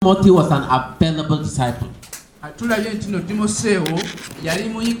Timothy was an available disciple. Tulabye nti no Timoseewo yali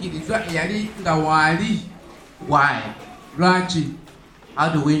muyigirizwa eyali nga waali. Why? Lwaki? How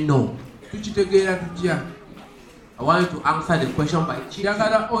do we know? Tukitegeera tutya? I want you to answer the question by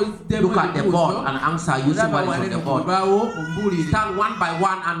look at the board and answer using what is on the board. Stand one by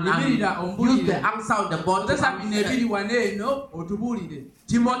one and use the answer on the board.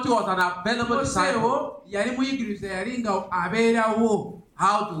 Timothy was an available disciple.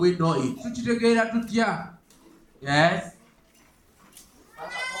 How do we know it? Yes.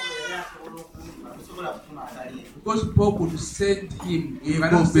 Because Paul could send him. He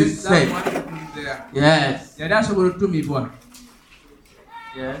could be sent. Yes.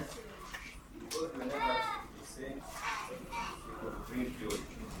 Yes.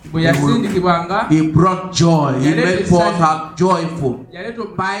 He brought joy. He made forth her joyful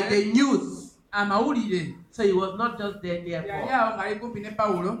by the news. So he was not just there. The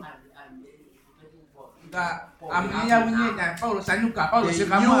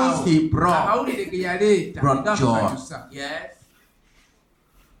news he brought joy. Yes.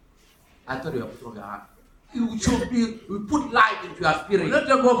 I thought you were putting your heart. You should be. We put life into your spirit.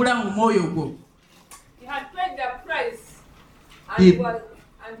 He had paid the price and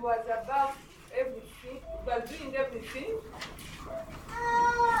was above everything. Was doing everything.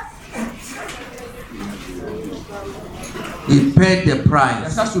 He paid the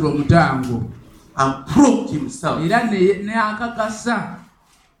price and proved himself.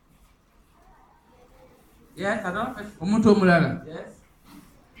 Yes, another person. Yes.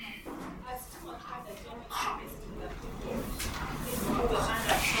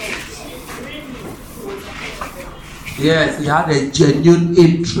 Yes, he had a genuine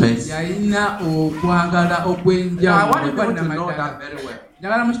interest. I want everyone to know that very well.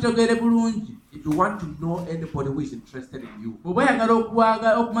 If you want to know anybody who is interested in you, look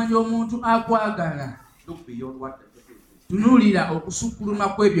beyond what the person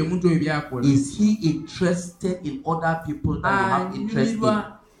is. Is he interested in other people that you have interest in?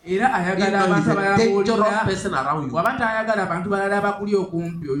 He's a dangerous person around you.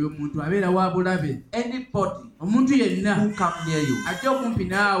 Anybody who comes near you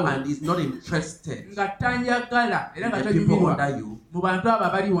and is not interested in the people under you will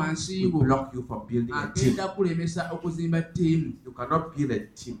block you from building a team. You cannot build a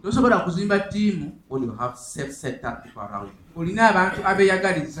team when you have self-centered people around you.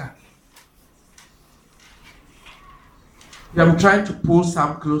 I'm trying to pull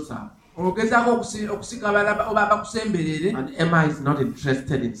some closer. And Emma is not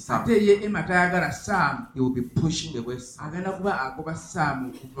interested in Sam. He will be pushing away Sam.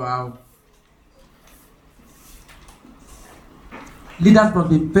 Leaders must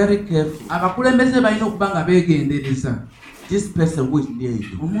be very careful. This person who is near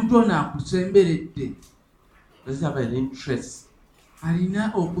you doesn't have an interest.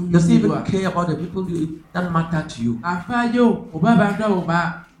 Does he even care about the people that matter to you?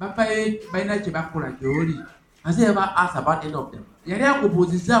 Has he ever asked about any of them?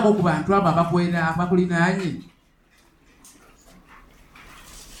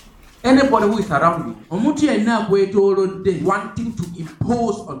 Anybody who is around you, wanting to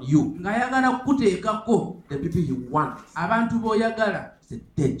impose on you the people he wants, is a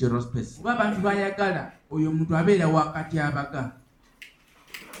dangerous person.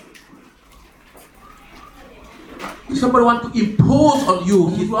 If somebody wants to impose on you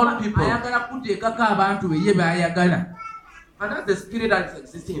his own people, and that's the spirit that is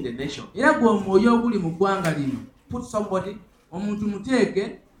existing in the nation. Put somebody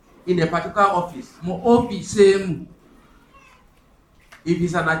in a particular office. If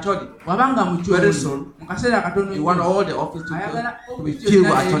he's an attorney, very soon you want all the office to be filled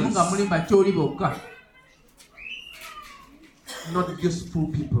with attorneys. Not useful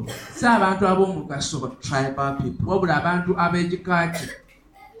people, but tribal people.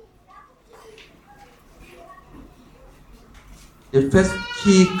 The first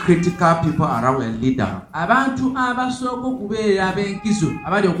key critical people around a leader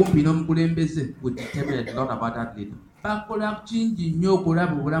will determine a lot about that leader.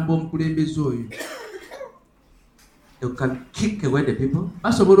 They can kick away the people,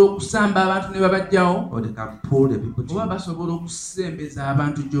 or they can pull the people to you.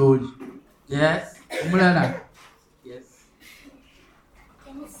 Yes. Yes.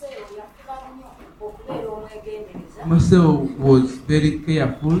 Timoseewo was very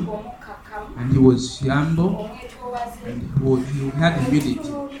careful, and he was humble, and he had humility.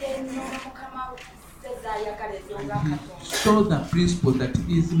 And he saw the principle that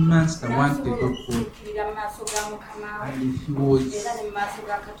his master wanted of God, and he was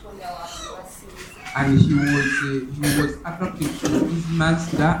attracted to his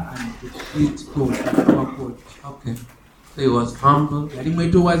master and to his God, our God. Okay. So he was humble, Yali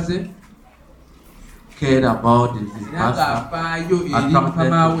mwetowaze, cared about his era master, ng'afaayo eri attracted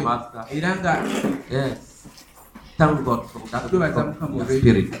mukama to we, his master. era nga Yes. Thank God for that Tubaza from Mukama your olw'ebyo.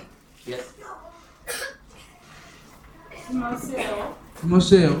 spirit. Yes.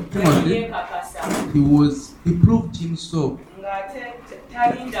 Timotheo, he proved himself,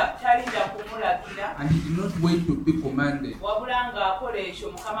 and he did not wait to be commanded.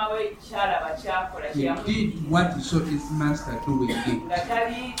 He did what he saw his master doing. He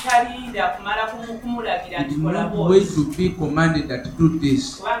did not wait to be commanded that do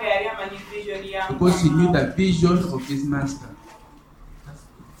this, because he knew the vision of his master.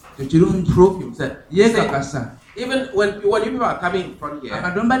 So he didn't prove himself. Yekakasa. Even when you people are coming in front here To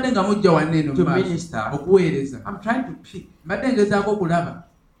minister, I'm trying to pick.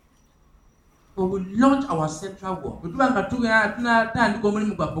 When we launch our central work, what are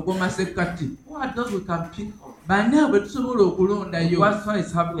those we can pick on? Pastor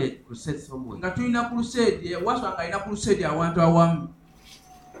is having a crusade somewhere.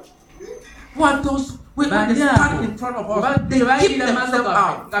 Who are those when they stand in front of us, they keep themselves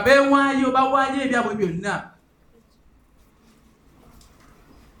out.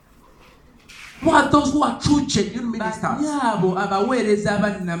 Who are those who are true genuine ministers?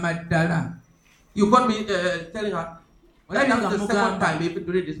 You got me telling her, that is the second time even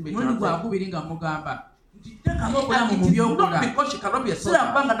during this meeting. It is not because she cannot be a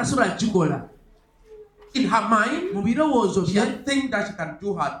soldier. In her mind, she thinks that she can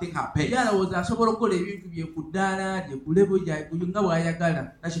do her thing her best.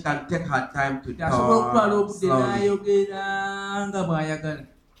 That she can take her time to talk slowly.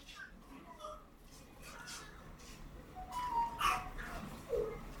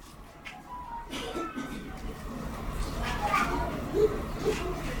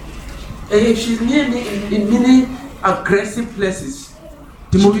 If she's near me in many aggressive places,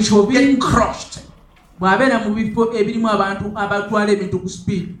 she will get crushed. Bw'abeera mu bifo ebirimu abantu abatwala ebintu ku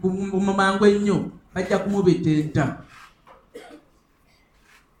speed mu mangu ennyo bajja kumubetenta.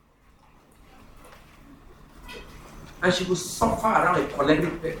 And she will suffer around a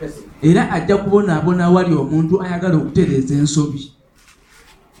collective person. Era ajja kubonaabona wali omuntu ayagala okutereeza ensobi.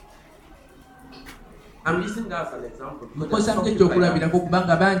 I'm using that as an example. Mukosa ng'ekyokulabirako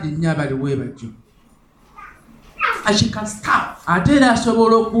kubanga bangi nnyo abaliwo batyo. And she can starve. Ate era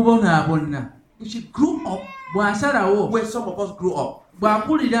asobola okubonaabona. If she grew up where some of us grew up,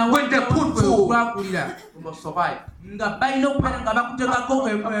 when they put food, we must survive.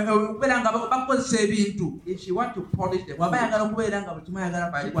 If she wants to polish the food, by the time you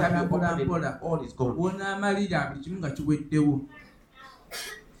open it, all is gone.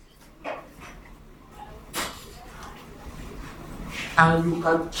 And you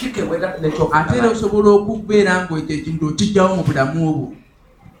can kick away that nature of life.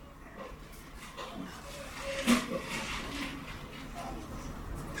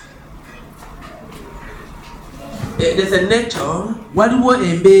 There's a nature, or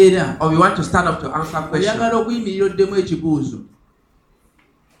we want to stand up to answer questions.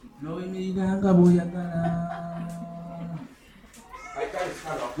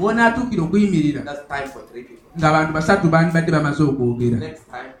 That's time for 3 people. Next time, put up your hand.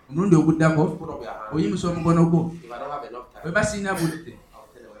 If I don't have enough time, I'll tell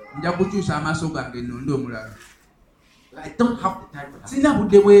you. I don't have the time for that.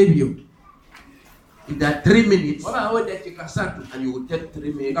 In that 3 minutes, and you will take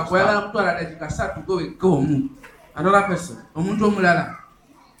 3 minutes. Another person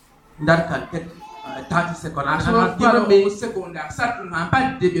that can take 30 seconds.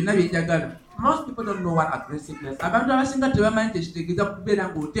 Most people don't know what aggressiveness is.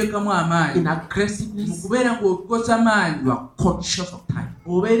 In aggressiveness, you are conscious of time.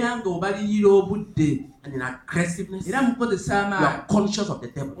 And in aggressiveness, you are conscious of the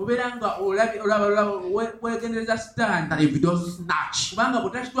devil. That if you don't snatch,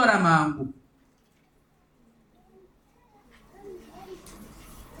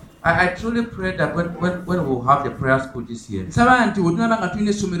 I truly pray that when we'll have the prayer school this year, we'll handle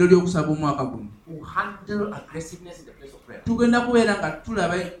aggressiveness in the place of prayer.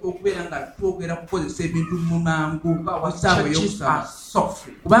 Our churches are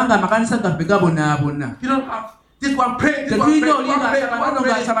suffering. You don't have this one pray, this one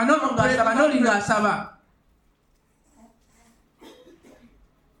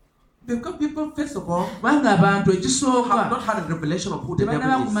pray. Because people, first of all, kubanga abantu have ekisooka not had a revelation of who the tebanaba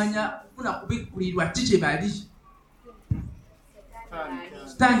devil is. kumanya kufuna kubikkulirwa ki kye bali.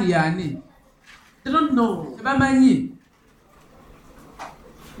 Sitaani y'ani? They don't know. Tebamanyi.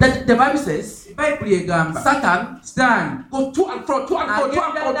 That the Bible says, Bayibuli egamba Satan Sitaani go to and fro, to and fro, to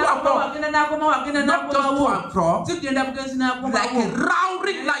and fro, to and fro. agenda n'akomawo, agenda Not just to and fro, si kugenda bugenzi like a n'akomawo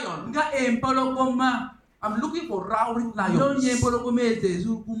roaring lion. nga empologoma. I'm looking for roaring Noonya lions. empologoma ezo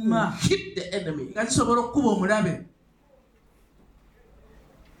ezirukuma Hit the enemy. nga zisobola okukuba omulabe.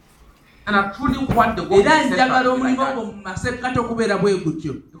 And I truly want the world Era to set njagala up like omulimu that. ogwo mu masekkati okubeera bwe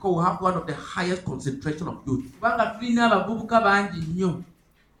gutyo. Because we have one of the highest concentration of youth. Kubanga tulina abavubuka bangi nnyo.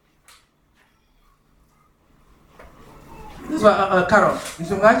 So, Carol,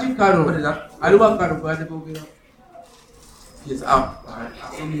 Ensonga ki what is Kalo? that? Aliwa Kalo bwadde boogera. He's up.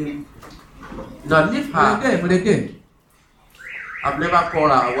 Now leave her. Muleke. I've never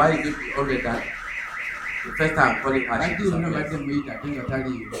called her. Why is it only that? The first time I'm calling her, Badde she's yonna somewhere. badde muyita ate nga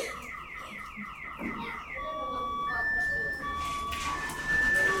taliiyo.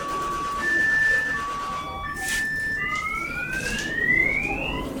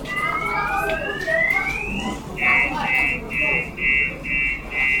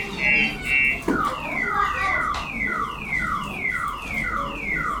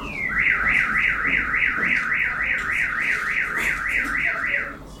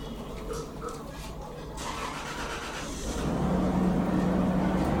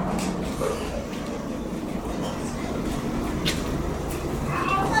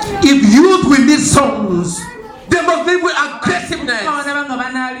 If youth will need songs, they must live with aggressiveness. Abaana nga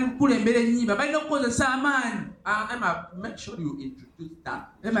banaali kulembera ennyimba balina okukozesa amaanyi. Emma, make sure you introduce that.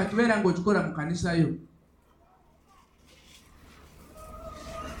 Emma kibeera ng'okikola mu kanisa yo.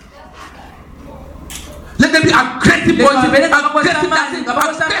 Let them be aggressive voices. Babeere nga bakozesa Aggressive amaanyi, nga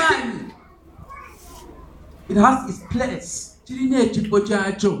bakozesa dancing, amaanyi. aggressive. It has its place. Kirina ekifo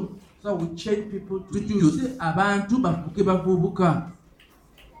kyakyo. So we change people to Tukyuse youth. abantu bafuuke bavubuka.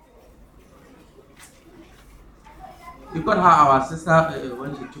 You got her, our sister,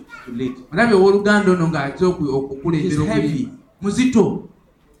 when she took to lead. Olabye owooluganda ono ng'aze okukulembera He's heavy. obuyimba. Muzito.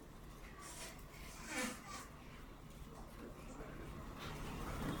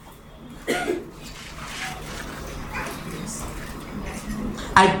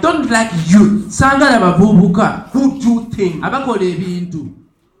 I don't like youth Saagala bavubuka who do things. abakola ebintu.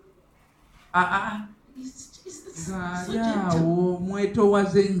 It's Gaali awo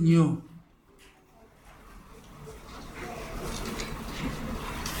mwetowaze nnyo.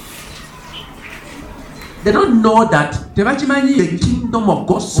 They don't know that Tebakimanyi the kingdom of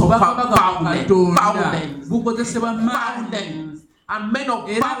God suffer obwakabaka bwa Katonda violence, bukozesebwa maanyi. violence, and men of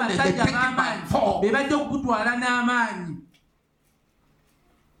Era violence, they abasajja take it by b'amaanyi force. be bajja okukutwala n'amaanyi.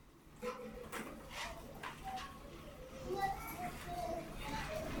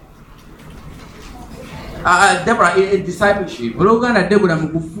 Deborah, in discipleship, Olw'okuganda Debula mu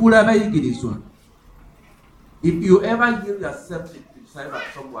kufuula abayigirizwa. if you ever yield yourself to disciple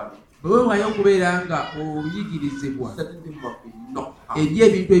someone, Bwe weewaayo okubeera nga oyigirizibwa certain things must be knocked out. eri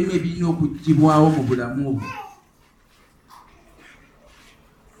ebintu ebimu ebirina okuggibwawo mu bulamu bwo.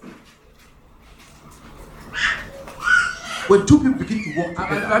 When two people begin to work Abantu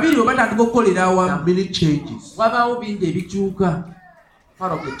together, babiri bwe batandika okukolera there are awamu many changes. wabaawo bingi ebikyuka.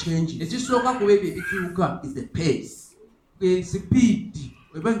 Part of the changes Ekisooka kuba ebyo ebikyuka is the pace. sipiidi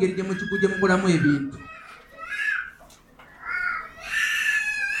eba engeri gye mukolamu ebintu.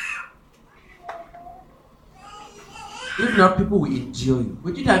 If not, people will endure you.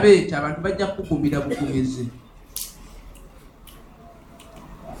 Bwe kitaba ekyo abantu bajja kukukumira bukumizi.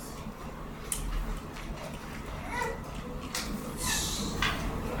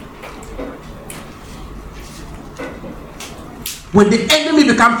 When the enemy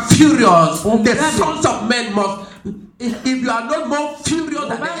becomes furious, the Brother. sons of men must. If you are not more furious than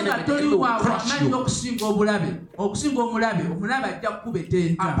the Obanga enemy, the toli enemy will waawe crush amaanyi you. okusinga omulabe ajja kukuba And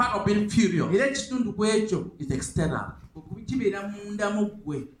etenta. part of being furious Era ekitundu ku ekyo is external. kibeera munda mu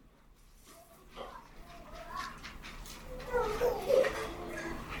ggwe.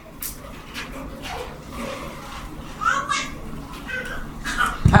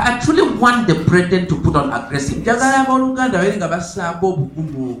 I truly want the brethren to put on aggressiveness. Njagala abooluganda babeere nga bassaako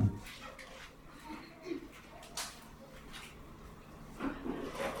obugumu obwo.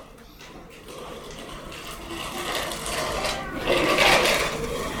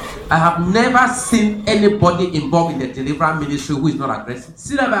 I have never seen anybody involved in the deliverance ministry who is not aggressive.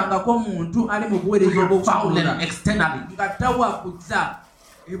 Sirabangako muntu ali mu buweereza obw'okuwulira Violent externally. nga tawakuza.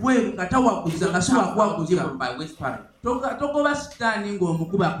 ebweru katawaguza nga si wakwaguza togoba sitaani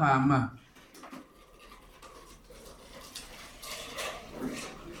ng'omukuba kaama.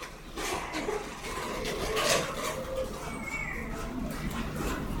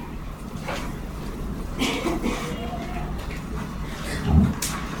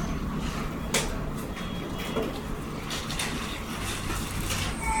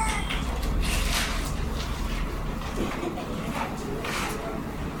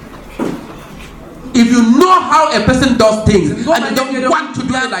 If you know how a person does things and you don't want to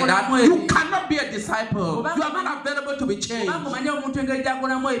do it like that, you cannot be a disciple. You are not available to be changed.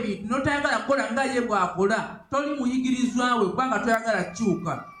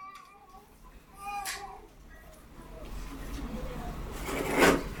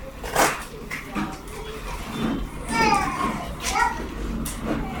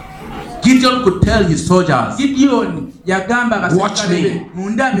 Gideon could tell his soldiers, watch me,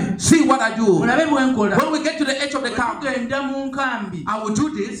 see what I do. When we get to the edge of the camp, I will do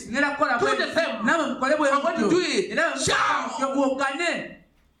this. Do the same. I'm going to do it. Shout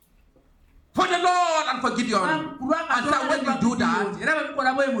for the Lord and for Gideon. And so when you do that,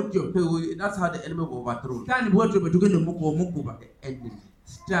 that's how the enemy will overthrow the enemy.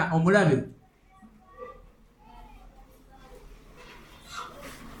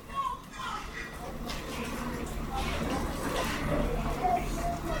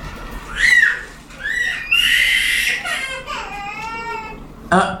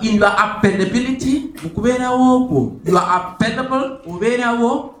 In your availability, you are available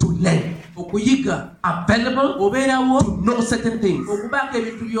to learn, available to know certain things,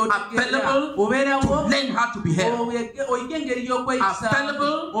 available to learn how to behave, available to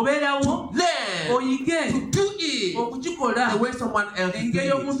learn to do it the way someone else is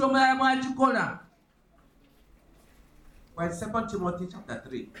doing it. By 2 Timothy chapter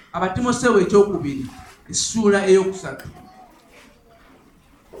 3, Abatimoseewo ekyokubiri essuula eyokusatu.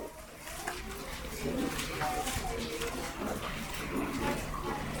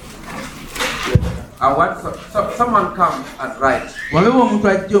 I want someone come and write. What is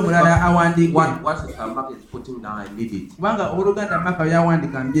the mark is putting down? I need it.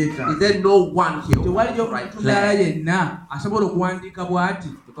 Is there no one here who right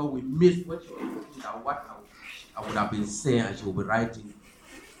because we missed what I would have been saying and she will be writing.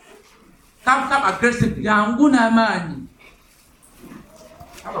 Come aggressively. Come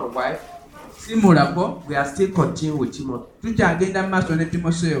on, wife. We are still continuing with Timothy. 2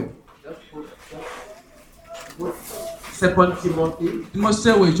 Timothy.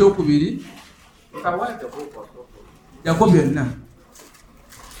 Timoseewo ekyokubiri. Jako byonna.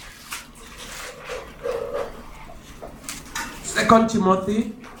 2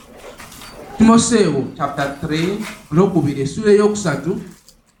 Timothy. Timoseewo chapter 3. olwokubiri essuula eyokusatu.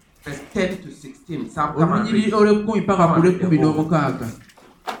 Verse 10 to 16. Olunyiriri olw'ekkumi paka ku lw'ekkumi n'omukaaga.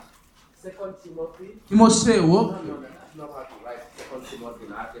 Timoseewo. You know how to write 2 Timothy in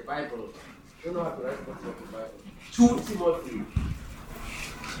the Bible. You know how to write 2 Timothy in the Bible. 2 Timothy.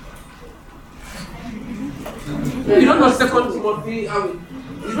 You don't know 2 Timothy. You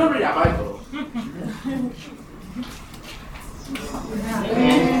don't read the Bible.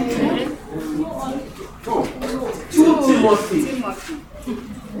 2 Timothy.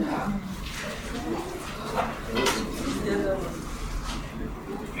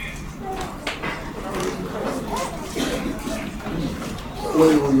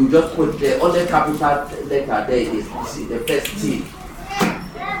 When you just put the only capital letter there is the first T.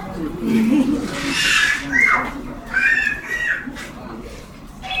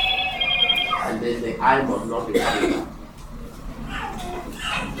 And then the I must not be capital.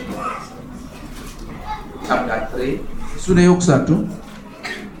 Chapter 3. Essuula eyokusatu.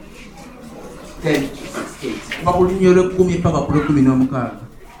 10 to 16. Olunyiriri olw'ekkumi paka ku lw'ekkumi n'omukaaga.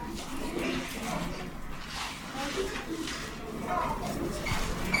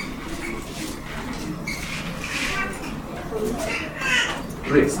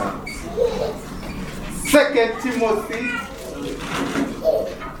 Great. 2 Timothy.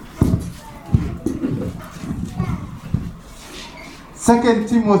 Second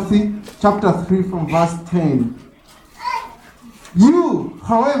Timothy chapter 3 from verse 10. You,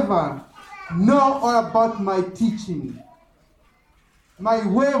 however, know all about my teaching, my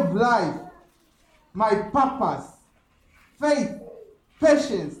way of life, my purpose, faith,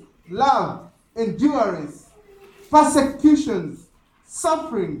 patience, love, endurance, persecutions,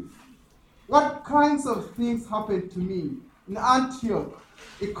 suffering. What kinds of things happened to me in Antioch,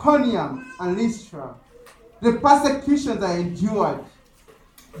 Iconium, and Lystra? The persecutions I endured,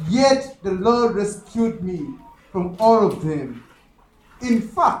 yet the Lord rescued me from all of them. In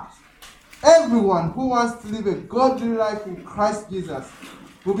fact, everyone who wants to live a godly life in Christ Jesus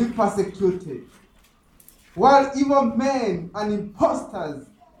will be persecuted, while evil men and impostors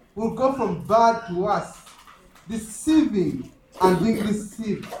will go from bad to worse, deceiving and being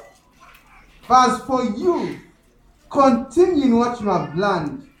deceived. But as for you, continue in what you have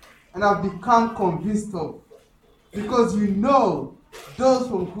learned and have become convinced of, because you know those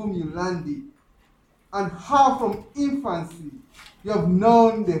from whom you learned it, and how from infancy you have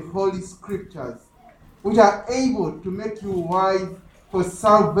known the Holy Scriptures, which are able to make you wise for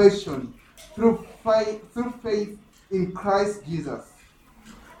salvation through faith in Christ Jesus.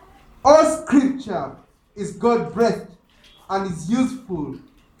 All Scripture is God-breathed and is useful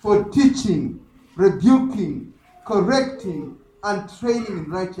for teaching, rebuking, correcting, and training in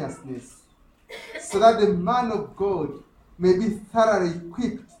righteousness, so that the man of God may be thoroughly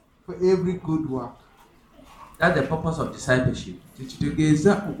equipped for every good work. That's the purpose of discipleship. So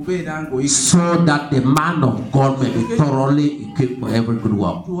that the man of God may be thoroughly equipped for every good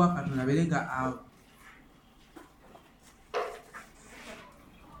work.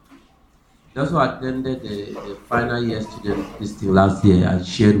 Those who attended the final year student listing last year, I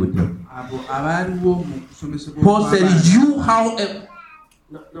shared with them. Paul said, you, however...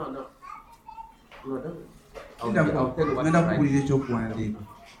 No, I'll tell you what to write.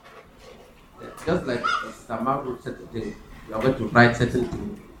 Just like Samar wrote certain things, you are going to write certain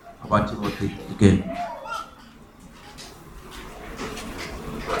things about Timothy again.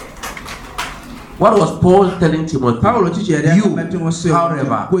 What was Paul telling Timothy? You,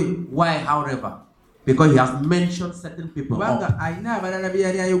 however. Why, however? Because he has mentioned certain people up. He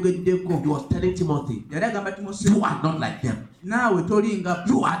was telling Timothy, you are not like them. You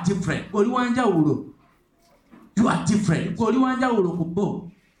are different. You are different.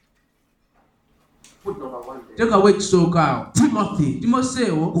 Put number one there. Timothy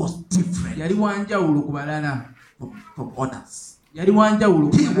was different from others. He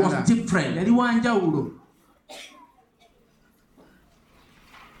was different.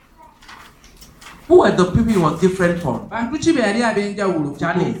 Who are the people he was different from?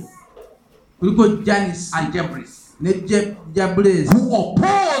 Jannes and Jambres, who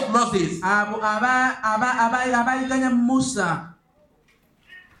opposed Moses.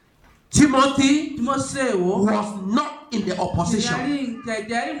 Timothy was not in the opposition.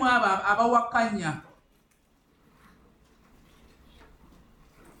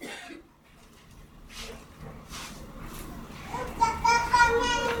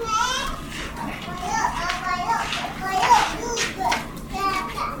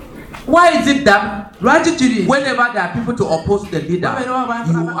 Why is it that whenever there are people to oppose the leader, you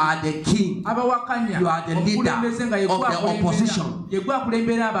are the king, you are the leader of the opposition?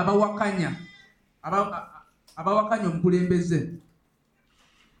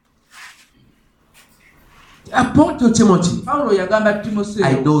 Paul to Timothy, I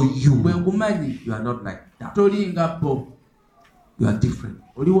know you are not like that. You are different.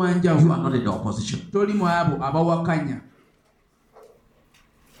 You are not in the opposition.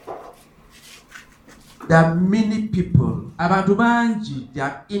 There are many people,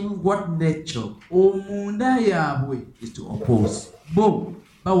 their inward nature is to oppose.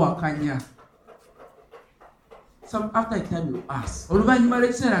 Some after a time you ask, what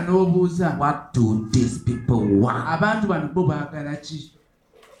do these people want?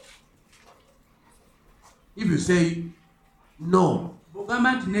 If you say no,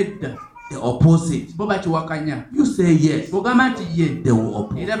 the opposite, you say yes, they will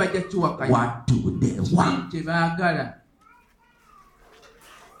oppose. What do they want?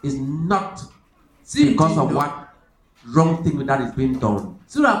 It's not because of what wrong thing that is being done.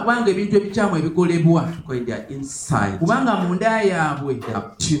 Because in their inside, they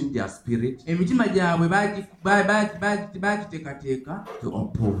have tuned their spirit to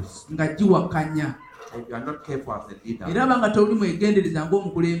oppose. If you are not careful as a leader, you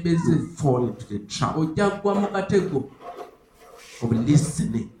fall into the trap of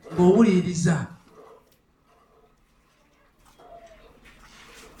listening.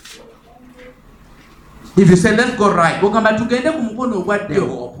 If you say let's go right, they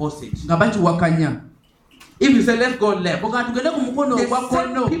will oppose it. If you say let's go left, the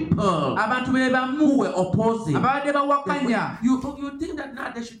same people who were opposing, you think that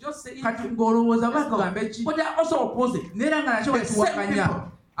now they should just say it, but they are also opposing. The same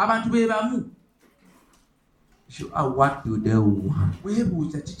people. What do they want?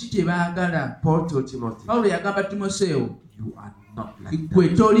 Paul told Timothy, you are not like that.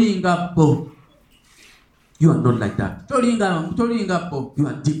 You are not like that. Tolinga bo. You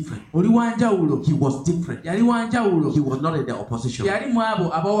are different. Oli wanjawulo. He was different. Yali wanjawulo. He was not in the opposition. Yali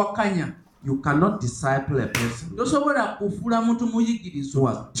mwabo abawakanya. You cannot disciple a person Tosobola kufuula muntu who muyigirizwa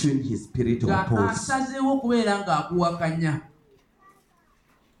has tuned his spirit to oppose. asazeewo okubeera ng'akuwakanya.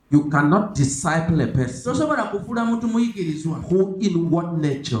 You cannot disciple a person Tosobola kufuula muntu muyigirizwa who in what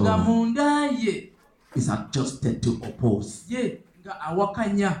nature nga munda ye is adjusted to oppose. ye nga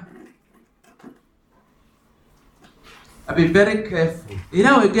awakanya. Be very careful.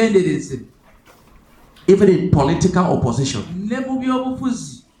 Era weegendereze Even in political opposition, ne mu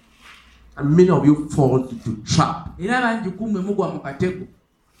byobufuzi. and many of you fall into trap. Era bangi kumwe mugwa mu katego.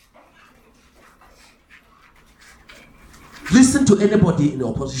 Listen to anybody in the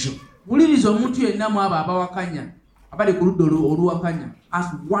opposition. Wuliriza omuntu yenna mu abo abawakanya abali ku ludda oluwakanya.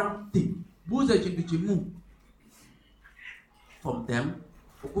 Ask one thing Buuza ekintu kimu from them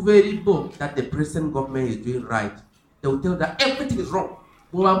okuva eri bo. that the present government is doing right. They will tell that everything is wrong.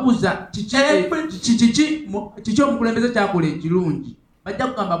 Bw'obabuuza kiki omukulembeze kyakola ekirungi, bajja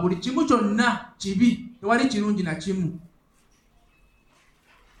kugamba buli kimu kyonna kibi, tewali kirungi na kimu.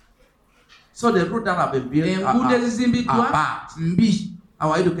 So the road that have been built Enguudo ezizimbiddwa bad. mbi,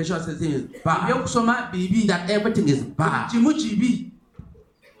 Our education system is bad. ebyokusoma bibi, That everything is buli bad. kimu kibi.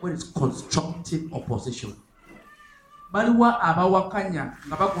 When it's constructive opposition, Baliwo abawakanya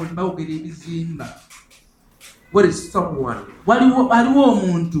nga bawogera ebizimba. when it's someone Waliwo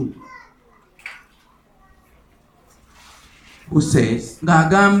omuntu who says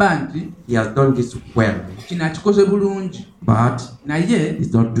ng'agamba nti he has done this well, kino akikoze bulungi, but naye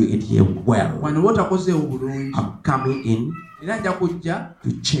he's not doing it here well, wano wotakozeewo bulungi, I'm coming in era nja kujja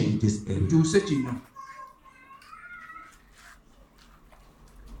to change this area. tuuse kino.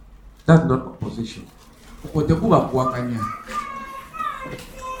 That's not opposition. Okwo tekuba kuwakanya,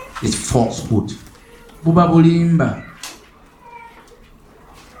 It's falsehood. buba bulimba.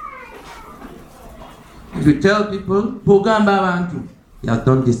 If you tell people Bw'ogamba abantu he has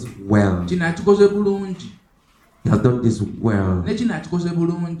done this well, kino akikoze bulungi he has done this well, ne kino akikoze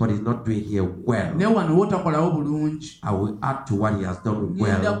bulungi, but he's not doing here well, ne wano wootakolawo bulungi, I will add to what he has done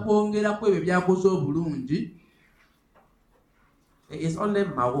ngenda well. kwongerako ebyo byakoze obulungi. It's only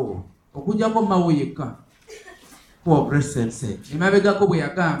Mao Okujjako Mao yekka who of recent said, emabegako bwe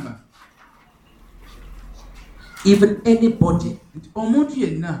yagamba even anybody nti omuntu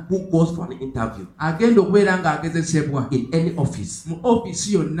yenna who goes for an interview agenda okubeera ng'agezesebwa in any office mu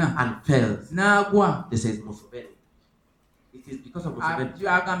ofiisi yonna and fails, n'agwa, they say it's Museveni. It is because of Museveni.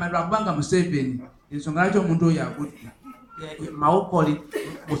 agamba lwakubanga Museveni, ensonga lwaki omuntu oyo agudde. Yeah, Mao call it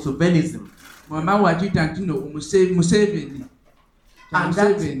Musevenism. Mama wakiyita nti no Museveni. And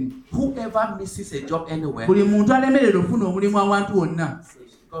that Museveni. whoever misses a job anywhere, Buli muntu alemerera okufuna omulimu awantu wonna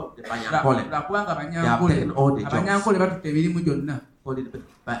because of the Banyankole, lwakubanga taken all the jobs. Abanyankole batutte emirimu gyonna. call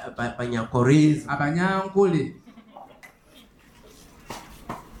it Banyankoreism. Abanyankole.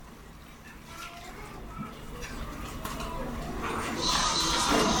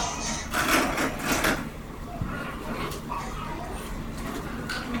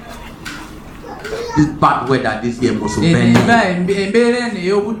 This bad weather this year, Museveni. Embeera eno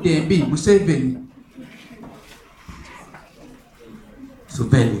ey'obudde embi, Museveni.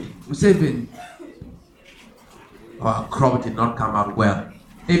 Museveni. Our crop did not come out well.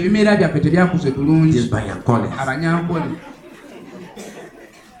 Ebimera byaffe tebyakuze This bulungi. Banyankole. Abanyankole.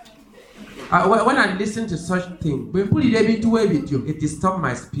 When I listen to such things, Bwe mpulira ebintu ebityo, it disturbs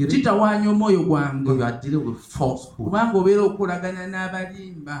my spirit kitawaanya omwoyo because gwange. we are dealing with falsehood. Kubanga obeera okulagana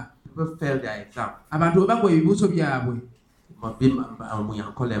n'abalimba. People fail their exam. Abantu bwe bagwa ebibuuzo byabwe, Must be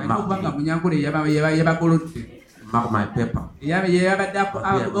Munyankole, alina okubanga mark Munyankole yabagolodde. my paper. Yabadde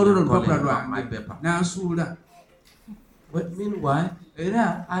agolola olupapula lwange n'ansuula. Meanwhile,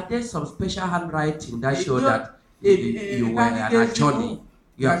 Era are there some special handwriting that show Ebyo- that you were an attorney?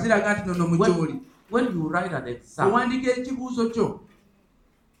 You nga have- ziraga nti nono mukyoli. when you write an exam, Owandiika ekibuuzo kyo,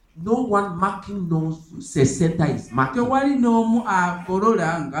 no one marking knows the center is marking tewali n'omu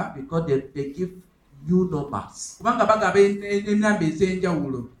agolola nga because they give new numbers. kubanga bagaba enamba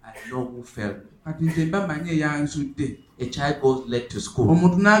ez'enjawulo. I know who failed. Kati nze mba manyi eyansudde. A child goes late to school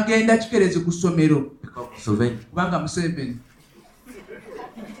Omuntu n'agenda kikerezi ku ssomero because Museveni. kubanga Museveni.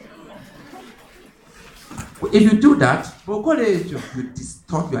 If you do that, Bw'okola ekyo, you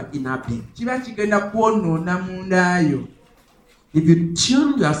distort your inner being. kiba kigenda kwonoona mundaayo. If you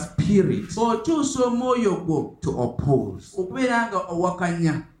tune your spirit Bw'okyusa omwoyo gwo to oppose, okubeera nga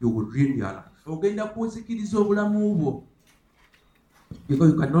owakanya, you will ruin your life ogenda kuzikiriza obulamu bwo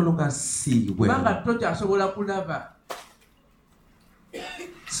because you can no longer see kubanga well. tokyasobola kulaba.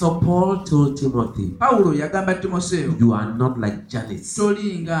 So Paul told Timothy, Paulo yagamba Timoseewo, you are not like Jannes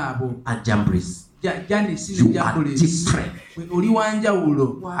toli ng'abo and Jambres. Janisi You ne are Jambulesi. different. Oli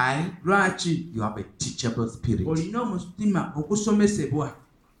wanjawulo. Why? Lwaki? You have a teachable spirit. Olina omutima okusomesebwa.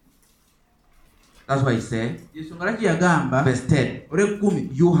 That's why he said, Yensonga lwaki yagamba verse 10, olw'ekkumi,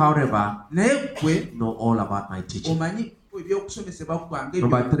 you, however, naye ggwe know all about my teaching. omanyi ebyokusomesebwa kwange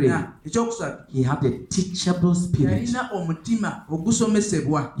Number three. byonna. Ekyokusatu, He had a teachable spirit. yalina omutima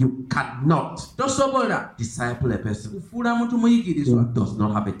ogusomesebwa. You cannot Tosobola disciple a person kufuula muntu who muyigirizwa does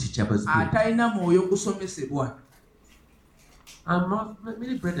not have a teachable spirit. atalina mwoyo ogusomesebwa. And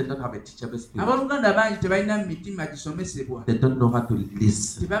many brethren don't have a teachable spirit. Abooluganda bangi tebalina mitima gisomesebwa. They don't know how to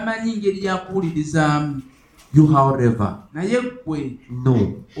listen. Tebamanyi ngeri ya kuwulirizaamu. You, however, Naye ggwe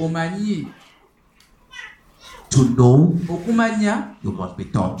know. omanyi. To know, Okumanya you must be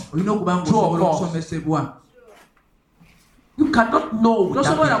taught. olina okuba nga True or osobola false? okusomesebwa. You cannot know without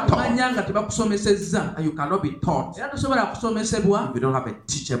Tosobola being taught. kumanya nga tebakusomesezza. And you cannot be taught Era tosobola kusomesebwa if you don't have a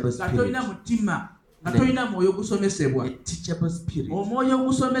teachable nga spirit. tolina mutima, nga tolina mwoyo A ogusomesebwa. teachable spirit is Omwoyo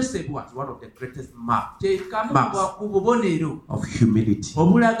ogusomesebwa one of the greatest marks kye kamu ku bubonero of humility.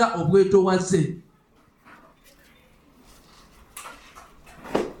 obulaga obwetowaze.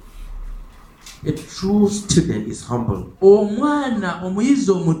 A true student is humble. Omwana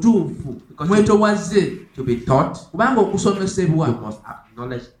omuyizi omutuufu mwetowaze, To be taught, kubanga you okusomesebwa must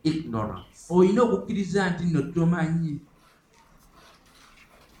acknowledge ignorance. olina okukkiriza nti nno tomanyi.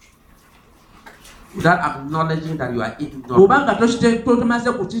 Without acknowledging that you are ignorant, Obanga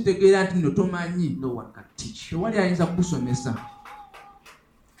tomaze kukitegeera nti nno tomanyi, no one can teach you. tewali ayinza kukusomesa.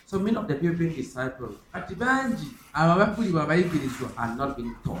 So many of the people being disciples Kati bangi abo abafulibwa abayigirizwa are not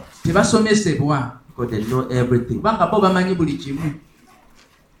being taught tebasomesebwa because they know everything. kubanga bo bamanyi buli kimu.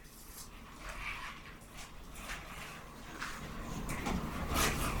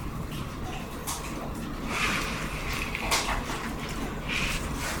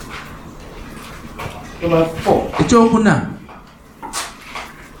 Number 4. Ekyokuna,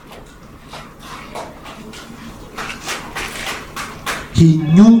 He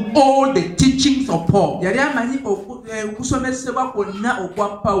knew all the teachings of Paul. yali amanyi okusomesebwa kwonna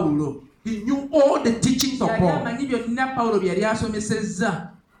okwa Pawulo. He knew all the teachings of Yali Paul. amanyi byonna Pawulo bye yali asomesezza.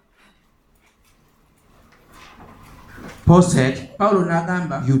 Paul said, Pawulo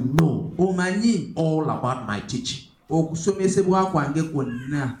n'agamba, you know omanyi all about my teaching. okusomesebwa kwange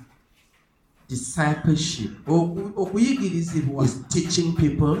kwonna. Discipleship Okuyigirizibwa is teaching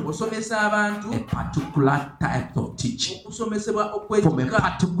people osomesa abantu a particular type of teaching okusomesebwa from a okwekika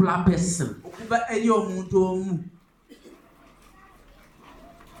particular person. okuva eri omuntu omu.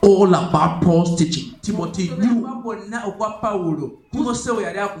 All about Paul's teaching. Timothy knew. Okusomesebwa kwonna okwa Pawulo Timoseewo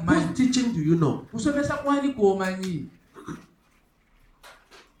yali Whose akumanyi. teaching do you know? Kusomesa kwani kw'omanyi?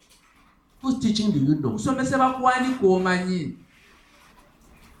 Whose teaching do you know? Kusomesebwa kwani kw'omanyi?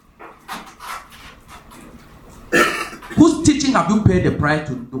 Whose teaching have you paid the price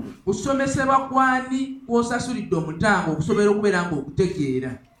to know? Kusomesebwa kwani kw'osasulidde omutango okusobola okubeera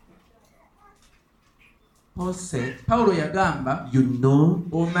ng'okutegeera? Paul said, Pawulo yagamba, you know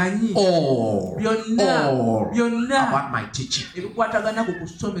omanyi all byonna about my teaching. ebikwatagana ku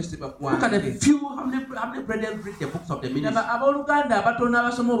kusomesebwa Look at a kwange. few, how many brethren read the books of the ministry? Laba abooluganda abatono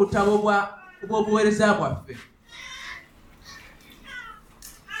abasoma obutabo bw'obuweereza bwaffe.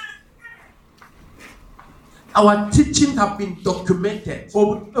 Our teachings have been documented.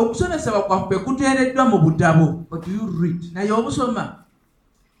 Okusomesebwa kwaffe kuteereddwa mu butabo. But do you read? Naye obusoma,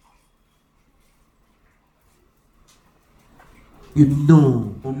 You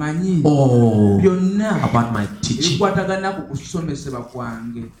know omanyi all byonna about my teaching. ebikwatagana ku kusomesebwa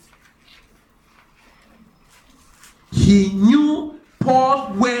kwange. He knew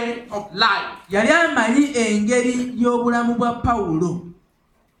Paul's way of life. Yali amanyi engeri y'obulamu bwa Pawulo.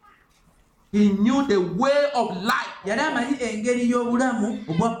 He knew the way of life. Yali amanyi engeri y'obulamu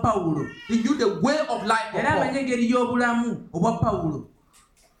obwa Pawulo. He knew the way of life of Yali amanyi Paul. engeri y'obulamu obwa Pawulo.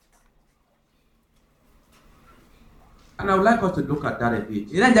 And I would like us to look at that a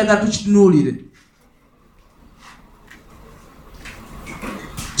bit. Era njagala tukitunuulire.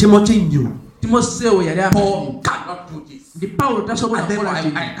 Timothy knew Timoseewo yali amanyi Paul cannot do this. nti Pawulo tasobola And therefore kukola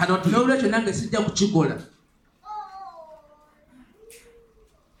kino. I cannot do it. N'olwekyo nange sijja kukikola.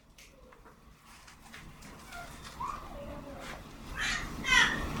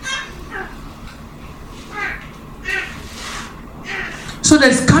 So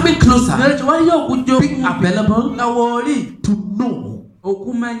there's coming closer, N'olwekyo waliyo okujja being available nga w'oli to know.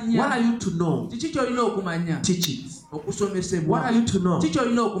 okumanya. What are you to know? Kiki ky'olina okumanya? Teachings. What are you to know?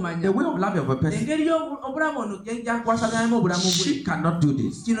 okumanya The way of life of a person. engeri obulamu ono gyenkwasaganamu obulamu She cannot do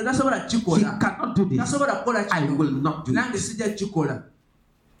this. kino tasobola He kikola cannot do this. tasobola kukola I kino will not do nange this. sijja kikola.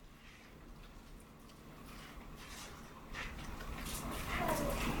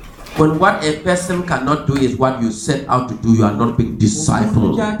 When what a person cannot do is what you set out to do, you are not being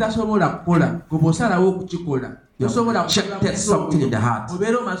discipled. Kyatasobola kukola gwe bw'osalawo okukikola tosobola Rejected something in the heart.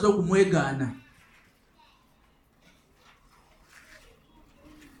 obeera omaze okumwegaana.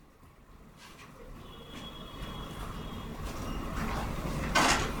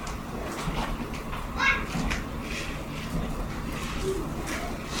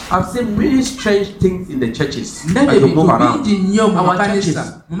 I've seen many strange things in the churches. Ndabye As you move ebintu around. bingi nnyo mu Our makanisa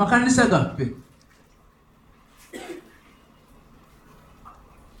churches. mu makanisa gaffe.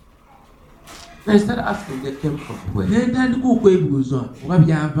 I started asking, they came from where? Ne ntandika okwebuuza oba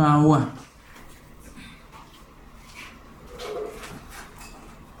byavaawa.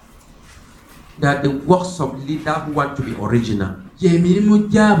 They are the works of leaders who want to be original. Gy'emirimu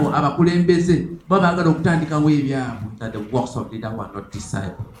gy'abo abakulembeze baba baagala okutandikawo ebyabwe They are the works of leaders who are not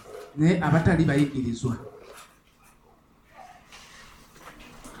disciples. naye abatali bayigirizwa.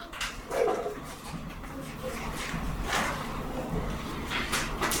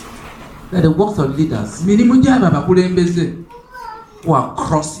 They are the works of leaders Mirimu gy'abo abakulembeze who are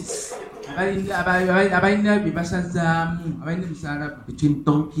crosses abalina bye basazaamu abalina emisalaba between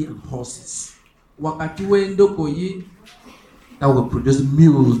donkey and horses wakati w'endogoyi that will produce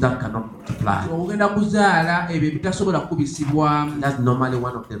mules that cannot multiply. ogenda kuzaala ebyo ebitasobola kukubisibwamu. That's normally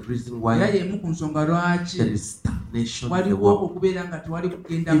one of the reasons Era why y'emu ku nsonga lwaki there is stagnation in the waliwo world. okubeera nga tewali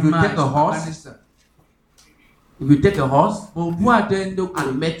kugenda If you take a maaso mu horse, kanisa. If you take a horse Bw'okwata and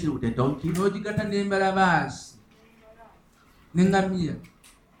endogoyi mate it with a donkey, n'ogigatta n'embalabaasi n'eŋŋamiya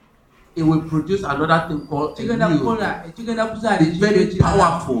it will produce another thing called a kigenda mule. kukola ekigenda kuzaala It's ekintu very ekirala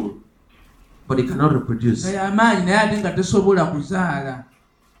powerful, but it cannot reproduce. nga y'amaanyi naye ate nga tesobola kuzaala.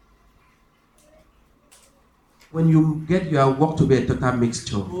 When you get your work to be a total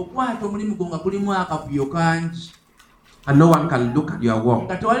mixture, Okwata omulimu gwo nga gulimu akavuyo kangi and no one can look at your work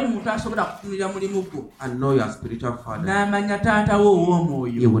nga tewali muntu asobola kutunulira mulimu gwo and know your spiritual father, n'amanya taatawo it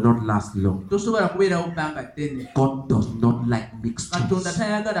ow'omwoyo, will not last long. tosobola kubeerawo bbanga ddene. God does not like Katonda mixtures.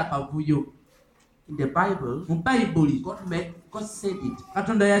 tayagala kavuyo. In the Bible, Mu Bayibuli God said it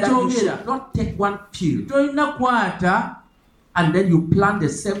Katonda that you yakyogera should not take one field tolina kwata and then you plant the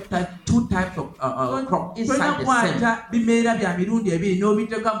same type, two types of crop tolina inside the same. kwata bimera bya mirundi ebiri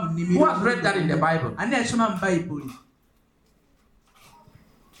n'obiteeka mu nnimiro. Who has read that in the Bible? Ani yasoma mu Bayibuli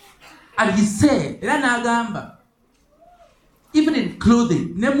And he said, era n'agamba even in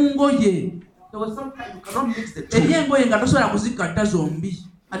clothing, ne mu ngoye there was sometimes you cannot mix the eri two. engoye nga tosobola kuzigatta zombi.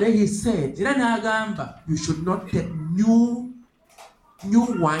 And then he said, Era n'agamba you should not take new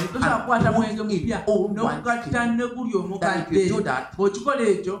wine tosobola and kukwata put mwenge in mupya old wine n'okugatta skin. ne guli That if you do omukadde. that, Bw'okikola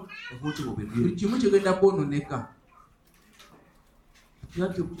ekyo the whole thing will be buli ruined. kimu kigenda kwononeka. You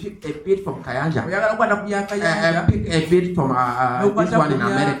have to pick a bit from Kayanja, Oyagala kukwata ku byakayanja pick a bit from this n'okwata one ku in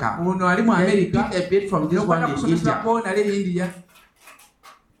bya America, ono ali mu then America pick a bit from this one n'okwata in kusomesa India, koona ali India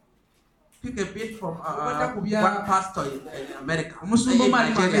pick a bit from Okwata ku bya- one pastor in America, omusumba omu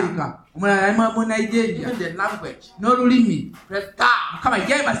ali mu America omulala ali mu Nigeria. even the language. N'olulimi Praise God, Mukama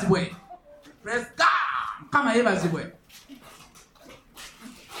yeebazibwe, praise God. Mukama yeebazibwe.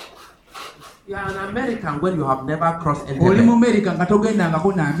 You are an American when you have never crossed Oli mu Entebbe. America nga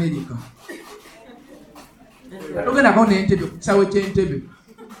togendangako ne America, nga togendako n'Entebbe ku kisaawe ky'Entebbe.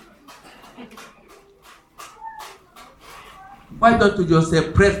 Why don't you just say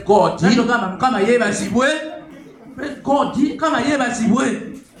praise God? Naye togamba Mukama yeebazibwe, Praise God. Mukama yeebazibwe.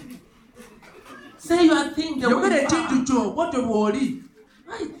 Say your thing the way Yogera you ekintu are. kyo bw'otyo bw'oli.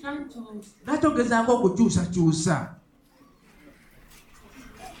 Why are you trying to? Nga togezaako okukyusakyusa.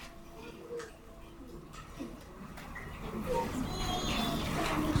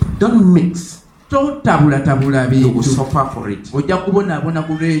 Don't mix. Totabulatabula You will bintu, suffer for it. ojja kubonaabona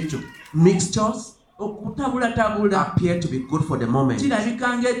ku lwekyo. Mixtures Okutabulatabula appear to be good for the moment,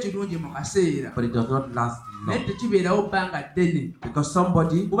 kirabika ng'ekirungi mu kaseera but it does not last naye long. tekibeerawo bbanga ddene, Because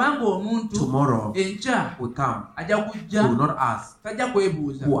somebody kubanga omuntu tomorrow enkya will come. ajja He kujja will not ask, tajja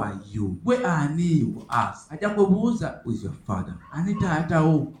kwebuuza who are you? gwe He ani, will ask, ajja kwebuuza who is your father? ani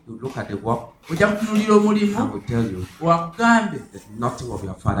taatawo. You look at the work Ojja kutunuulira omulimu and will tell you wakugambe there's nothing of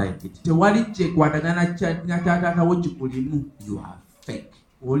your father in it. tewali kyekwatagana na taataatawo kikulimu. You are fake.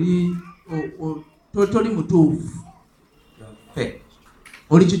 Oli toli mutuufu, You are fake.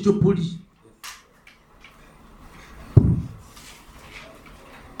 oli kicupuli.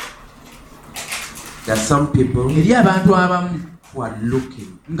 There are some people eri abantu abamu who are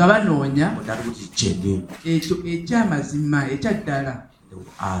looking nga banoonya for that which is genuine. ekyo ekyamazima ekyaddala, They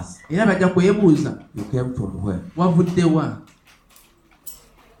will ask, era bajja kwebuuza you came from where? wavuddewa.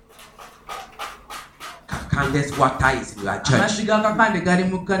 Candace, water is in your church. Amazzi g'akakande gali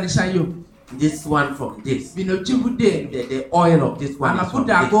mu kkanisa yo. This one from this. Bino kivudde The oil of this one is from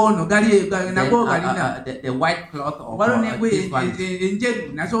amafuta this. ag'ono gali Then, nago galina. the white cloth of Waliwo this n'engoye one.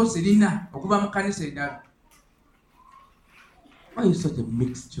 enjeru nazo zirina okuva mu kkanisa endala. Why is such a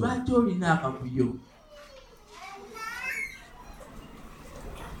mixture? Lwaki olina akavuyo?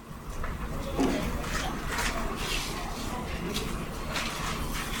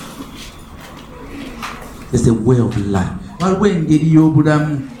 It's a way of life. Waliwo engeri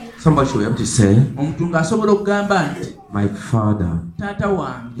y'obulamu. Somebody should be able to say, Omuntu ng'asobola okugamba nti my father taata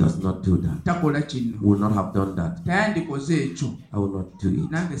wange does not do that. takola kino, Will not have done that. tayandikoze ekyo, I will not do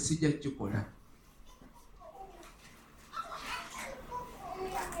it. nange sijja kukikola.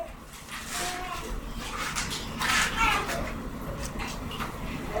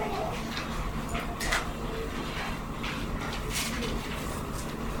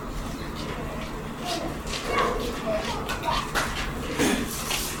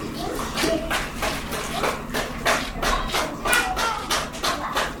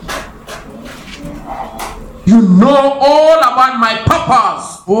 You know all about my purpose.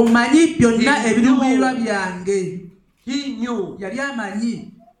 Omanyi byonna He ebiruubirirwa knew. byange. He knew Yali amanyi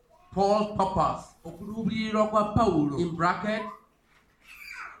Paul's purpose. okuluubirirwa kwa Pawulo. In bracket,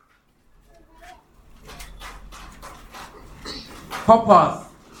 purpose.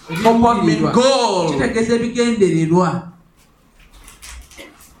 Purpose means goal, Kitegeeza ebigendererwa,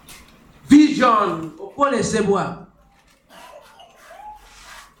 vision, okwolesebwa,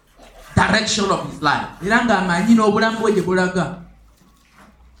 direction of his life, era ng'amanyi n'obulamu bwe gye bulaga,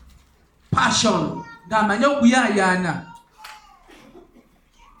 passion. ng'amanyi okuyaayaana.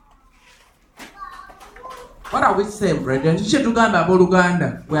 What are we saying, brethren? Kiki kye tugamba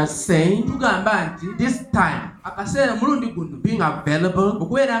abooluganda? We are saying Tugamba nti this time akaseera mulundi guno being available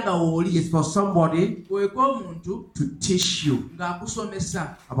okubeera nga wooli is for somebody kweka omuntu to teach you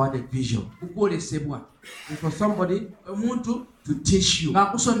ng'akusomesa about the vision. ku kwolesebwa, It's for somebody omuntu to teach you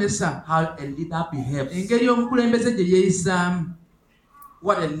ng'akusomesa how a leader behaves. engeri omukulembeze gye yeeyisaamu.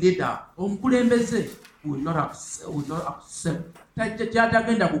 What a leader Omukulembeze will not accept.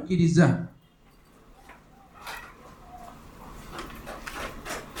 kyatagenda kukkiriza.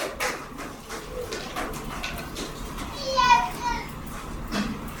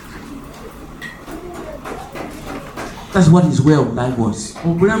 That's what his way of life was.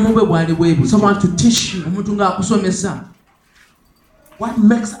 Obulamu bwe bwali bwe butyo. Someone to teach you Omuntu ng'akusomesa. what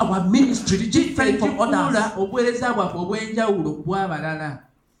makes our ministry different from Kikuula others. obuweereza bwaffe obw'enjawulo ku bw'abalala.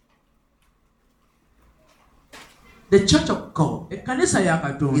 The church of God Ekkanisa ya is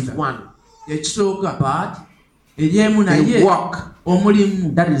Katonda one, ekisooka, but ery'emu the naye work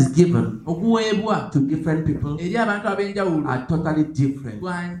omulimu that is given oguweebwa to different people eri abantu ab'enjawulo are totally different.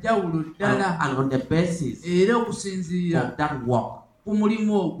 gwa njawulo ddala, And on the basis era okusinziira of that work ku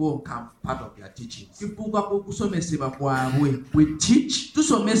mulimu ogwo comes part of their teachings. kifuuka ku kusomesebwa kwabwe. We teach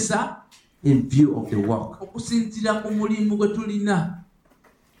Tusomesa in view of the work. okusinziira ku mulimu gwe tulina.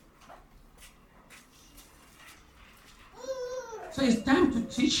 So it's time to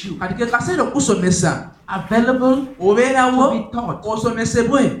teach you. Kati ke kaseera okusomesa, Available to obeerawo be taught.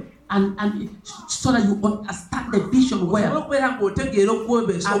 osomesebwe So that you understand the vision osobole well. okubeera ng'otegeera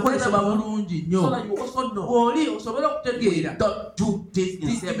okwebesa And okwolesebwa whether- bulungi So nnyo. that you also know. Oli osobole okutegeera Don't do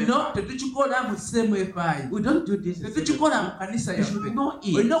this in kino tetukikola mu CMFI, We don't do this in tetukikola mu kanisa You should yaffe. know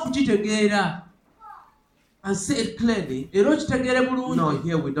it. Olina okukitegeera and say it clearly. era okitegeere No, bulungi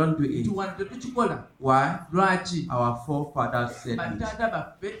here we don't do it. nti wano tetukikola. Why? Lwaki? Our forefathers said it. Bataata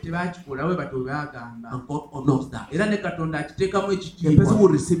baffe tebakikola bwe batyo bwe bagamba, And God honors that. era ne Katonda akiteekamu The person ekitiibwa. who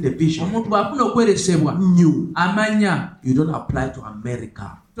received the vision Omuntu bw'afuna okweresebwa knew amanya, you don't apply to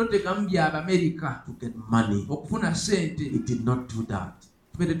America toteekamu by'Abamerika to get money. okufuna ssente. It did not do that.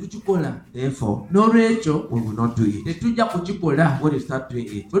 Ffe tetukikola, Therefore, n'olwekyo we will not do it. tetujja kukikola. When you start doing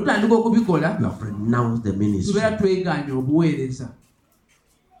it, Bwe tutandika okubikola you have renounced the ministry. tubeera twegaanye obuweereza.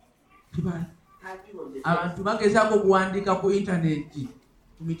 Abantu bagezaako okuwandiika ku intaneti,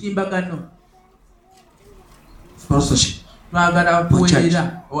 ku mitimbagano, Sponsorship. twagala For church.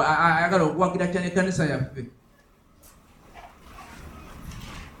 kuweerera, ayagala okuwagira cyane ekkanisa yaffe.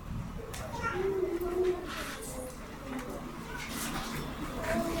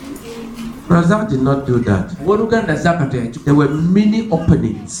 Razak did not do that. Owooluganda Zakata yakikola. There were many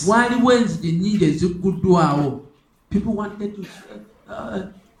openings. Waaliwo enzigi nnyingi ezigguddwawo. People wanted to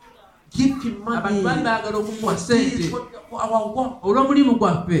give him money. Abantu bali baagala okumuwa ssente For our work. olw'omulimu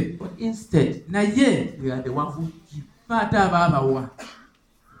gwaffe, But instead, naye we are the one who give. fe ate abaabawa.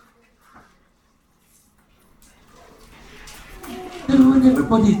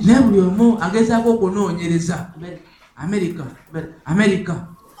 Everybody naye buli omu agezaako okunoonyereza America, America,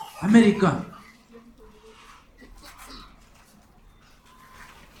 America.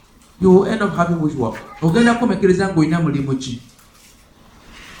 you will end up having which work? Ogenda kukomekereza ng'olina mulimu ki?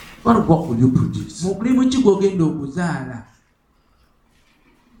 What work will you produce? Mu mulimu ki gw'ogenda okuzaala?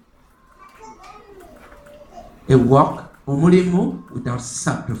 A work Omulimu without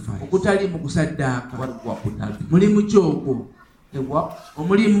sacrifice. ogutali mu kusaddaaka. What work would that be? Mulimu ki ogwo? A work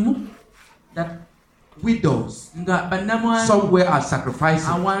Omulimu that widows nga bannamwandu somewhere are sacrificing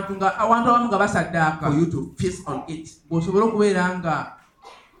awantu abamu nga basaddaaka for you to feast on it. ng'osobole okubeera nga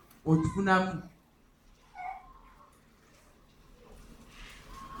okifunamu.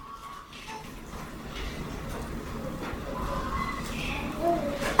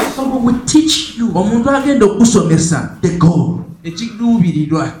 Someone will teach you Omuntu agenda okusomesa the goal,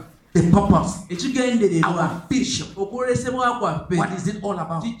 ekiruubirirwa, the purpose, ekigendererwa, our vision. okwolesebwa kwaffe. What is it all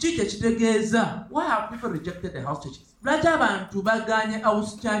about? Kiki kyekitegeeza? Why have people rejected the house churches? Lwaki abantu baganye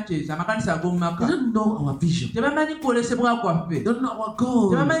house churches, amakanisa ag'omu They maka? don't know our vision. Tebamanyi kwolesebwa They kwaffe, don't know our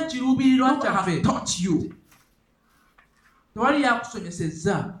goal. tebamanyi kiruubirirwa No one has kyaffe. taught you Tewali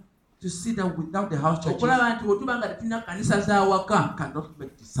yakusomesezza to see that without the house churches, okulaba nti bwe tuba nga tetulina kanisa z'awaka we cannot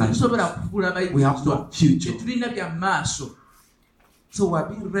make disciples. tetusobola kufuula We have bayigirizwa, no future. tetulina bya maaso. So we are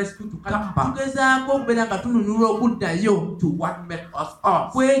being rescued to come back Tugezaako okubeera nga tununula okuddayo to what made us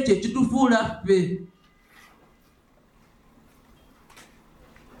us. ku ekyo ekitufuula ffe.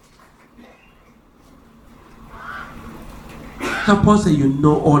 Paul said, you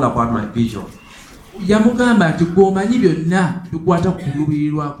know all about my vision. Yamugamba nti gw'omanyi byonna bikwata ku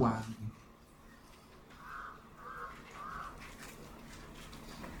kuluubirirwa kwange.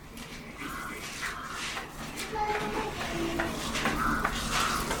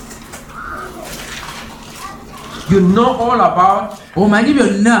 You know all about Omanyi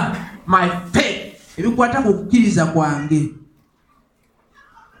byonna my faith. ebikwata ku kukkiriza kwange.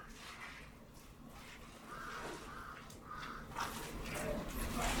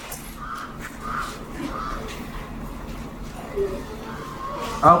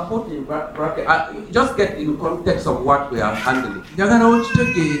 I'll put in bracket. Just get in context of what we are handling. Njagala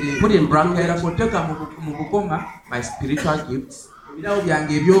okitegeere. Put in bracket. Njagala kw'oteeka mu bukoma My spiritual gifts ebirabo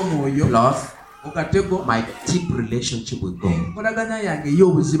byange eby'omwoyo plus okatego my deep relationship with God. enkolagana yange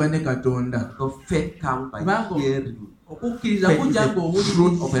ey'obuziba ne Katonda. Because faith comes by Kubanga hearing. okukkiriza Faith is kujja the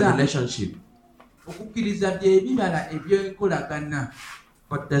fruit of a ng'owuliriza. relationship. Okukkiriza by'ebibala eby'enkolagana.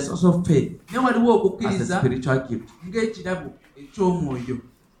 But there's also faith Ne waliwo as a okukkiriza spiritual gift. ng'ekirabo eky'omwoyo.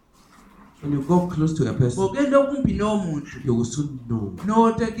 When you go close to a person, Bw'ogenda okumpi n'omuntu you will soon know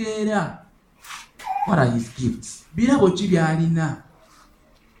n'otegeera what are his gifts. birabo ki by'alina.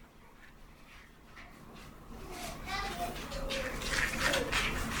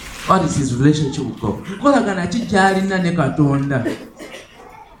 What is his relationship with God. Nkolagana ki gy'alina ne Katonda.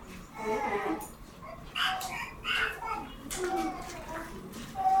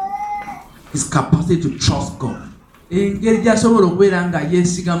 His capacity to trust God. Engeri gy'asobola okubeera nga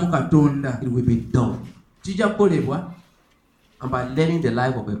yeesigamu Katonda. It will be done. Kijja kukolebwa And by learning the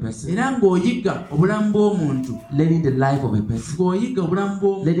life of a person, era ng'oyiga obulamu bw'omuntu, learning the life of a person, ng'oyiga obulamu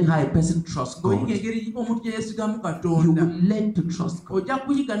bw'omuntu, learning how a person trusts God, ng'oyiga engeri omuntu gye yeesigamu you Katonda, will learn to trust God. ojja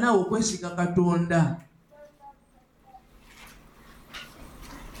kuyiga naawe okwesiga Katonda.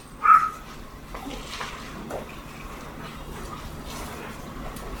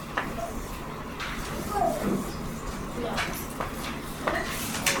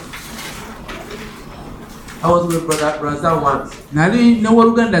 I was with Brother Brazil once, Nali ne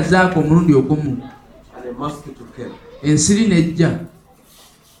w'oluganda Zaako omulundi ogumu, and a mosquito came ensiri n'ejja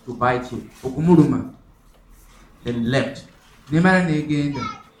to bite him, okumuluma, then left. n'emala n'egenda.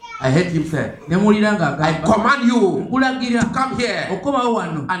 I heard him say, Ne muwulira I ng'agamba, command you nkulagira to come here okomawo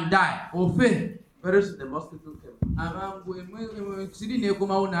wano and die. ofe. Very soon the mosquito came. Amangu ensiri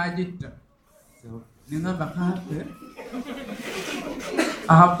n'ekomawo n'agitta. So, Ne ngamba kafe.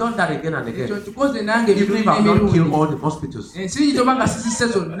 I have done that again and Ekyo again. nkikoze nange Even if emirundi I have not killed n'emirundi. all the mosquitoes, Ensiri gitoba nga sizisse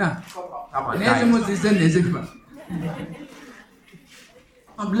zonna, come and n'ezimu die. zizze ne zifa.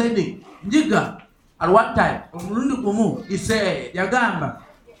 I'm learning. Njiga At one time, omulundi gumu he said, yagamba,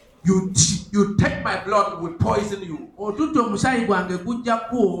 you take my blood, it will poison you. otutta omusaayi gwange ojja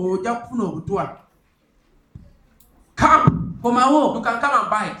kufuna obutwa. Come, Komawo, you can come and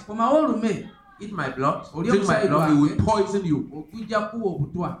bite. komawo olume, Eat my blood, Olya drink my omusaayi blood, it will gwange. poison you. okujja kuwa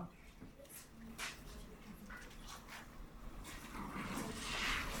obutwa.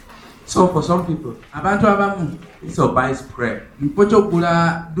 So for some people, abantu abamu instead of buying spray, mpo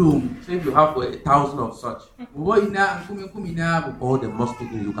kyokugula duumu so if you have 1,000 of such, oba olina 10,000 n'abo all the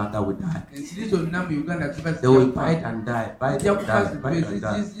mosquitoes in Uganda will die. ensiri zonna mu uganda ziba They will bite and die, bite zijja and kufa die, bite and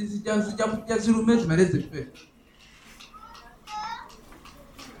die. zijja kujja zirume zimale zife.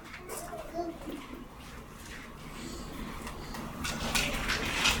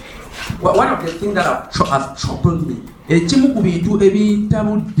 Well, one of the things that has troubled me, ekimu ku bintu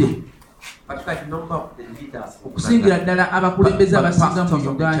ebintabudde particularly the number of the leaders, okusingira ddala abakulembeze But abasinga mu pastors of the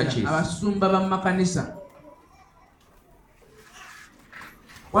uganda churches. abasumba ba makanisa,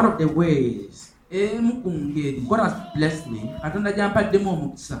 one of the ways emu ku ngeri God has blessed me katonda gyampaddemu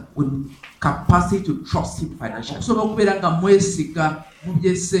omukisa with capacity to trust Him financially. okusobola okubeera nga mwesiga mu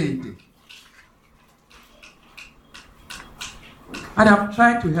by'essente, And I've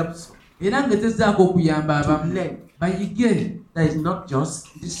tried to help some. era ngezezaako okuyamba abamu learn. bayige That is not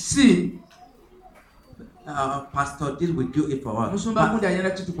just nti si Pastor, this will do it for us. musumba gundi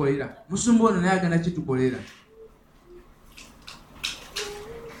agenda kitukolera, musumba ono naye agenda kitukolera.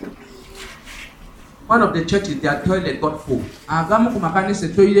 One of the churches, their toilet got full. Agamu ku makanisa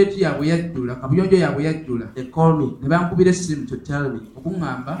toilet yaabwe yaddula, kabuyonjo yaabwe yaddula, They called me ne bankubira essimu to tell me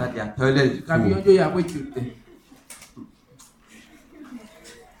okuŋŋamba that their toilet is full. kabuyonjo yaabwe ejjudde.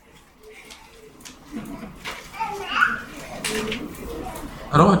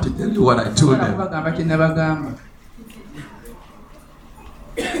 I don't want to tell you what I told Sobola them. kubagamba kye nabagamba.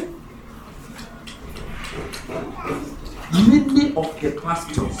 Many of the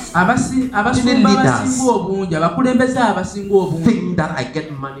pastors Abasumba abasinga obungi, abakulembeze abasinga obungi think that I get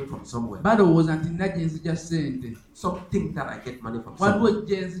money from somewhere. balowooza nti nina gye nzija ssente. Some think that I get money from Waliwo somewhere.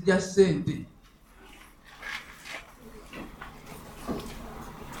 gye nzija ssente.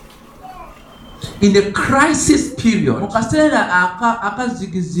 In the crisis Mu period, kaseera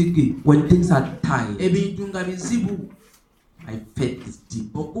akazigizigi, when things are tight, ebintu nga bizibu, my faith is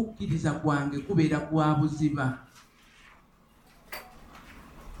deep. okukkiriza kwange kubeera kwa buziba.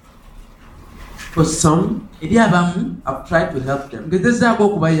 For some, Eri abamu I've tried to help them ngezezaako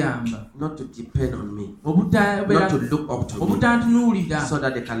okubayamba not to depend on me, obutabeera- not to look up to me, obutantunuulira so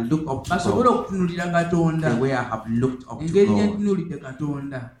that they can look up to basobole God okutunuulira Katonda the way I have looked up to engeri gye God. ntunuulidde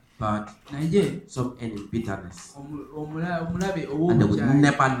Katonda, But naye some end in bitterness, omulabe and they will ow'obukyayi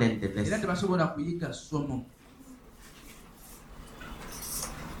never learn the era lesson. tebasobola kuyiga ssomo.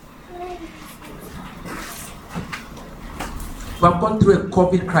 We have gone through a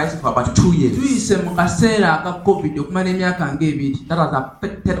COVID crisis for about 2 years. Tuyise mu kaseera aka covid okumala emyaka ng'ebiri, That has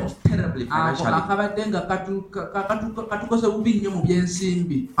affected us terribly ako financially. akabadde nga katukoze bubi nnyo mu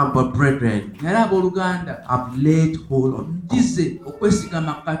byensimbi. And but brethren, Naye abooluganda, I've laid hold on God njize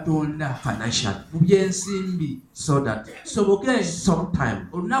okwesigama Katonda financially, mu byensimbi, so that kisoboke sometime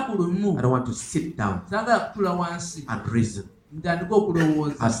olunaku lumu I don't want to sit down saagala kutula wansi and reason ntandike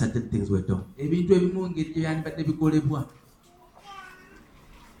okulowooza as certain things were done. ebintu ebimu ngeri gye byandibadde bikolebwa.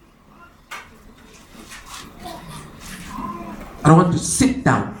 I don't want to sit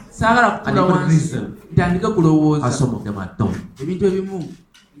down Saagala and kutula even wansi reason ntandike as kulowooza some of them are done. ebintu ebimu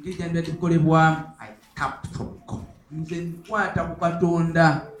ngeri gyandibadde bikolebwamu. I tapped from God. Nze nkwata ku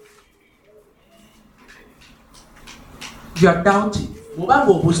Katonda. If you are doubting, Bw'oba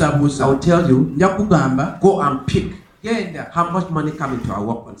ng'obuusabuusa, I will tell you, nja kugamba go and pick genda how much money come into our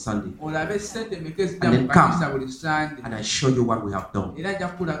work on Sunday, olabe ssente mmeka ezijja And mu then come. kanisa buli Sande, and I show you what we have done era nja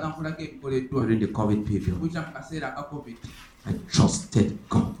kukulaga nkulako ebikoleddwa during the COVID period. kuyita mu kaseera aka covid. I trusted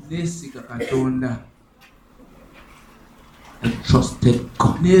God. Neesiga Katonda, I trusted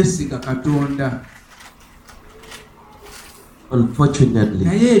God. neesiga Katonda. Unfortunately,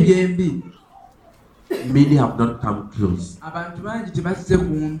 Naye ebyembi, many have not come close abantu bangi tebazze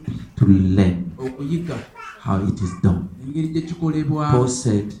kumpi to learn okuyiga how it is done. engeri gye Paul kikolebwamu.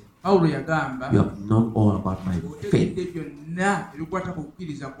 said, Pawulo yagamba, you have known all about my faith. otegedde byonna ebikwata ku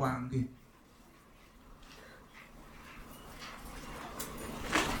kukkiriza kwange.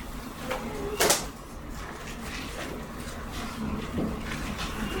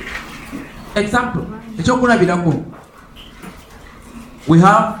 Example, Ekyokulabirako, we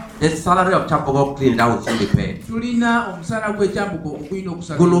have the salary of Champogo Clinic that will soon be paid. tulina omusaala gw'ekyambuko ogulina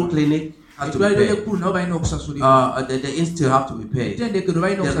Gulu okusasulwa. Clinic has to be Eddwaliro paid. ekkulu nabo balina okusasulibwa. The institute have to be paid. Ettendekero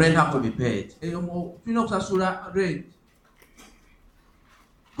balina The rent have to okusasulibwa. be paid. Tulina okusasula rent.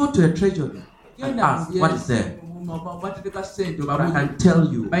 Go to the treasury and Genda ask, what is there? batereka ssente But I obabuuze, can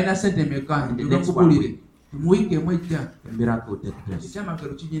tell you, balina ssente meka In the next bakugulire mu wiiki emu ejja a miracle will take place.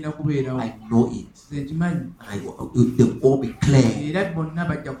 ekyamagero kigenda kubeerawo. I know it. Nze nkimanyi They will all be clear. era bonna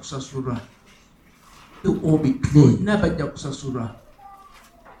bajja kusasulwa. They will all be clear. Bonna bajja kusasulwa.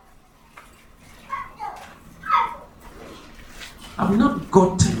 I've not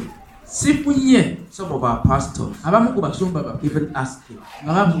gotten sifunye some of our pastors abamu ku basumba baffe even asking,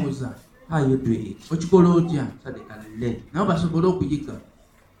 nga babuuza how are you doing it? okikola otya So they can learn. nabo basobole okuyiga.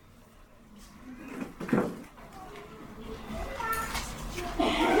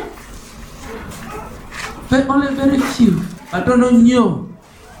 But only very few. Batono nnyo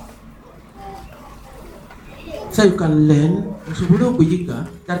So you can learn osobole okuyiga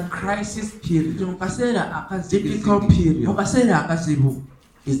that crisis nti period, mu kaseera difficult mu period, kaseera akazibu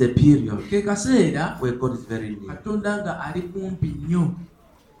is the period ke kaseera where God is very near. katonda nga ali kumpi nnyo.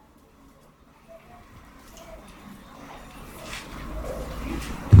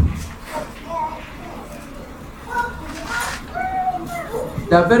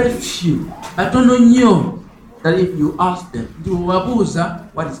 There are very few Batono nnyo that if you ask them, nti wewabuuza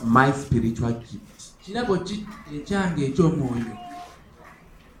what is my spiritual gift? kirabo ki ekyange eky'omwoyo,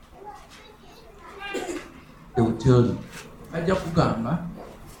 They will tell you. bajja kugamba.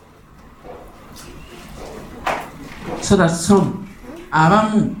 So that some,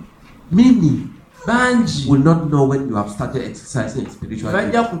 Abamu many, bangi will not know when you have started exercising spiritual gift.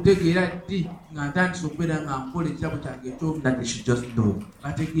 bajja kutegeera ddi nga ntandise okubeera nga nkola ekirabo kyange That eky'omwoyo, they should just know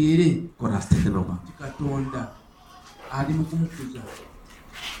bategeere God has taken over. nti katonda ali mu kumukuza.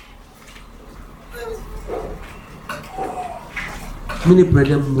 Many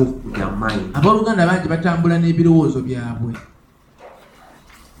brethren move with their mind. Abooluganda bangi batambula n'ebirowoozo byabwe.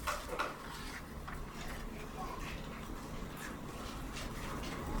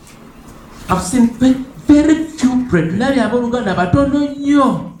 I've seen very few brethren. Ndabye abooluganda batono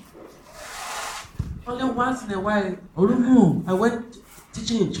nnyo. Only once in a while, Olumu I went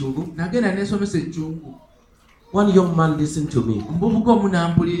teaching in Chungu. nagenda n'esomesa ejjungu, One young man listened to me. omuvubuka omu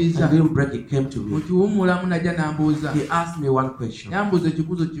n'ampuliriza, And during break, he came to mu me. kiwummulamu najja n'ambuuza, He asked me one question. yambuuza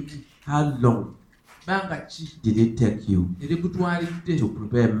ekibuuzo kimu, How long banga ki did it take you erikutwalidde to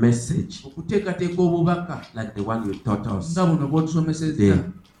prepare a message okuteekateeka obubaka like the one you taught us? nga buno bw'otusomesezza?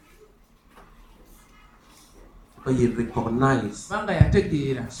 Then, but he recognized Banga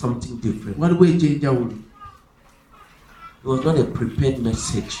yategeera something different. waliwo ekyenjawulo, It was not a prepared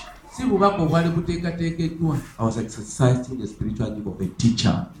message. si bubaka obwali buteekateekeddwa, I was exercising the spiritual gift of a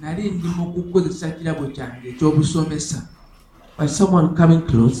teacher. nali ndi mu kukozesa kirabo kyange eky'obusomesa. By someone coming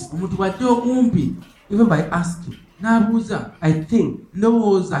close, Omuntu bw'ajja okumpi even by asking, n'abuuza, I think I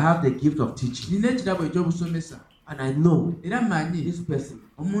ndowooza have the gift of teaching. nina ekirabo eky'obusomesa, And I know era mmanyi this person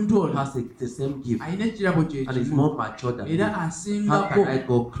omuntu ono has the same gift alina ekirabo kye and is kimu more mature than me. era How asingako. can I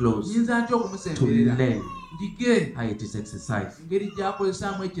go close Nyinza ntya to okumusemberera learn ndige how it is exercised? engeri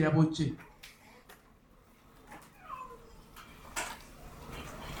gy'akozesaamu ekirabo kye?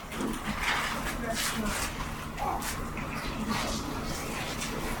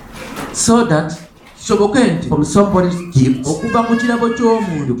 So that Kisoboke nti from somebody's gift, okuva ku kirabo you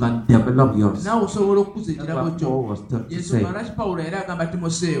ky'omuntu can develop yours. naawe osobola okukuza That's ekirabo what kyo. Paul was taught to say. Yensonga lwaki Pawulo yali agamba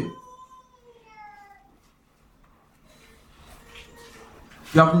Timoseewo,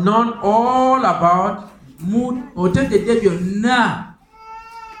 You have known all about otegedde byonna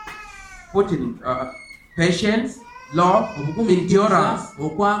putting patience, love, endurance.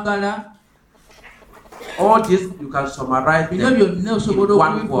 okwagala, All this you can summarize bino them byonna osobola in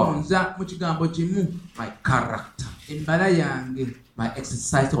one word. okubifunza mu kigambo kimu: My character, embala yange, my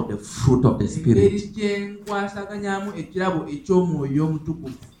exercise of the fruit of the engeri Spirit. gye nkwasaganyamu ekirabo eky'omwoyo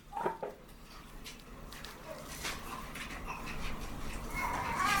omutukuvu.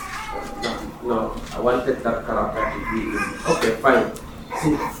 No, I wanted that character to be in. Okay, fine.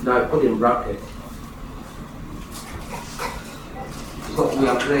 See, now I put in brackets. So we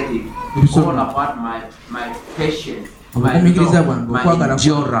are ready. It's all about my patience, my Okugumiikiriza love, bwange, my okwagala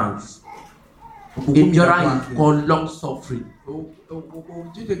endurance. Endurance is called long suffering.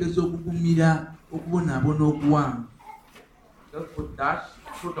 Kitegeeza okugumira okubonaabona okuwanvu. Just put that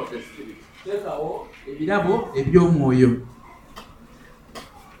fruit of the Spirit. Teekawo ebirabo eby'omwoyo.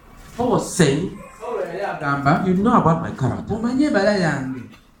 Paul was saying, Pawulo yali agamba, you know about my character. omanye embala yange.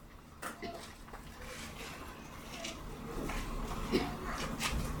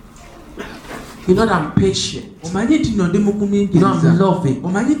 You know that I'm patient. Omanyi nti nno ndi You know I'm mugumiikiriza. loving.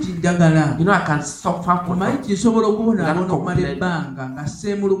 Omanyi nti njagala. You know I can suffer for Omanyi them. nti nsobola okubonaabona That okumala complaint. ebbanga nga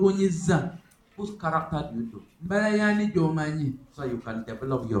seemulugunyizza. Whose character do you know? Mbala y'ani gy'omanyi? So you can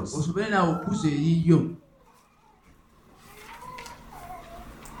develop yours. Osobole naawe okukuza eyiyo.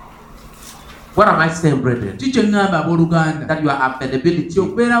 What am I saying, brethren? Ki kye ŋŋamba abooluganda? That your availability Nti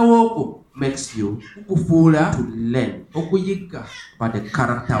okubeerawo okwo makes you kukufuula to learn okuyigga about the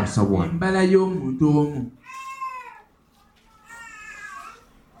character of someone. embala y'omuntu omu.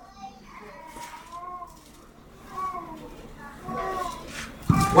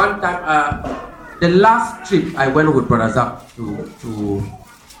 One time, the last trip I went with Brother Zap to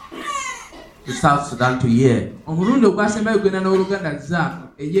South Sudan to hear. Omulundi ogwasembayo genda n'oluganda Zaak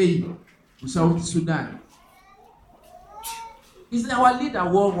eyeyi mu South Sudan. He's our leader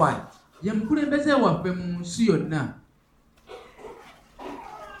worldwide. Ye mukulembeze waffe mu nsi yonna.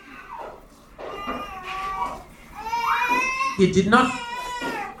 He did not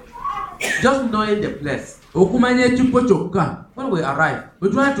just knowing the place. Okumanya ekifo kyokka. When we arrived, Bwe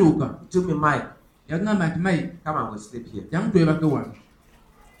twatuuka, he told me, Mike, yagamba nti Mike, come and we sleep here. jamu twebake wano.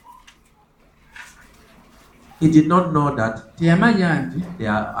 He did not know that Teyamanya nti they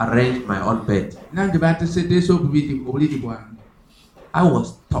had arranged my own bed. nange bateeseteese obuliri bwange. I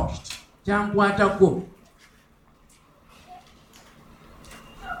was touched. Kyankwatako.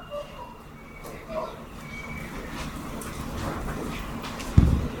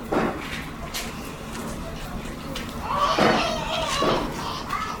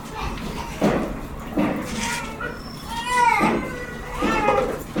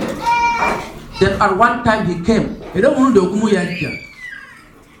 Then at one time he came. Era omulundi ogumu yajja.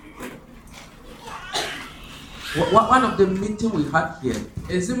 One of the meetings we had here,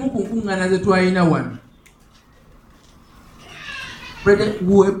 Ezimu ku nkuŋŋaana ze twalina wano. brethren,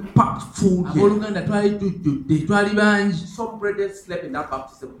 we were packed full here. Abooluganda twali tujjudde, twali bangi. Some brethren slept in that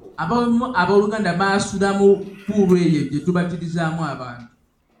baptism pool. Abamu abooluganda baasula mu puulu eyo gye tubatirizaamu abantu.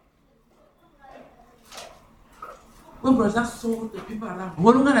 When Brother saw the people around,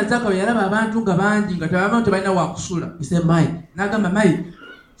 Abooluganda Zaaka bwe yalaba abantu nga bangi nga tebabamu tebalina wa kusula. he said, Mike, N'agamba Mike,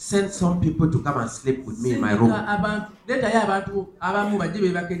 send some people to come and sleep with me in my room. leetayo abantu abamu bajje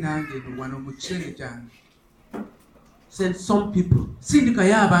beebake nange wano mu kisenge kyange. Send some people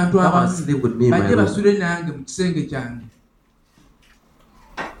Sindikayo abantu come and abamu sleep with me in my bajje room. basule nange mu kisenge kyange.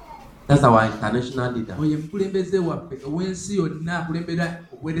 That's our international leader. Oyo mukulembeze waffe ow'ensi yonna akulembera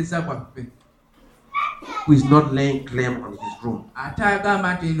obuweereza bwaffe. Who is not laying claim on his room, Ate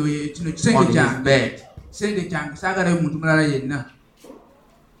agamba nti eno kino kisenge on his kyange. bed. Kisenge kyange saagalayo muntu mulala yenna.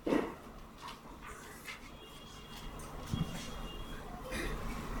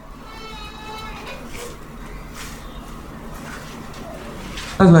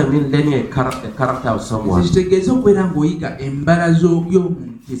 That's what I mean, learning the character of someone. Kitegeeza okubeera ng'oyiga embala y'omuntu,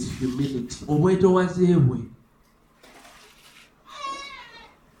 His humility. obwetowaze bwe.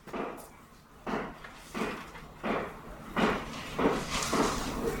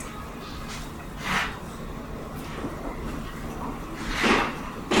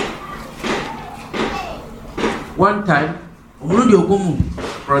 One time, Omulundi ogumu,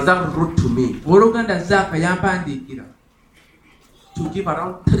 Brother wrote to me owooluganda Zaaka yampandiikira to give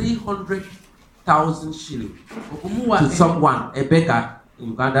around 300,000 shillings okumuwa to someone, a beggar in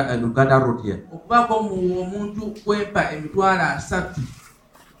Uganda road here. okubaako omuntu kwempa emitwalo 3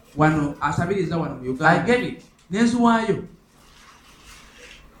 wano asabiriza wano mu I Uganda. gave it. N'ensuwaayo.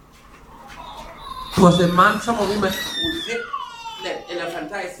 It was a man, some of women would say,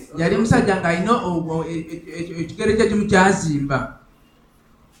 elephantiasis. Yali musajja ng'alina ekigere kye kimu kyazimba.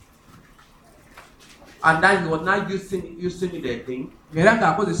 And then he was not using the thing. Era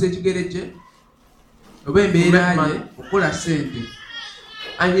ng'akozesa ekigere kye oba embeera ye okukola ssente.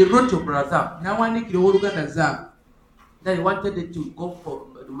 And he wrote to Brother N'awandiikira owooluganda Zaaka. that he wanted it to go for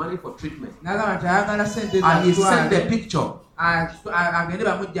the money for treatment. N'agamba nti ayagala ssente And he sent the zatwale picture. agende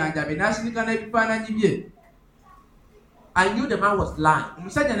bamujjanjabe, n'asindika n'ebifaananyi bye. I knew the man was lying,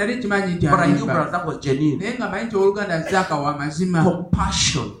 Omusajja nali kimanyi nti but I knew alimba. Brother was genuine. Naye nga manyi nti owooluganda Zaaka wa mazima.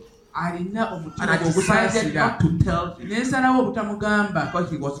 Compassion. Alina And omutima I decided ogw'okusaasira. not to tell him N'ensalawo obutamugamba because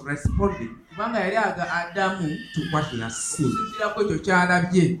he was responding kubanga yali addamu to what he has seen. okusinziirako ekyo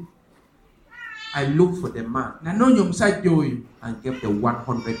ky'alabye. I looked for the man Nanoonya omusajja oyo and gave the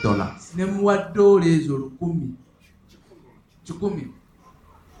 $100. ne muwa ddoola ezo 1,000.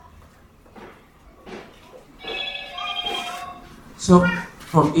 So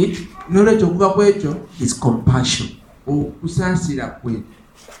from it, N'olwekyo okuva ku ekyo his compassion. okusaasira kwe.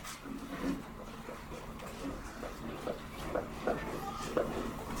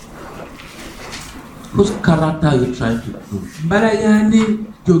 Whose character are you trying to do? Mbala y'ani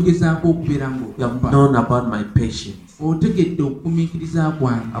gy'ogezaako okubeera You have ng'okuba. known about my patience, Otegedde okugumiikiriza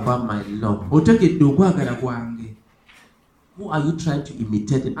kwange. about my love. Otegedde okwagala kwange. Who are you trying to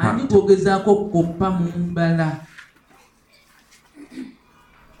imitate in Ani character? gw'ogezaako okukoppa mu mbala?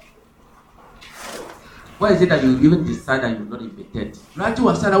 Why is it that you even decide that you will not imitate? Lwaki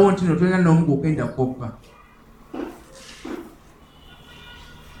wasalawo nti no tolina n'omu gw'ogenda kukoppa?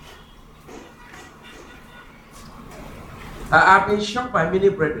 I've been shocked by many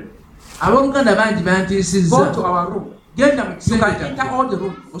brethren. Abooluganda bangi Go to bantiisizza. our room. genda mu You kisenge can enter kyaffe all the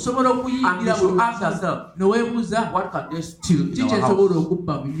rooms osobola and okuyingira you should buli ask yourself, neweebuuza what can they steal in kiki our esobola house?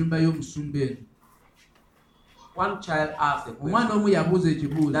 okubba mu nnyumba y'omusumba eno. One child asked a Omwana question omu yabuuza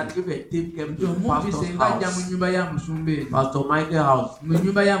ekibuuzo that if a thief came to the omubbi pastor's senga ajja mu house, nnyumba ya musumba eno, Pastor Michael's house, mu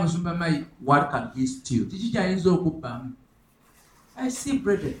nnyumba ya musumba Mike, what can he steal? kiki kyayinza okubbamu? I see,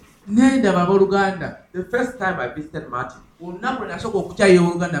 brethren. Nendaba abooluganda, The first time I visited Martin, olunaku lwe nasooka okukyayira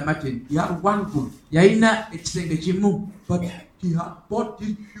owooluganda Martin, he had one room, yalina ekisenge kimu but he had bought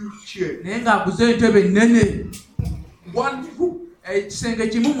this huge chair. naye ng'aguze entebe ennene. One room. Ekisenge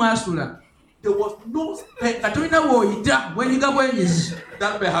kimu mwasula There was no space. nga tolina bw'oyita bwenyiga bwenyizi.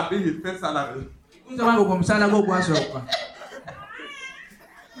 That may have been his first salary. Kuyinza banga ogwo omusaala gwe ogwasooka.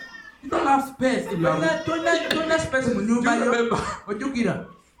 You don't have space in your room. Tolina space mu Do nnyumba you yo. remember? Ojjukira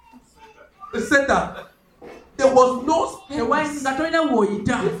They said that there was no space. nga tolina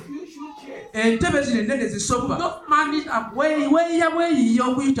bw'oyita. This huge chair. Entebe zino ennene zisofa Not managed and weeyiya bweyiya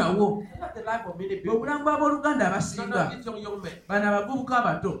okuyitawo. that's the life of many people. Obulamu bw'abooluganda No, abasinga these young men. bano abavubuka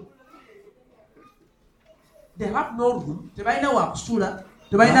abato They have no room. tebalina wakusula,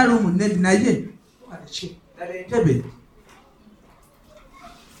 tebalina luumu nnene naye Look at the chair. laba entebe.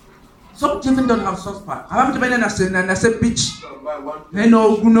 Some children don't have saucepan. Abamu tebalina na seppiki naye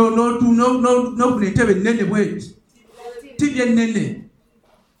n'ofuna entebe ennene bweti tibye ennene.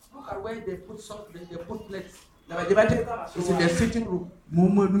 Look at where they put sauce. They put plates. Laba gye bateeka It's in their sitting room. mu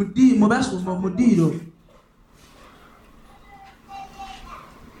ddiiro.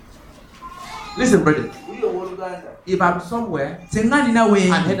 Listen, brother. If I'm somewhere Senga nina and wendi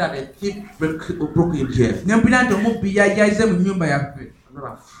heard that a thief broke in here, ne mpulira nti omubbi yajjaize mu nnyumba yaffe, I'm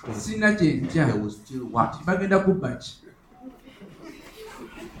not afraid. sirina kye ntya. They will steal what? Bagenda kubba ki?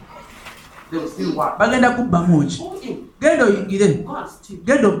 They will steal what? Bagenda kubbamu ki? Go in. Genda oyingire, Go and steal.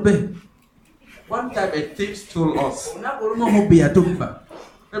 genda obbe. One time a thief stole us. Olunaku olumu omubbi yatubba.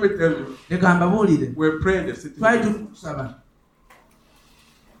 Let me tell you. Leka mbabuulire, We're praying the city twali tukusaba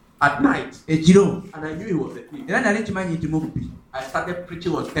at night, ekiro and I knew he was a thief. era nali nkimanyi nti mubbi. I started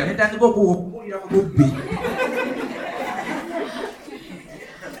preaching on Ne them. ntandika okubuulira ku mubbi.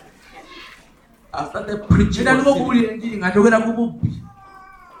 I started Ne preaching ntandika on okubuulira enjiri nga njogera ku bubbi.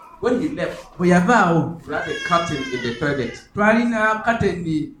 When he left, Bwe yavaawo we had a curtain in the toilet. twalina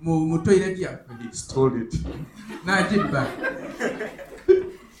kateni mu toyireti yaffe He stole it. n'agibba.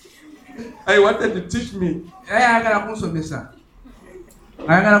 I wanted to teach me. Era yayagala kunsomesa,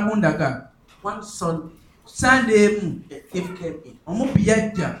 ayagala kundaga. One son, Sande emu a thief came in. omubbi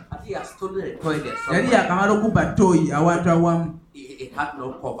yajja, I think he had stolen a toilet yali somewhere. yakamala okubba toyi awantu awamu It had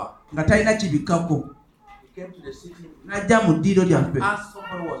no cover. nga talina kibikkako. He came to the city. N'ajja mu ddiiro lyaffe Asked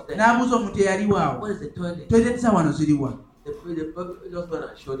someone was there. n'abuuza omuntu eyaliwo awo, Where is the toilet? toyireti za wano ziriwa? The just went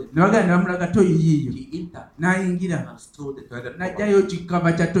and showed it. Ne bagenda ne bamulaga toyi yiiyo, He entered n'ayingira and stole the toilet. cover. n'ajjayo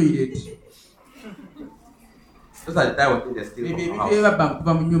kikaba kya toyireti. Those are the time when they steal Ebyo from ebintu our bye house. babba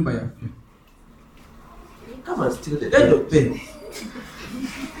kuva mu nnyumba yaffe. Come and steal the Genda toilet. obbe.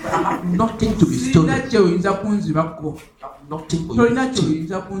 I have nothing to be Sirina stolen. kye oyinza kunzibako, I have nothing for you tolina to kye steal.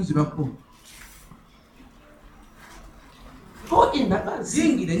 oyinza kunzibako. Go in and see.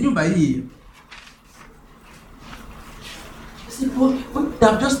 Ziyingira ennyumba yiiyo. See, they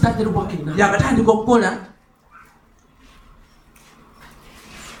have just started working now. Yabatandika okukola.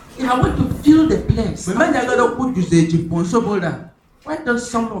 If I want to fill the place, Bwe mba njagala okujjuza ekifo nsobola. why don't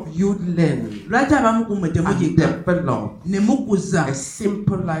some of you learn Lwaki abamu ku mmwe and temuyiga develop ne mukuza a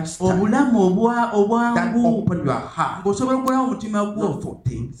simple lifestyle obulamu that obwangu open your heart ng'osobola okulawo omutima not gwo for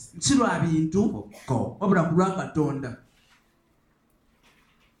things, si lwa bintu for God? wabula ku lwa Katonda.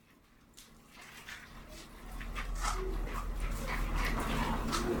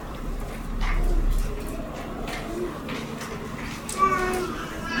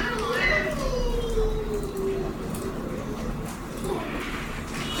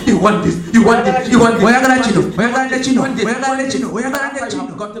 You want this, you want this, you want this. Oyagala kino, you oyagala ne kino, want this, oyagala ne kino, oyagala ne After you have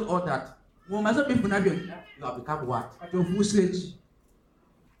kino. gotten all that, Ng'omaze obifuna byonna, you have become what? kati ofuuse ki?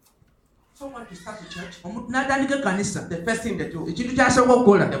 Someone to start a church. Omuntu n'atandika ekkanisa, The first thing they do, ekintu ky'asooka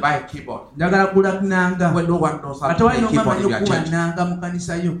okukola, they buy a keyboard. njagala kugula nnanga. When no one knows how Ate to play walina keyboard omanyi in your okukuba church, nnanga mu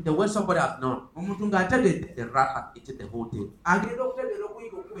kkanisa yo. then when somebody has known, Omuntu ng'ategedde, the rat has eaten the whole thing. agenda okutegeera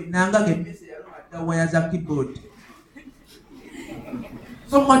okuyiga okuba ennanga ng'emmese yalonda waya za keyboard.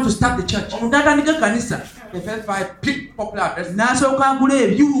 Someone to start the church. Omuntu atandika ekkanisa, The first five big popular addresses. n'asooka agula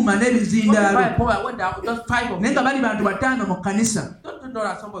ebyuma Don't buy n'ebizindaalo. a power when there are just five of Naye them. nga bali bantu bataano mu kkanisa. Don't do know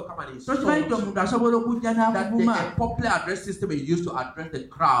that somebody come and insult tokimanyi omuntu asobola okujja that the n'akuvuma popular address system is used to address the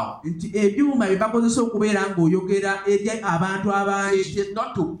crowd. nti ebyuma bye bakozesa okubeera ng'oyogera eri abantu It abangi is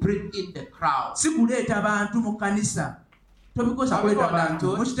not to bring in the crowd. si kuleeta abantu mu kkanisa tobikosa kuleeta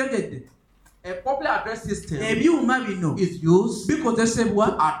bantu mukitegedde A popular address system ebyuma bino is used to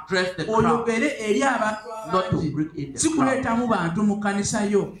bikozesebwa address the crowd, oyogere eri abantu not to abangi bring in the si crowd. kuleetamu bantu mu kkanisa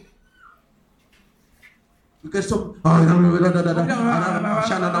yo Because some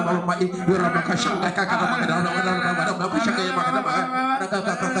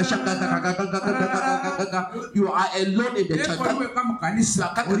you are alone in the church. weka mu kkanisa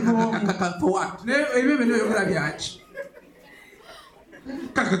For what? ebyo bino oyogera byaki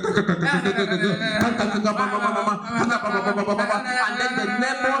And then the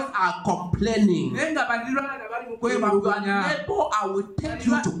neighbors are complaining. naye nga balirwana bali mu You are kwebaganya neighbor, I will take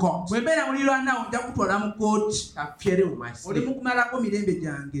you to court. bwembeera mulirwana ojja kutwala mu kooti I'm fearing my oli sleep. mu kumalako mirembe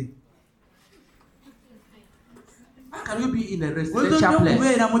gyange How can you be in a oyinza residential place?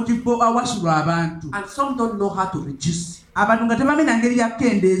 okubeera mu kifo awasulwa abantu And some don't know how to reduce. abantu nga tebamenya ngeri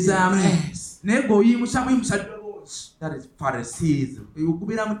yakkendeezaamu Yes. naye ng'oyimusa muyimusa ddoboozi That is Phariseeism.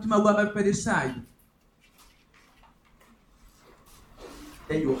 okubeera mu mutima gw'abafalisaayo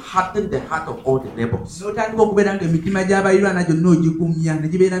Then you harden the heart of all the neighbors. n'otandika okubeera ng'emitima gy'abalirwana gyonna ogigumya ne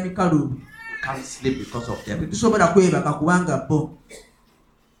gibeera mikalubu You can't sleep because of them. tetusobola kwebaka kubanga bo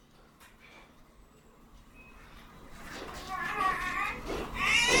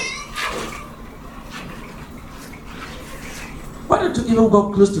Why don't you even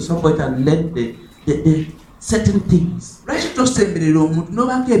go close to somebody and learn the certain things? lwaki tosemberera omuntu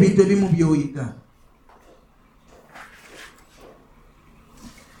n'obanga ebintu ebimu by'oyiga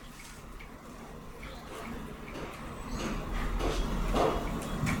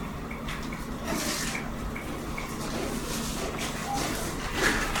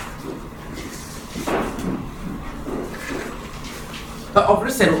Of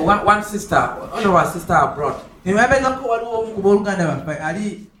recent, one of our sister abroad, emabegako waliwo omu ku booluganda baffe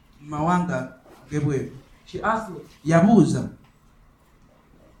ali mu mawanga g'ebweru she asked me yabuuza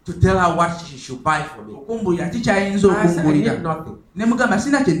to tell her what she should buy for me. okumbulira kikyayinza I said, I okungulira need nothing. ne mugamba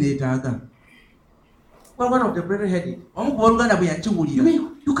sina kye neetaaga Well, one of the brethren heard it. omu ku booluganda bwe You yakiwulira mean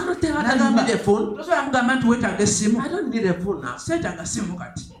you cannot tell her that you need a phone? tosobola mugamba nti weetaaga essimu I don't need a phone now. seetaaga simu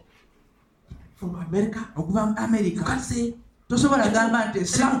kati From America, okuva mu you amerika can't say, tosobola gamba nti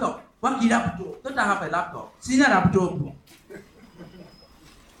essimu laptop. waki laptop Don't I have a laptop? sirina laptop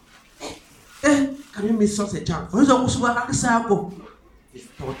Can you miss such a chance? oyinza okusubwa akakisaako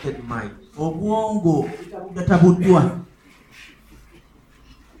Distorted mind. obwongo gatabuddwa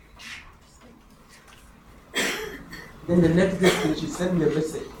Then the next day, she sent me a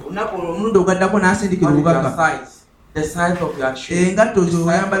message. olunaku olwo omulundi ogaddako n'asindikira What is your obubaka size? The size of your shoe. engatto zo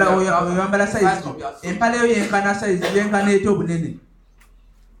The size of your oyambala size sayizi of your suit. empale yo yenkana sayizi yenkana etya obunene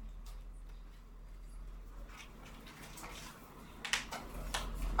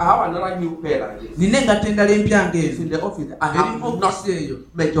I have another new pair like this. nina engatto endala empya It's ng'ezo in the office. I eri have mu not ofisi eyo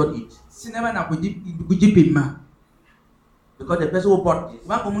measured it. sinaba na kugipima Because the person who bought this,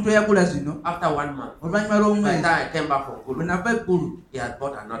 kubanga omuntu eyagula zino after 1 month, oluvannyuma by the lw'omwezi time I came back from bwe Gulu, nava eggulu he had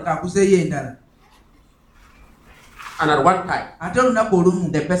bought another. ng'aguzeeyo endala And at one time, ate olunaku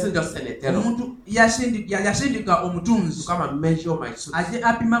olumu the person just sent a teller to omuntu yasindika omutunzi come and measure my suit aje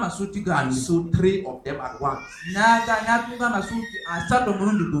apima amasuuti and gange sew 3 of them at once. n'atunga amasuuti 3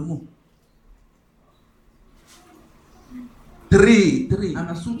 omulundi gumu 3.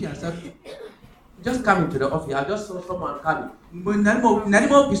 amasuuti 3 Just come into the office. I just saw someone coming. Bwe nali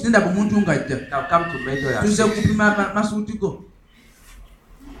mu ofisi ndaba omuntu ng'ajja They'll come to measure your tuzze suit. kupima amasuuti go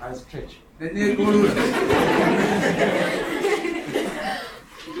I stretch. neneegulula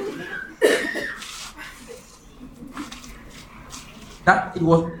That it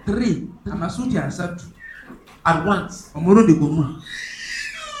was 3 amasuuti 3 at once. omulundi gumu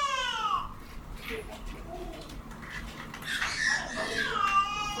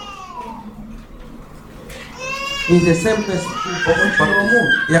He's the same person. omu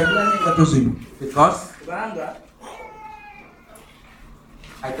eyagula n'engato zino Because kubanga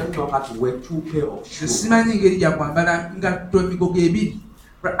I don't know how to wear 2 pair of shoes. simanyi ngeri gyakwambala ngatto emigogo ebiri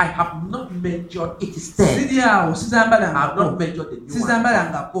But I have not measured it is there. siri awo I have not sizambalangako measured the new one.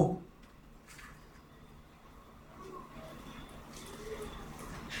 sizambalangako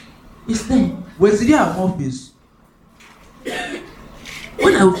It's there. bwe ziri awo mu office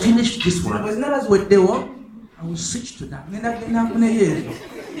When I will finish this one, bwe zinaba ziweddewo I will switch to that. ngenda genda nfuneyo ezo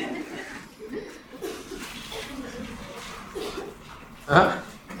Huh?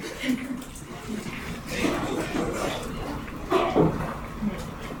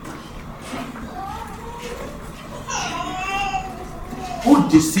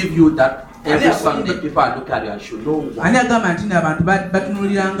 deceive you that every Sunday people are looking at your shoe? No one. Ani agamba nti abantu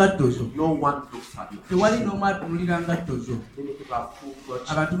batunulira ngatto zo. No one looks at you. Tewali n'omu atunulira ngatto zo. Many people are full much.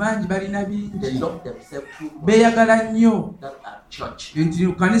 Abantu bangi balina They bingi. love themselves too much. Beeyagala nnyo That at church, nti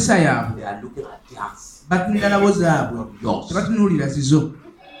mu kanisa yaabwe they are looking at theirs. batunulira nabo zaabwe. Tebatunuulira zizo.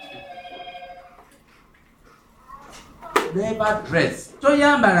 Never dress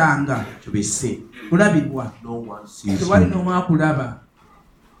Toyambalanga to be seen. kulabibwa. No one sees Tewali you. n'omu akulaba.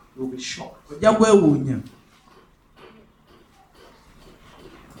 You'll be shocked. Ojja kwewuunya.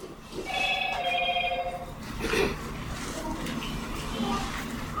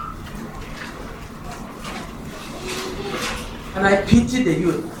 And I pity the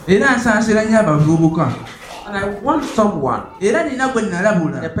youth. Era nsaasira nnyo abavubuka. And I want someone. Era nina gwe The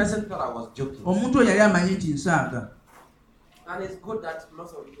nalabula. person thought I was joking. Omuntu oyo yali amanyi nti nsaaga. And it's good that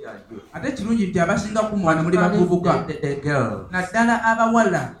most of you are youth. Ate kirungi nti abasinga ku mwana muli bavubuka. The girl. Naddala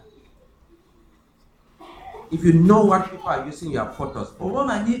abawala. If you know what people are using your photos Oba for,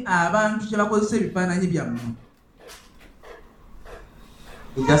 omanyi abantu kye bakozesa ebifaananyi byammwe.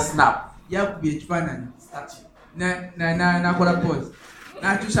 you just snap. Yakubye ekifaananyi. Start you. N'akola pose.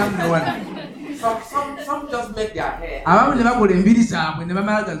 N'akyusa munewala. Some just make their hair. Abamu ne bakola enviiri zaabwe ne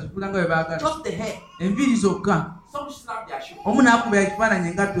bamala gazifula nga bwe baagala. Just the hair. Enviiri zokka. Some snap their shoe. Omu n'akuba ekifaananyi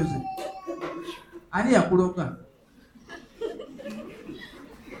engatto ze. Ani yakuloka?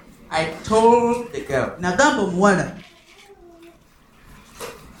 I told the girl, Nagamba omuwala.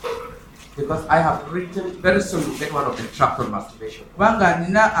 because I have written very soon to get one of the tracks on masturbation. Kubanga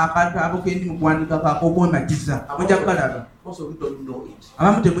nina akatabo ke ndi mu kuwandiikako ak'okwematiza. Ojja kukalaba. Most of you don't know it.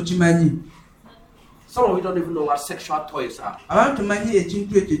 Abamu temukimanyi. Some of you don't even know what sexual toys are. Abamu temanyi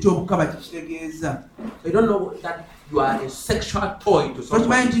ekintu ekyo eky'obukaba kikitegeeza. You don't know that you are a sexual toy to Tokimanyi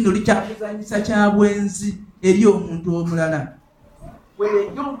someone. nti nno likyakuzanyisa kya bwenzi eri omuntu omulala. When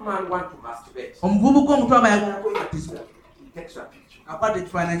a young man wants to masturbate, Omuvubuka omuto aba ayagala kwematiza. he takes a picture. Akwata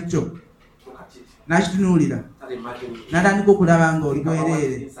ekifaananyi kyo Look at it. n'akitunuulira. Start imagining it. N'atandika okulaba nga oli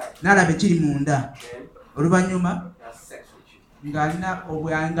bwereere. N'alaba ekiri munda. Then Oluvannyuma he has sex with you.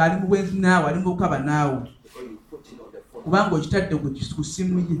 ng'ali mu bwenzi naawe, ali mu bukaba naawe. Because you put it on the phone. Kubanga okitadde ku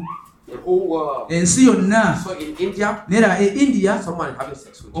ssimu ye. The whole world. Ensi yonna. So in India, Neeraba India, someone is having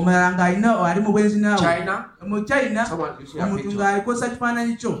sex with you. omulala ali mu bwenzi naawe. China, Mu China, someone is using a omuntu picture. ng'alikozesa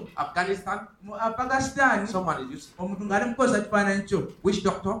kifaananyi kyo. Afghanistan, Mu Pakistan, someone is using. omuntu ng'ali mu kukozesa kifaananyi kyo. Which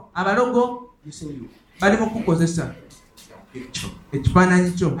doctor? Abalogo Using you. bali mu kukozesa Picture.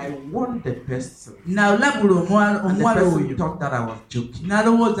 ekifaananyi kyo. I want the person. Nalabula And the omuwala person oyo thought that I was joking.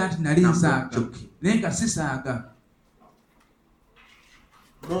 n'alowooza nti nali I'm not nsaaga joking. naye nga sisaaga.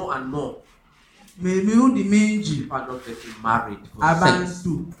 More and more, Emirundi mingi people are not getting married for sex.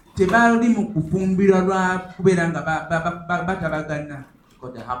 abantu tebali mu kufumbirwa lwa kubeera nga batabagana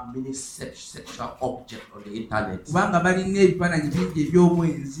Because they have many sexual objects on the internet. kubanga balina ebifaananyi bingi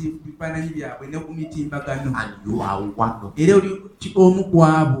eby'obwenzi ku bifaananyi byabwe ne ku mitimbagano. And you are one of them. Era oli omu ku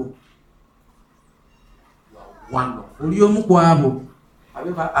abo. You are one of them. Oli omu ku abo. Have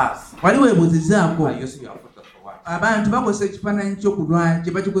you ever asked, Wali weebuuzizaako are you using your photos for what? abantu bakozesa ekifaananyi kyo ku lwaki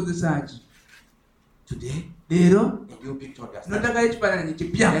kye bakikozesa ki? Today, Leero a new picture of yourself. n'otagayo ekifaananyi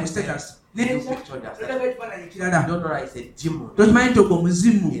kipya mu status. N'otagayo ekifaananyi kirala. You don't know that it's a demon Tokimanyi nti ogwo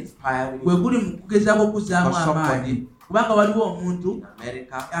muzimu inspiring gwe you guli mu kugezaako okuzzaamu For somebody. amaanyi. Kubanga waliwo omuntu in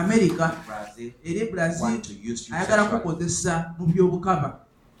America, Amerika Brazil, eri Brazil want to use you ayagala sexually. kukozesa mu by'obukaba.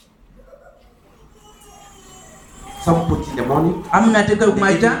 Some put in the money, Amu n'ateekayo ku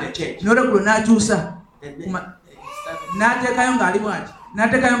they give mayita you the change. n'olweggulo n'akyusa Then n'ateekayo ng'ali bw'ati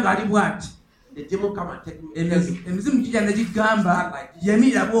n'ateekayo ng'ali bw'ati. the demon come and take me. Emizimu kijja ne gigamba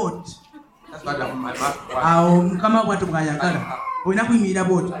yemirira bw'oti. That's why I'm my master. Awo mukama bw'ati bw'ayagala olina kuyimirira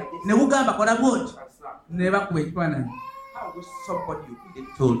bw'oti ne gugamba kola bw'oti ne bakuba ekifaananyi. How wish somebody they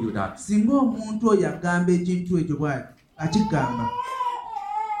told you that. Singa omuntu oyo agamba ekintu ekyo bw'ati akigamba.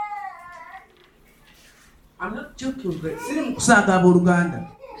 I'm not joking, but Siri mu kusaaga abooluganda.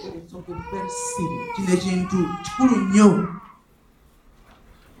 it's something very serious. Kino ekintu kikulu nnyo.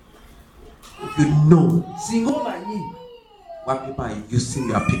 If you know Singa omanyi what people are using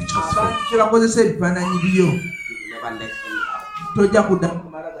your pictures for, abantu kye bakozesa ebifaananyi byo you will never let them out. tojja kuddamu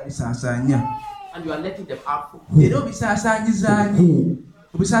kumala galisaasaanya. And you are letting them out for Era obisaasaanyizaani.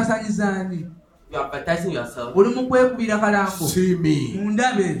 Obisaasaanyizaani. you are advertising yourself. Oli mu kwekubira kalango. See me.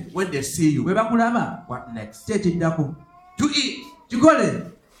 Mundabe. When they see you, Bwe bakulaba what next? ki ekiddako? To eat.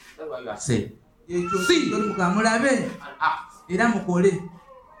 Kikole. That's what you are saying. Ekyo oli muka mulabe And act. era mukole.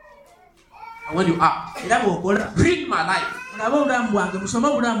 And when you act, Era bw'okola read my life. mulabe obulamu bwange, musome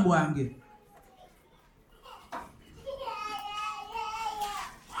obulamu bwange.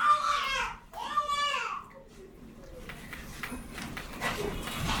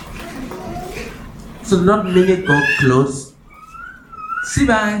 So not many go close si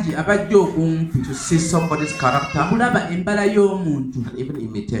bangi abajja okumpi to see somebody's character okulaba embala y'omuntu and even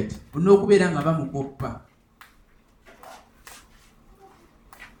imitate. n'okubeera nga bamukoppa.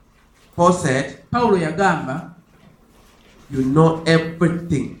 Paul said, Pawulo yagamba, you know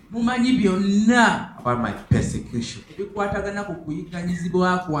everything mumanyi byonna about my persecution. ebikwatagana ku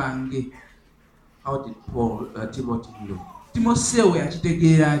kuyigganyizibwa kwange. How did Timothy know? Timoseewo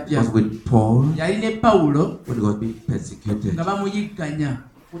yakitegeera It atya? was with Paul Yali ne Pawulo when he was being persecuted. nga bamuyigganya.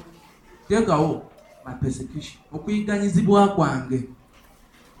 Teekawo My persecution. okuyigganyizibwa kwange.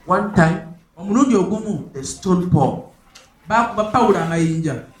 One time, Omulundi ogumu they stoned Paul. baakuba Pawulo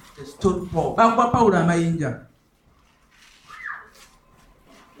amayinja. They stoned Paul. Baakuba Pawulo amayinja.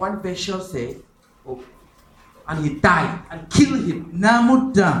 One version said, oh, and he died and killed him.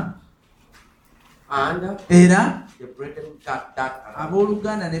 N'amutta. And Era the brethren got that and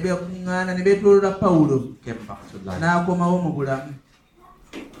abooluganda ne beekuŋŋaana ne beetoolola Pawulo came back to life. n'akomawo mu bulamu.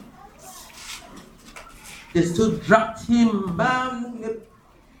 They still dragged him. Baamu-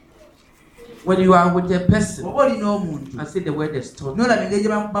 When you are with a person, oba olina omuntu I see the way they stone. n'olaba engeri gye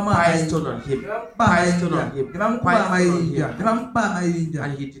bamukubamu Pile stone amayinja. on him. Ne bamukuba Pile stone amayinja. on him. Ne bamukuba Pile stone on amayinja. him. Ne bamukuba amayinja.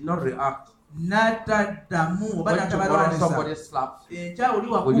 And he did not react. N'ataddamu oba When tomorrow somebody n'atabalwanisa. slaps you, Enkya oli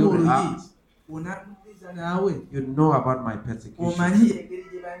will wakuba you oluyi react? onakkiriza naawe You know about my persecution. omanyi engeri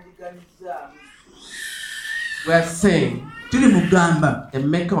gye bandiganizaamu. We are saying Tuli mugamba the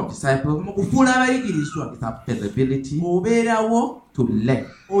maker of disciples mu kufuula abayigirizwa is availability obeerawo to learn,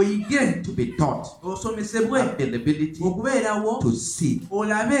 oyige to be taught, osomesebwe availability okubeerawo to see,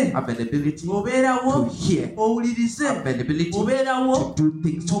 olabe availability to obeerawo hear, owulirize availability obeerawo to do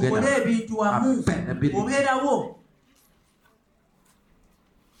things okole together. ebintu wamu Availability. obeerawo.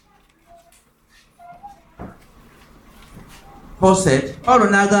 Paul said, Pawulo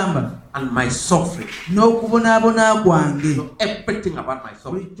n'agamba and my suffering, n'okubonaabona kwange know everything about my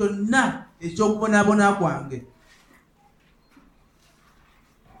suffering. buli kyonna ekyokubonaabona kwange.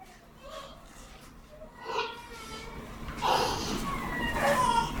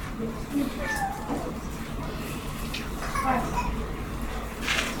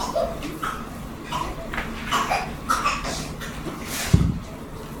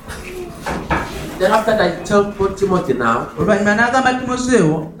 Then after that, I tell Timothy now, Oluvannyuma n'agamba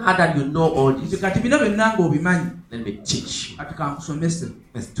Timoseewo now that you know all nti this, kati bino byonna ng'obimanyi let me teach you. kati kankusomese.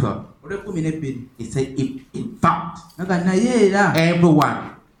 Verse 12. Olw'ekkumi n'ebbiri He said, if in fact, naga naye era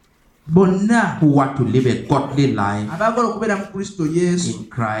everyone bonna who want to live a godly life abaagala okubeera mu Kristo Yesu in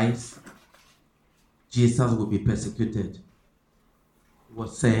Christ, Jesus will be persecuted. He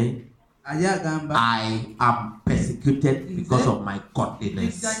was saying, ali agamba I am persecuted because of my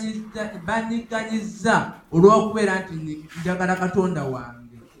godliness. banyiganyiza olw'okubeera nti njagala Katonda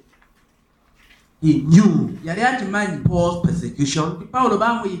wange. He knew Yali akimanyi Paul's persecution Pawulo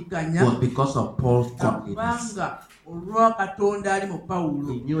baamuyigganya was because of Paul's godliness. kubanga olwa Katonda ali mu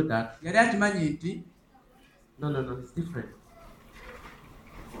Pawulo. He knew that. Yali akimanyi nti No, it's different.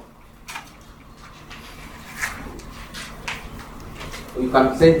 You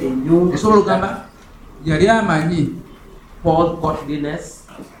can say he knew osobola okugamba yali amanyi Paul's godliness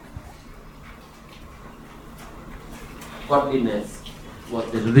was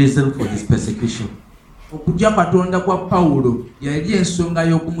the reason for his persecution. okujja Katonda kwa Pawulo yali ensonga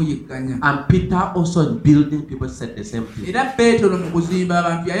y'okumuyigganya. And Peter also in building people said the same thing. Era Peetero mu kuzimba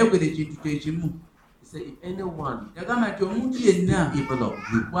abantu yayogera ekintu kye kimu. He said, if anyone Yagamba nti omuntu yenna think evil of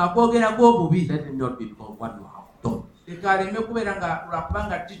you, bw'akwogerako obubi let it not be because what you have done. leka aleme kubeera nga lwakubanga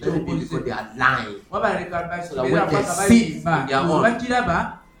Let it be because kikyokoze they are lying wabala leka So that when they bakibeera see balimba their own-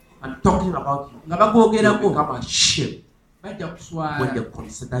 bakiraba and talking about you. nga They bakwogerako become ashamed bajja when kuswala they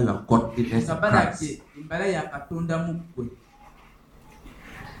consider your godliness nga in balabye Christ. embala ya Katonda mu ggwe.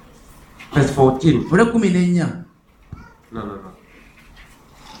 Verse 14. Ole 14 No.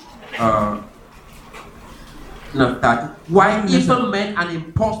 No, 30. Why evil men and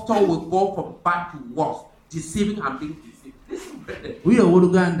impostor will go from bad to worse, deceiving and being deceived. Listen, brethren. wulira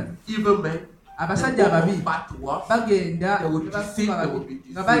owooluganda Evil men, they abasajja go ababi from bad to worse. bagenda They will deceive, they will be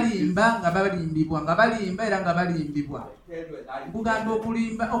nga deceived. balimba nga balimbibwa nga balimba era nga balimbibwa. Nkugamba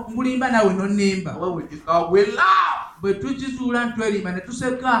okulimba naawe nonnimba. When we discover, we laugh. Bwe tukizuula ntwerimba ne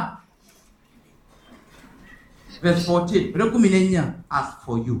tuseka. Verse 14. Ole 14 As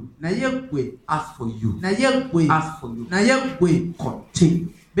for you, naye ggwe as for you, naye ggwe as for you, naye ggwe continue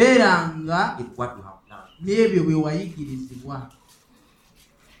beeranga in what you have done. n'ebyo bye wayigirizibwa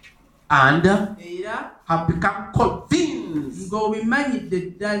And era have become convinced.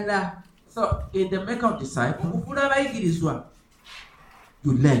 ng'obimanyidde ddala. So, in the maker of disciples, Okufuula abayigirizwa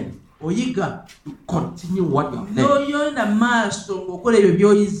you learn. oyiga to continue what you have learned. n'oyonda maaso ng'okola ebyo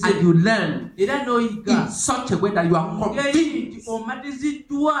by'oyize And you learn era n'oyiga in such a way that you are convinced.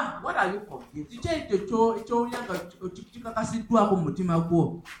 omatiziddwa. What are you convinced? Kiki ekyo ky'owulira nga kikakasiddwako mu mutima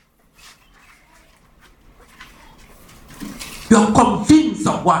gwo? You are convinced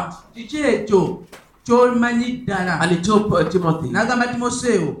of what? Kiki ekyo ky'omanyi ddala? And he told Timothy, N'agamba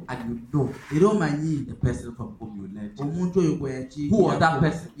Timoseewo, and you know era omanyi the person from whom you learned. omuntu oyo gwe Who was that yakiyiga.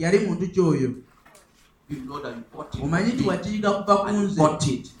 person? Yali muntu ki oyo? You know that you got it. Omanyi nti wakiyiga kuva ku And you nze. got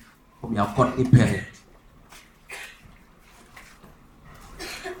it from your godly parent.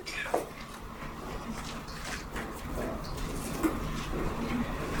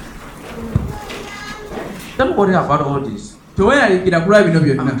 Don't worry about all this. Teweeraliikira kulwa bino I'm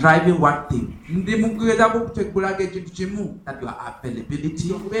byonna. driving one thing, Ndi mu kugezaako okuteggulaga ekintu kimu. that your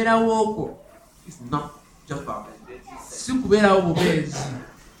availability Okubeerawo okwo is not just for availability. si kubeerawo bubeezi,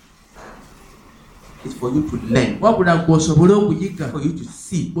 It's for you to learn, wabula gwe osobole okuyiga, for you to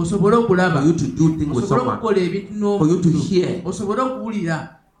see, osobole okulaba, for you to do things with osobole someone. okukola ebintu For you to n'omuntu, hear. osobole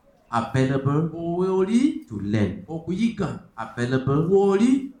okuwulira. Available Weoli to learn, okuyiga, available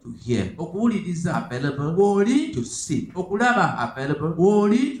weoli to hear, okuwuliriza, available weoli to see, okulaba, available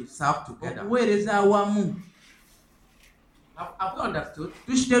weoli to serve together. okuweereza awamu. Have we understood?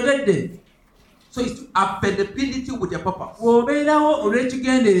 Tukitegedde, So it's availability with a purpose. bw'obeerawo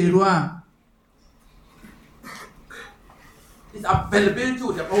olw'ekigendererwa, It's availability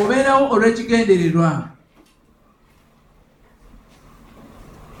with a purpose. obeerawo olw'ekigendererwa.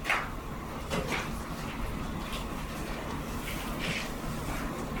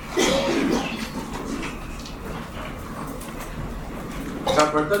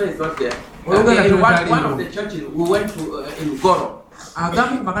 Brother is not there. Well, we're gonna In do one, that one later. of the churches we went to in Goro.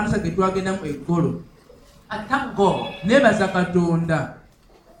 Agamu ku makanisa ge twagendamu eggolo, I thank God neebaza Katonda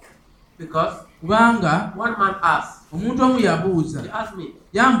because kubanga one man asked, omuntu omu he yabuuza, asked me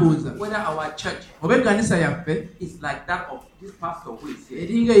yambuuza whether our church oba ekkanisa yaffe is like that of this pastor who is here.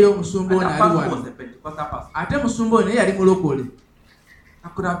 eringa ey'omusumba And ono that ali pastor was wano, a Pentecostal pastor. ate musumba ono naye yali mulokole. I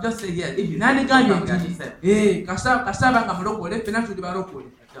could have just said yes. If you N'andigambye don't nti understand, kasaaba nga mulokole, ffenna tuli balokole.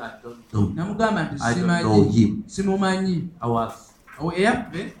 I don't know. Namugamba nti I don't know simanyi, him. simumanyi. I was.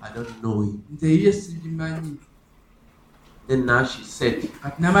 Eyaffe I don't know him. nze ye sigimanyi. Then now she said,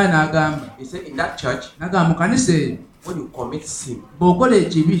 Kati namala n'agamba, he said in that church, n'agamba mu kanisa eyo when you commit sin, bw'okola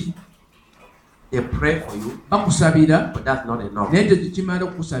ekibi they pray for you, bakusabira, but that's not enough. naye tekikimala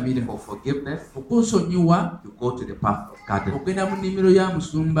okukusabira. For forgiveness, Okusonyiwa you go to the path of garden ogenda mu nnimiro ya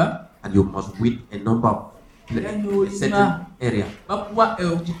musumba, and you must weed a number of a certain area. bakuwa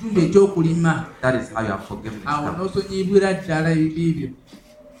ekitundu ekyokulima, That is how your forgiveness awo comes. n'osonyibwira ddala ebibi byo.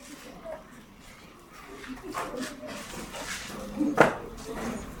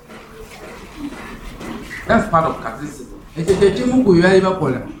 That's part of Catholicism. Ekyo kye kimu ku bye bali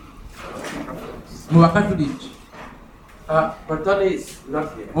bakola mu Bakatuliki. But Tony is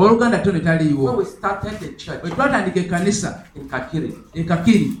not here. Owooluganda Tone When taliiwo. we started the church Bwe twatandika ekkanisa in Kakiri, e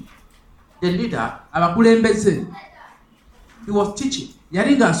Kakiri, the leader, abakulembeze he was teaching.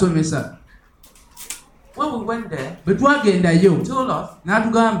 yali ng'asomesa. When we went there, Bwe twagendayo he told us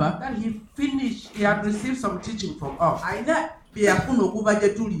n'atugamba that he had received some teaching from us. alina bye yafuna okuva gye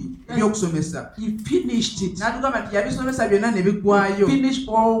tuli ebyokusomesa. He finished it. N'atugamba nti yabisomesa byonna ne biggwayo. Finished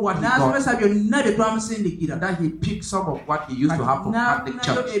all what he got. N'asomesa byonna bye twamusindikira. And then he picked some of what he used to have from Catholic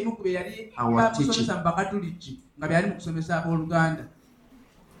N'afunayo Church. ebimu ku bye yali And was bamusomesa mu Bakatuliki nga byali mu kusomesa abooluganda.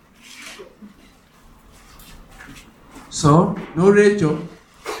 So N'olwekyo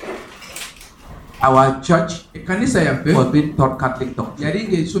our church ekkanisa yaffe was being taught Catholic doctrine. yali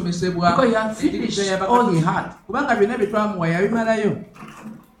ng'esomesebwa Because he had finished enjigiriza all he y'Abakatuliki. had. Kubanga byonna bye twamuwa yabimalayo.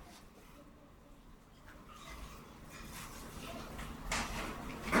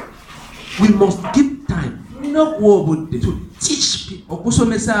 We must give time Tulina okuwa obudde to teach people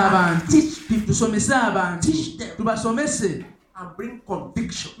okusomesa abantu, tusomese abantu, Teach them. tubasomese, and bring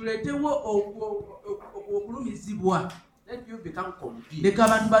conviction. tuleetewo okulumizibwa. Let you become convinced Leka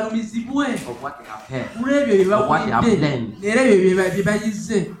abantu balumizibwe of what they have heard. ku lw'ebyo bye Of what they have bawulidde learned. era ebyo bye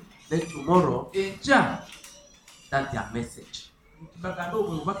bayize. Then tomorrow, Enkya that's their message. bagambe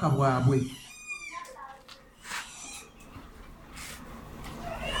obwo obubaka bwabwe.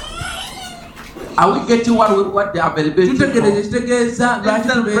 Are we getting what the availability Tutegereje is? kitegeeza lwaki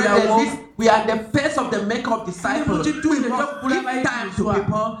tubeerawo. We are the face of the maker of disciples. We must give time to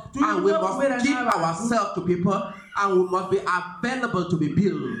people and we must give ourselves to people and we must be available to be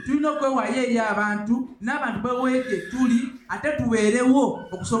built. Tulina okwewaayo eri abantu n'abantu beweeye gye tuli ate tubeerewo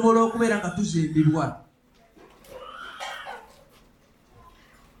okusobola okubeera nga tuzimbibwa.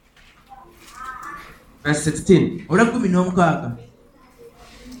 Verse 16. olw'ekkumi n'omukaaga.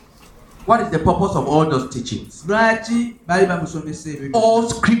 What is the purpose of all those teachings? Lwaki baali bamusomesa ebyo? All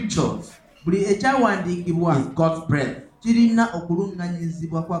scriptures Buli ekyawandiikibwa is God's breath kirina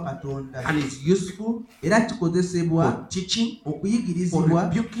okuluŋŋanyizibwa kwa Katonda and is useful era kikozesebwa for teaching, for okuyigirizibwa,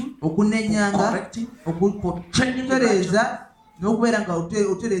 rebuking, okunenyanga, correcting, for training the righteous. okutereeza n'okubeera nga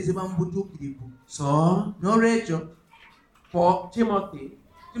otereezebwa mu butuukirivu. So, N'olwekyo for Timothy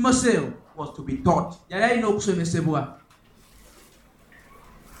Timoseewo was to be taught. yali alina okusomesebwa.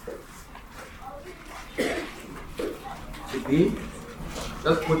 To be,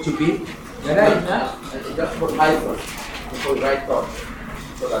 just put to be. Yali alina Just put high thought. Put right thought.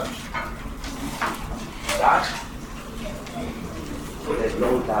 So that so there's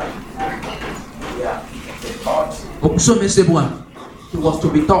no doubt. Yeah. The thought. okusomesebwa. He was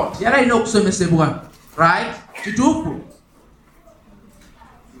to be taught. Yali alina okusomesebwa. Right? Kituufu.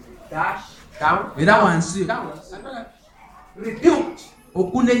 Dash down. Era wansi. Down. Rebuked.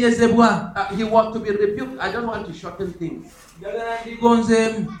 Okunenyezebwa. He was to be rebuked. I don't want to shorten things. Njagala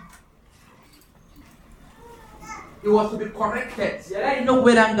ndigonzeemu. He was to be corrected. Yali alina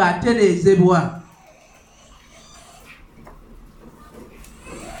okubeera ng'atereezebwa.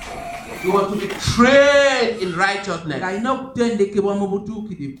 He was to be trained in righteousness. Ng'alina okutendekebwa mu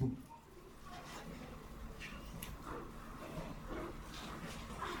butuukirivu.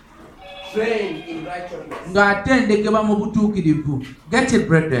 Trained in righteousness. Ng'atendekebwa mu butuukirivu. Get it,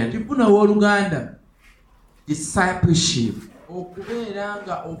 brethren. Kifuna owooluganda. Discipleship. Okubeera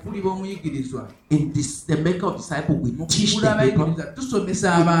nga okulibwa omuyigirizwa. In this, the maker of disciples will teach Okukula the people, abayigiriza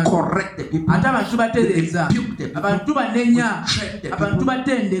tusomesa will abantu. correct the people, Ate abantu batereeza. rebuke the people, Abantu banenya. will train the Abantu people.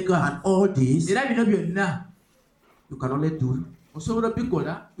 batendeka. And all this Era bino byonna you can only do osobola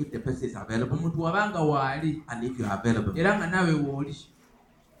obikola if the person is available omuntu wabanga waali and if you are available. era nga naawe wooli.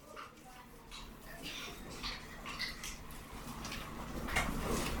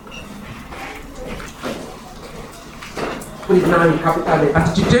 Put it now in capital letter.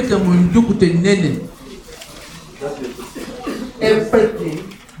 Kati kiteeke mu njukuta ennene. Everything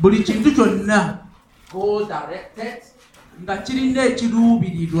Buli kintu kyonna goal directed. nga kirina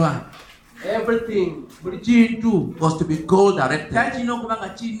ekiruubirirwa. Everything Buli kintu was to be goal directed kyali kirina okuba nga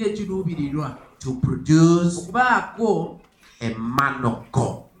kirina ekiruubirirwa. to produce Okubaako a man of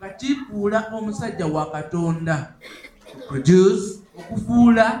God. nga kifuula omusajja wa Katonda. To produce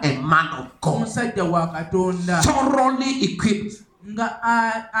Okufuula a man of God. omusajja wa Katonda Thoroughly equipped nga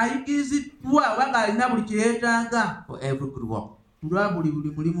ayigiriziddwa oba ng'alina buli kye yeetaaga for every good work. lwa buli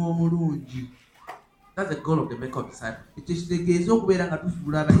mulimu omulungi. That's the goal of the maker of disciples. Ekyo kitegeeza okubeera nga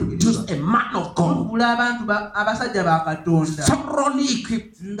tufuula Produce abayigirizwa. a man of God. Tufuula abantu abasajja ba Katonda Thoroughly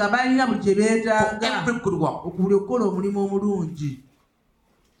equipped nga balina buli kye for beetaaga every good work. okubuli okukola omulimu omulungi.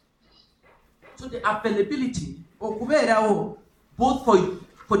 So the availability Okubeerawo both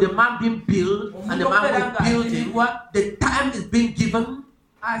for the man being built and the man who is building, the time is being given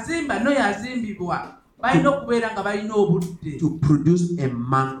azimba n'oyo azimbibwa balina okubeera nga balina obudde to produce a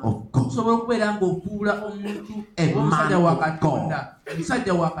man of God. okusobola okubeera ng'ofuula omuntu A omusajja man wa of Katonda,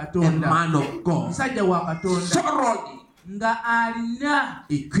 omusajja wa A Katonda, man of God. omusajja wa Katonda Thoroughly nga alina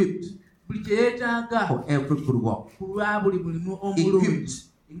equipped buli kye yeetaaga for every good work. ku lwa buli mulimu omulungi, Equipped.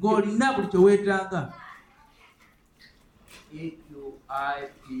 ng'olina buli kye weetaaga.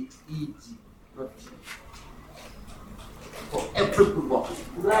 EQIPED. Not for every good work.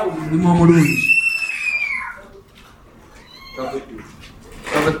 Ku lwa buli mulimu omulungi. Double P.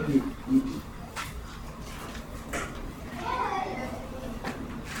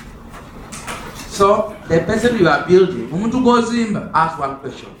 So the person you are building Omuntu gw'ozimba ask one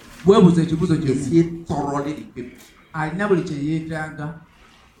question. bwebuuza ekibuuzo Is kyonna. he thoroughly equipped? Alina buli kye yeetaaga.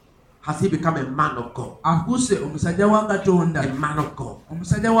 Has he become a man of God? Afuuse omusajja wa Katonda. A man of God.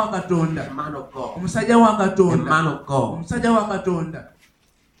 Omusajja wa Katonda. A man of God. Omusajja wa A Katonda. man of God. Omusajja wa Katonda.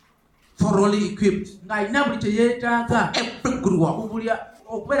 Thoroughly equipped Ng'alina buli kye yeetaaga every good work.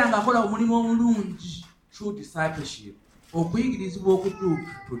 okubeera ng'akola omulimu omulungi. True discipleship Okuyigirizibwa okutuufu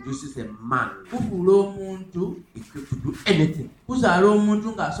produces a man kufuula omuntu, equipped to do anything kuzaala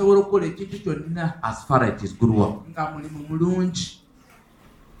omuntu ng'asobola okukola ekintu kyonna as far as it is good work. nga mulimu mulungi.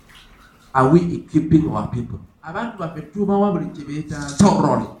 Are we equipping our people Abantu baffe tubawa buli kye beetaaga,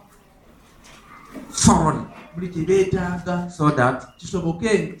 thoroughly, buli kye beetaaga so that kisoboke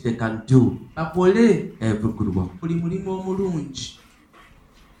nti they can do bakole every good work? buli mulimu omulungi.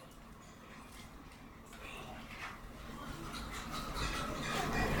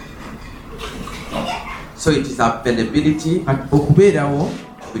 So it is availability Kati okubeerawo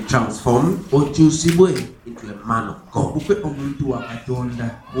to be transformed okyusibwe into a man of God okufe omuntu wa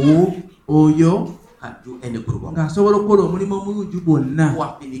Katonda. Oyo can do any good work. ng'asobola okukola omulimu omulungi gwonna Who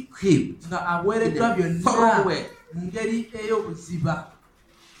have been equipped nga aweereddwa in a byonna thorough way. mu ngeri ey'obuziba.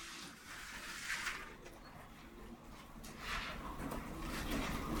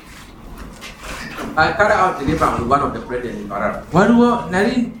 I carry out deliverance with one of the brethren in Barara. waliwo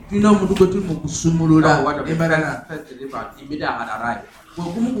nali tulina omuntu gwe tuli mu kusumulula One of the embalala first deliverance, immediately I had arrived.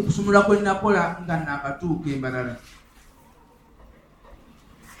 kwekumu ku kusumulula kwe nakola nga naakatuuka embalala.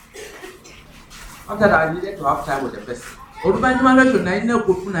 After that, I needed to have time with the person. oluvannyuma lwekyo nalina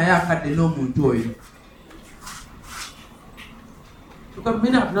okufunayo akadde n'omuntu oyo Because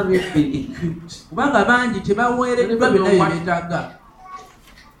many have not yet been equipped. kubanga bangi tebaweereddwa byonna bye beetaaga.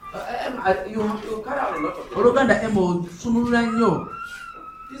 You carry out a lot of oluganda ema osumulula nnyo.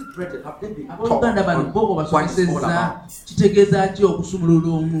 these brethren have they been taught abooluganda bano on bo what it's all basomesezza about. kitegeeza ki okusumulula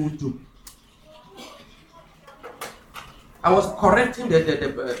omuntu. I was correcting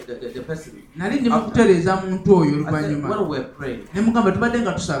the person. nali ndi mu kutereeza muntu oyo I said, oluvannyuma when we were praying, ne mugamba tubadde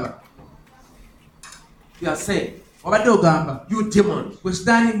nga tusaba you are saying, obadde ogamba you demons, gwe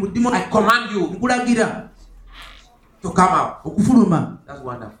sitaani mu ddimu I command you nkulagira to come out. okufuluma. That's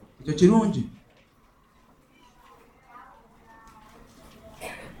wonderful. ekyo kirungi.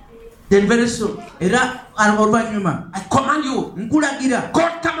 Then very soon, era oluvannyuma I command you, nkulagira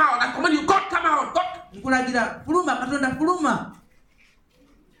God come out. I command you, God come out. God. nkulagira fuluma katonda fuluma.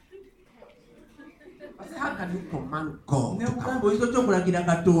 I said, how can you command God ne to come mugamba oyinza otya okulagira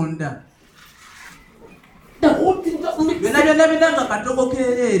katonda? out? The whole thing doesn't make byonna sense. byonna bina nga katogo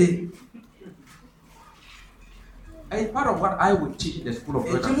keereere. And it's part of what I would teach in the school of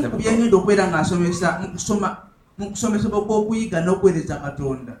prayer and ekimu ku seven. byengenda okubeera ng'asomesa mu kusomesebwa kw'okuyiga n'okuweereza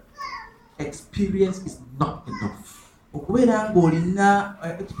katonda. Experience is not enough. okubeera ng'olina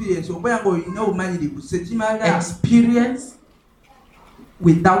experience, okubeera ng'olina obumanyirivu sekimala. Experience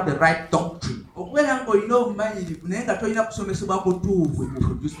without the right doctrine okubeera ng'olina obumanyirivu naye nga tolina kusomesebwa kutuufu will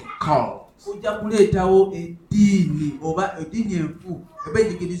produce a cult. kujja kuleetawo eddiini oba eddiini enfu oba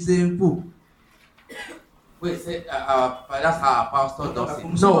enjigiriza enfu. We say, that's how our pastor does it.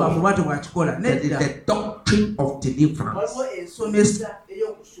 No, No, bwatyo bwakikola. there is Nedda. the doctrine of deliverance. Waliwo ensomesa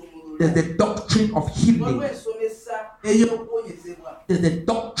ey'okusumulula. There's the doctrine of Waliwo healing. ensomesa ey'okuwonyezebwa. There's the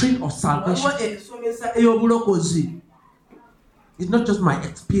doctrine of Waliwo salvation. ensomesa ey'obulokozi. It's not just my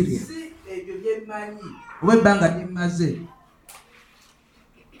experience. Si ebyo bye mmanyi oba ebbanga lye mmaze.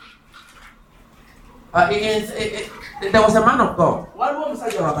 There was a man of God. Waliwo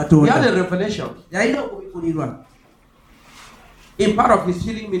omusajja wa He had katonda a revelation yalina okubikulirwa in part of his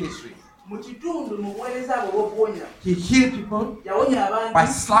healing ministry. mu kitundu mu buweereza bwe bw'okuwonya. He healed people Yawonya by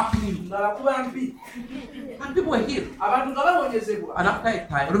abantu slapping him, nga bakuba mpi, and people were healed. abantu nga bawonyezebwa. And after a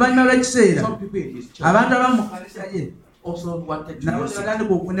time, oluvannyuma lw'ekiseera some people in his church abantu abamu mu kanisa ye also wanted to nabo use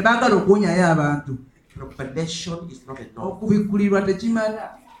it. ne baagala okuwonyayo abantu. Revelation is not enough. okubikulirwa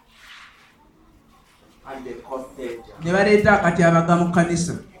tekimala. And they caused danger. ne baleeta akatyabaga mu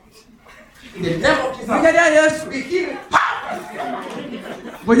kanisa. In the name of Jesus, Erinnya lya Yesu be healed.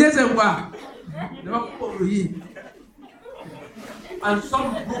 bonyezebwa ne bakuba oluyi. And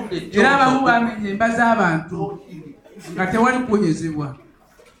some broke the era abamu jaws of bamenya emba z'abantu nga tewali kuwonyezebwa.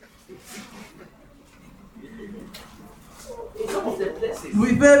 in some of the places. mu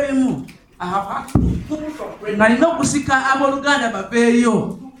bifo ebimu I have had to pull some bread nga nina okusika abooluganda baveeyo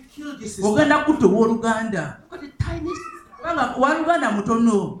to kill this sister. ogenda kutta owooluganda Got the tiniest. kubanga waluganda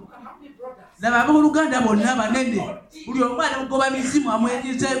mutono. Laba abooluganda bonna banene buli omu ali mugoba mizimu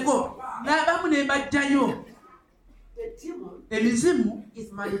amwenyezeeko n'abamu ne bajjayo. The demon emizimu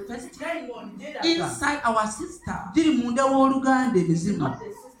is manifesting inside our sister. giri munda w'oluganda. emizimu Not the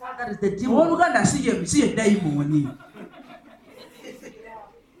sister that is the demon. owooluganda si ye dayimooni.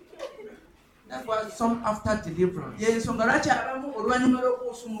 That's why some after deliverance yensonga lwaki abamu oluvannyuma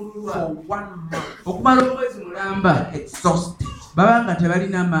lw'okusumululwa for 1 month okumala omwezi mulamba exhausted, baba nga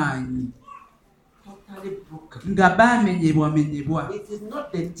tebalina maanyi totally broken. nga bamenyebwamenyebwa. It is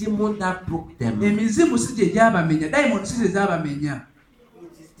not the demon that broke them. emizimu si gye gyabamenya, dayimooni si ze zaabamenya,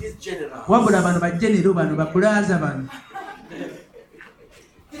 It is this general. wabula bano bajenero bano babulaaza bano.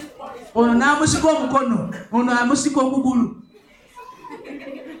 ono n'amusika omukono, ono amusika okugulu.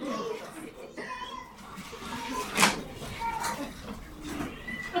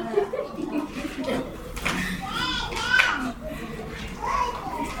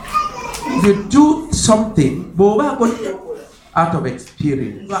 You do something bw'oba out of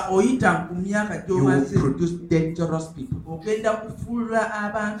experience, nga oyita ku myaka you will gy'omaze produce dangerous people. ogenda kufuula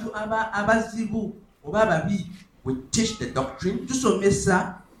abantu abazibu oba ababi. We teach the doctrine,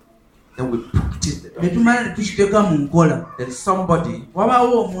 Tusomesa then we practice the ne doctrine. tumala ne tukiteeka mu nkola. There is somebody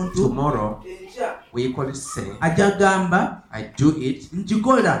Wabaawo omuntu tomorrow enkya we equally say, ajagamba I do it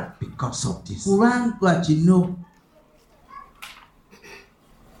njikola because of this. kubanga kino.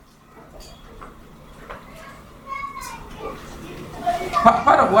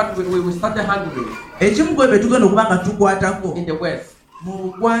 Part of what we started handling Ekimu kwe betugenda okuba nga tukwatako in the West mu was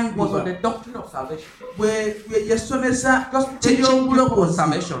on bugwanjuba the doctrine of salvation. bwe yasomesa Teaching people on ekyobulokozi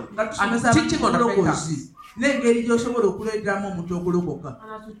salvation nga tusomesa and teaching on obulokozi repentance. n'engeri gy'osobola okuleeteramu omuntu okulokoka.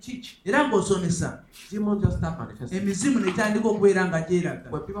 And as we teach, Era ng'osomesa demons just start manifesting. emizimu netandika okubeera nga gyeraga.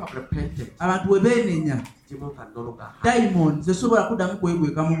 When people have repented, Abantu bwe beenenya demons can no longer hide. dayimoni tesobola kuddamu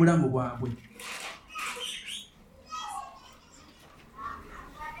kwegweka mu bulamu bwabwe.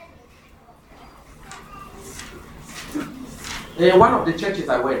 One of the churches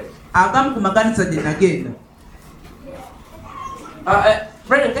I went, Agamu ku makanisa gye nagenda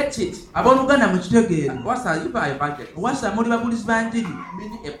brother, get it. abooluganda mukitegeere What's a evangelist? wasa muli babulizi ba njiri.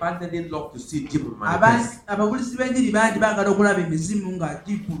 Many evangelists love to see demons Abantu manifest. ababulizi b'enjiri bangi baagala okulaba emizimu nga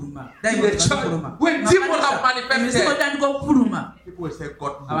gifuluma. In the church, when demons have manifested, emizimu etandika okufuluma, people will say,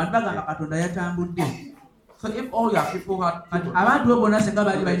 God abantu bagamba moved. Katonda yatambudde. So if all your people had demons, Abantu bo bonna singa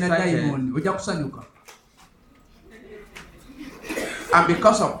baali balina dayimoni ojja kusanyuka. and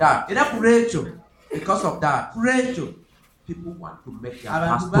because of that, Era ku lwekyo people want to make their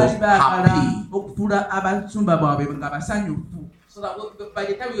abantu pastors baali baagala happy. okufuula abasumba baabwe nga basanyufu. So that by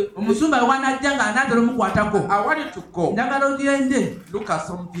the time you, Omusumba wanajja nga anaatera omukwatako, I want you to go njagala ogende look at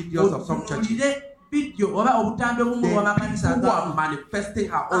some videos of some churches otuulire vidiyo oba obutambi obumu bw'amakanisa who are manifesting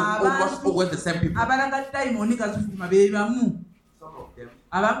her almost always the same people. abalaga dayimoni nga zifuluma be bamu. Some of them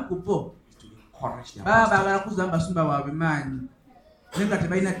Abamu ku bo is to encourage their baba pastors. baagala kuzamu basumba baabwe maanyi naye nga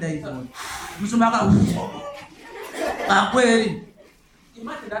tebalina dayimoni. Omusumba akweri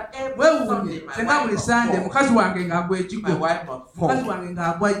Imagine that every weewuunye Sunday my senga buli wife sande will mukazi wange ng'agwa fall. ekiko, My wife will mukazi fall wange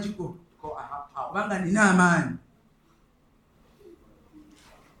ng'agwa ekiko because I have power. kubanga nina amaanyi.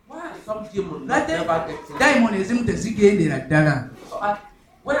 Why some demons That never get in? dayimoni ezimu tezigendera ddala. So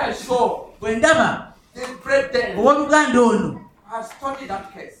when I saw Bwe ndaba this brethren owooluganda ono I studied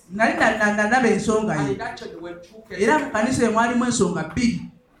that case, nali nalaba ensonga and ye, in that church there were two era mu cases. kanisa eyo mwalimu ensonga bbiri.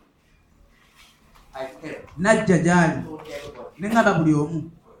 I came. Najja gy'ali Told everybody. ne ngamba buli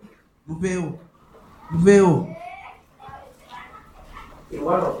omu muveewo. In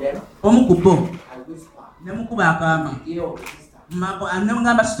one of them, Omu ku bo I whispered, ne mukuba akaama ear of the sister, ne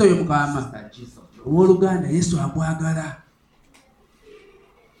mugamba sita oyo mukaama, Sister Jesus. owooluganda Yesu akwagala,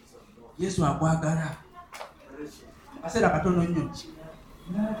 Yesu akwagala. Akaseera katono nnyo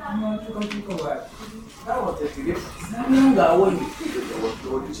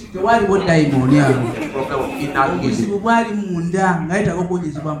tewaliwo dayimoni awo. The problem of inner healing. Obuzibu bwali munda nga yetaaga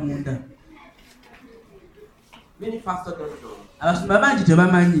okuwonyezebwa munda. Many pastors don't know Abasumba bangi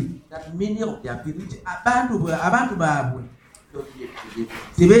tebamanyi that many of their people abantu baabwe don't need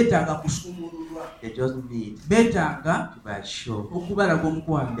deliverance. tebeetaaga kusumululwa, They just need beetaaga to be assured okubalaga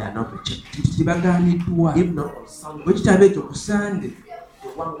omukwano they are not rejected. nti tebagaaniddwa. If not on Sunday, Bwe kitaba ekyo ku Sande they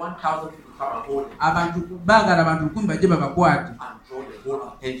want 1,000 people to come and hold it abantu baagala abantu 1000 bajje babakwate, and draw the whole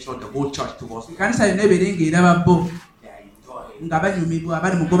attention, the whole church towards them. ekanisa yonna ebeere ng'eraba bo They are enjoying. nga banyumibwa,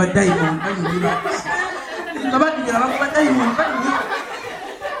 bali mugoba dayimoni banyumibwa nga batugera bagoba dayimoni banyumibwa.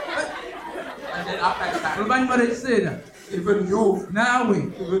 And then after a time, Oluvannyuma lw'ekiseera even you naawe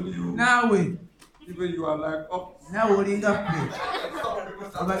you are like, oh, naawe olinga ffe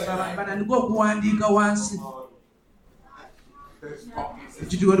banandika okuwandiika wansi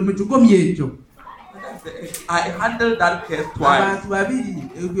mu kigomyo ekyo. I handled that case twice. Abantu babiri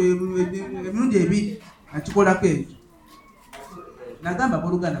emirundi ebiri nakikolako ekyo. Nagamba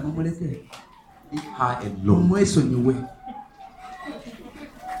abooluganda mumuleke Leave her alone. mumwesonyiwe,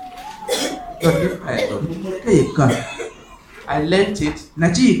 Don't leave her alone. mumuleke yekka. I learned it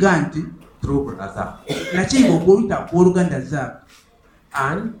Nakiyiga nti through Brother Zach. nakiyiga okuyita kuoluganda zaako.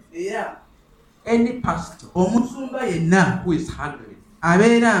 And Era any pastor omusumba yenna who is handling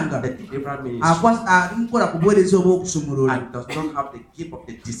abeera nga the deliverance ministry ali mukola ku buweereza obw'okusumulula and does not have the gift of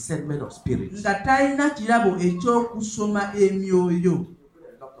the discernment of spirits, nga talina kirabo eky'okusoma emyoyo,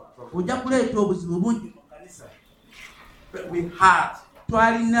 ojja kuleeta obuzibu bungi mu kanisa. but we had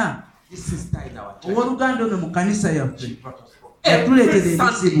Twalina this sister in our church. owooluganda ono mu kanisa yaffe She brought us from every yatuleetera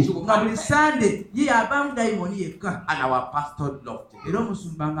Sunday she ebizibu would nga come buli sande ye yavaamu dayimoni yekka, and our pastor loved era it.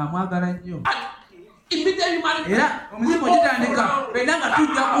 omusumba ng'amwagala nnyo. And immediately you manifest. Era omuzimu gitandika fenna nga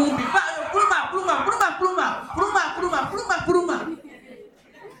tujja kumpi kuluma.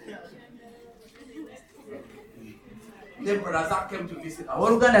 Then Brother Zach came to visit us.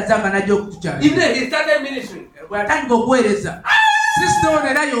 Owooluganda zaaka najja okutukyalira. Immediately he started ministering. Bwe yatandika okuweereza sister ono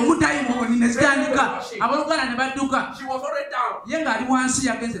era y'omudayimoni ne zitandika abooluganda ne badduka She was already down. ye ng'ali wansi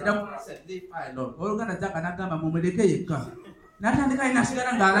yagenze dda I said, leave her alone. oluganda zaka n'agamba mumuleke yekka n'atandika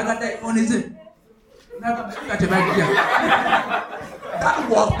inasigala ng'alaga dayimoni ze n'agamba nga tebajja That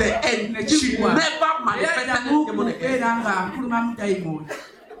was the end. She Nekigwa. never manifested the demon again. era ng'afulumamu dayimoni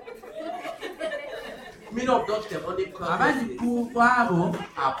Many of those demonic abangi curses ku abo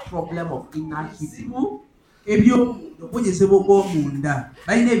are problem of inner healing. kizibu eby'omunda okunyezebwa okw'omunda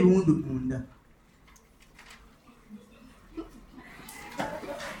balina ebiwundu munda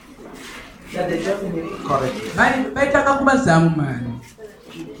That they just need encouragement. beetaaga kubazaamu maanyi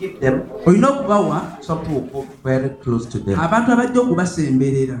Give them olina okubawa some people who go very close to them abantu abajja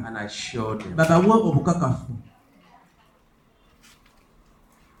okubasemberera and assure them. babawe obukakafu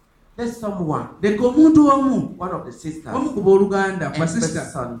There's someone, leka omuntu omu one of the sisters, omu ku booluganda ku every basisita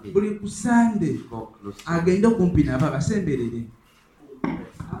Sunday buli ku sande go close to them. agende okumpi nabo abasemberere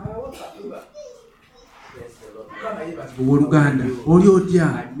owooluganda oli otya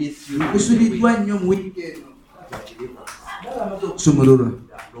I miss you. kusubiddwa nnyo mu wiiki eno okusomololwa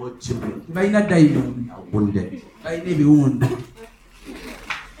No children tebalina dayimoni are wounded. balina ebiwundu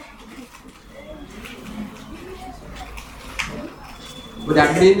But there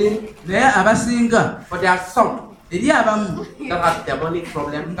are many, naye abasinga but there are some eri abamu that have demonic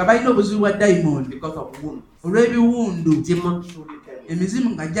problems nga balina obuzibu bwa dayimoni because of wounds. olw'ebiwundu Demons truly tell you. emizimu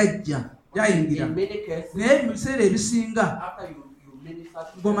nga gyajja gyayingira In many cases, naye mu biseera ebisinga after you minister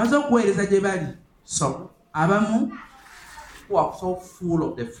to them, ng'omaze okuweereza gye bali some abamu who are so full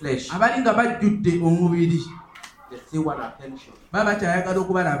of the flesh, abali nga bajjudde omubiri they still want attention. baba bakyayagala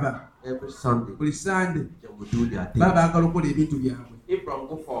okubalaba Every Sunday, buli sande they will do their thing. baba baagala okukola ebintu byabwe If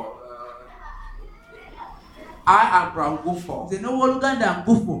Brangufo, I am Brangufo, nze n'owooluganda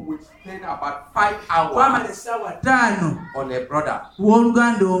nkufu we spend about 5 twamala hours essaawa 5 on a brother ku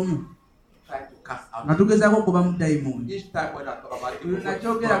wooluganda omu trying to cast nga out. tugezaako okuba mu dayimoni Each time when I talk about it, buli people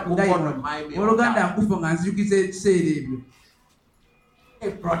nakyogera ku remind dayimoni me of wooluganda that. nkufu nga nzijukiza ekiseera ebyo A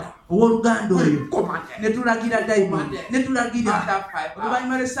brother, owooluganda oyo commanded. ne tulagira dayimoni ne tulagira After 5 hours,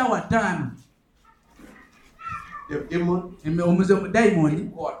 oluvannyuma lw'essaawa 5 the demon omuze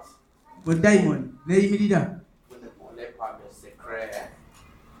omudayimoni got bwe dayimoni neeyimirira when the mole part of secret.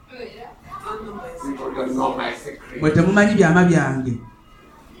 You don't know my secret. bwe temumanyi byama byange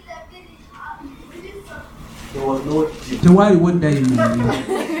There was no demon. tewaaliwo dayimoni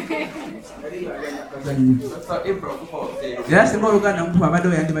So if Brangufo says, era singa oluganda nkufu abadde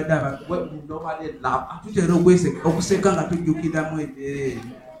oyandibadde aba when we normally laugh, tutera okuseka nga tujjukiramu embeera eyo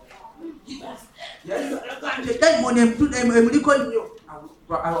dayimoni emuliko nnyo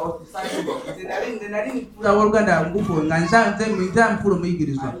I was deciding to nali nfula woluganda nkufu nga nze nfula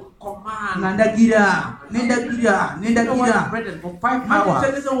omuyigirizwa command. nga ndagira nendagira For 5 hours.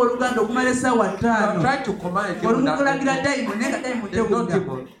 tegeza owooluganda okumala essaawa I'm 5 trying to command a demon oli that mukulagira dayimoni naye nga dayimoni There's no tewulira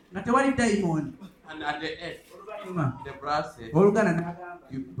demon. nga tewali dayimoni And at the end, oluvannyuma the brass said, owooluganda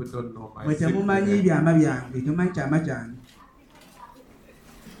n'agamba you people don't know my mwe temumanyi secret. byama byange temumanyi kyama kyange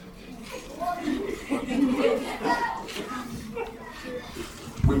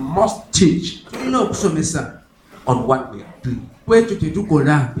We must teach tulina okusomesa on what we are doing. ku ekyo kye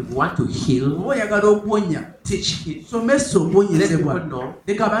tukola If we want to heal, oba oyagala okuwonya teach it. somesa Let okuwonyezebwa people know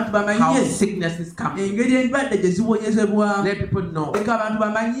leka abantu how bamanye sicknesses come. engeri endwadde gye ziwonyezebwa Let people know leka abantu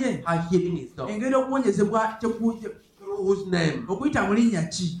bamanye how healing is done. engeri okuwonyezebwa Through whose name? okuyita mu linnya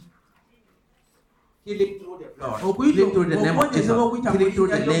ki Healing through the blood. okuyita Healing through the name of Jesus. okuwonyezebwa okuyita mu Healing through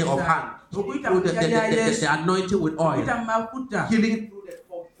the linnya lay of ly'okuzaala, hand. okuyita Through mu linnya lya Yesu, the anointing with oil. okuyita mu mafuta, Healing through the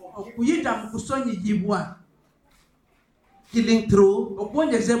okuyita mu kusonyiyibwa, healing through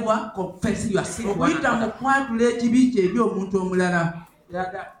okuwonyezebwa, confessing your sin to one okuyita mu another. kwatula ekibi kye eri omuntu omulala.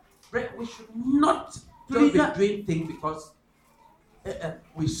 We should not just be doing things because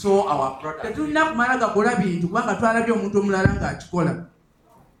we saw our brother. Tetulina kumala gakola bintu kubanga twalabye omuntu omulala ng'akikola.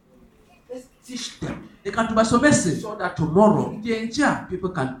 Let's teach them Leka tubasomese so that tomorrow nti enkya people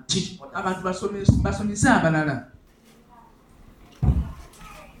can teach others. abantu basomese abalala.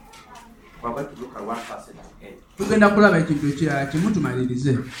 We're going to look at one passage again. Tugenda kulaba ekintu ekirala kimu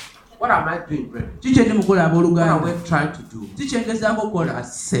tumalirize. What am I doing, brethren? Kiki ndi mukola What are abooluganda? we trying to do? Kiki engezaako We okukola? are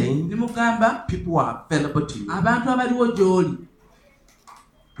saying Ndi mugamba people are available to you. abantu abaliwo gy'oli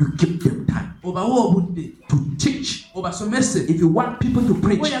You give them time obawe obudde to teach. obasomese. If you want people to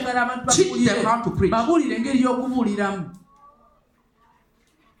preach, Oyagala abantu teach babuulire, them how to preach. babuulire engeri y'okubuuliramu.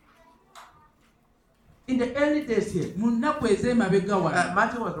 In the early days here, Mu nnaku ez'emabega wano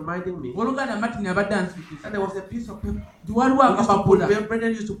Martin was reminding me oluganda Martin abadde ansikiza that there was a piece of paper nti waliwo akapapula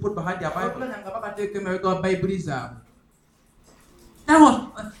brethren used to put behind their Bible. oluganda nga bakateeka emabega wa bayibuli zaabwe.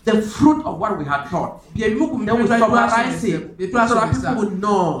 the fruit of what we had taught. Then we summarize it so that people would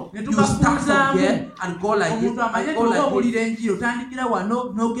know. You start from here and go like this and go like this.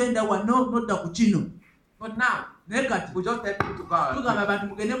 But now, we just tell people to go. What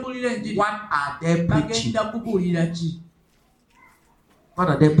are they preaching? What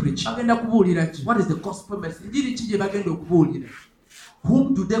are they preaching? What is the gospel message?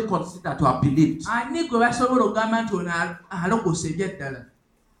 Whom do they consider to have believed?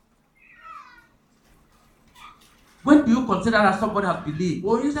 When do you consider that somebody has believed? I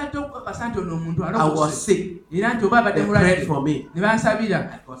was sick. They prayed for me. I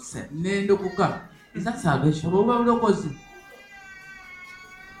got saved. Is that salvation?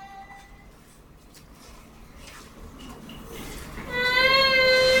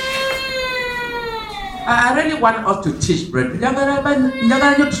 I really want us to teach, brethren. I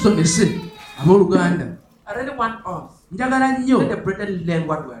really want us. Let the brethren learn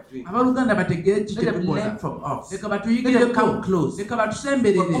what we are doing. Let them learn from us. Let them come close. But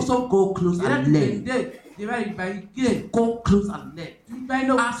also go close and learn. Go close and learn.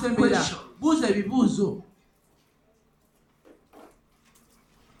 Ask questions.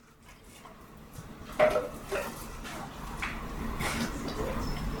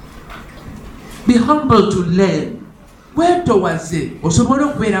 Be humble to learn. Where towards it?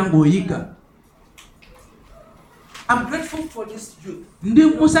 I'm grateful for this youth. If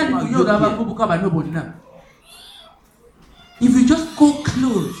you just go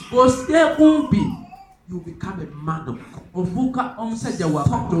close, you become a man of God.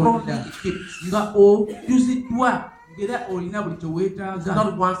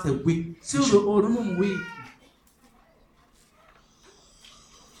 Not once a week.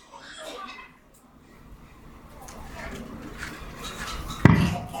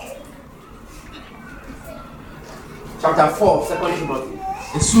 Chapter 4, 2 Timothy.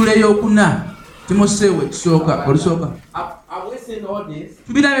 Esula eyokuna Timoseewo ekisooka olusooka. Have we seen all this?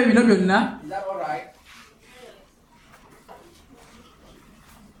 Tubirabye bino byonna. Is that all right?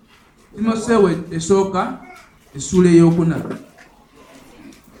 Timoseewo esooka esula eyokuna.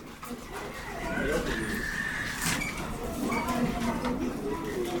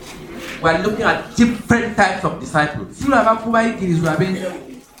 We are looking at different types of disciples. Tulaba ku bayigirizwa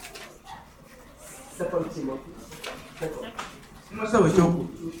ab'enjawulo. 2 Timothy. Timoseewo ekyoku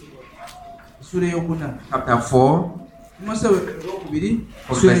esula eyokuna. Chapter 4, Timoseewo ekokubiri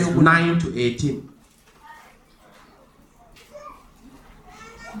from verse 9 to 18.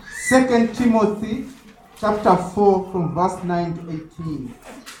 2 Timothy chapter 4 from verse 9 to 18.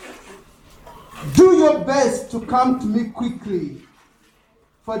 Do your best to come to me quickly.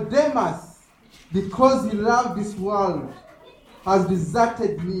 For Demas, because he loved this world, has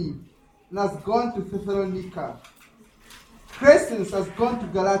deserted me and has gone to Thessalonica. Crescens has gone to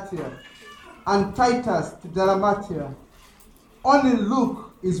Galatia, and Titus to Dalmatia. Only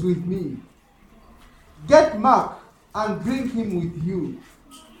Luke is with me. Get Mark and bring him with you,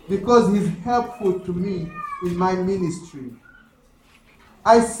 because he's helpful to me in my ministry.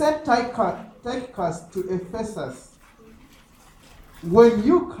 I sent Tychicus to Ephesus. When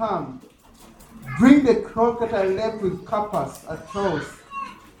you come, bring the cloak that I left with Carpus at Troas,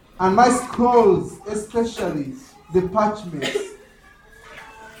 and my scrolls, especially the parchments.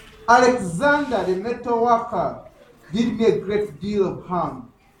 Alexander, the metal worker, did me a great deal of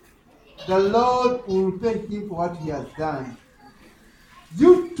harm. The Lord will repay him for what he has done.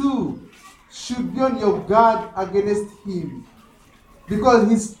 You too should be on your guard against him, because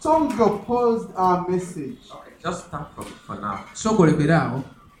he strongly opposed our message. Okay, just start from for now. Sokolekera awo.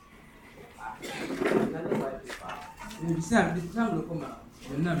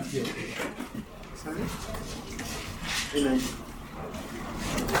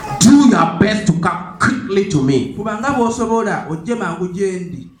 Do your best to come quickly to me. Kubanga bw'osobola ojje mangu gye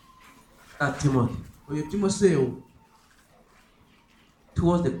ndi. Timothy. Oyo Timoseewo.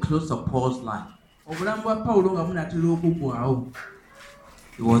 Towards the close of Paul's life, Obulamu bwa Pawulo nga bunatera okuggwawo.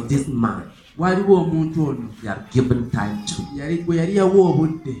 it was this man Waliwo omuntu ono he had given time to, gwe yali yawa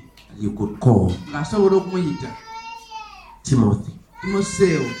obudde and you could call ng'asobola okumuyita Timothy.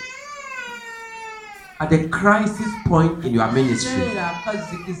 Timoseewo. At the crisis point in your ministry, Era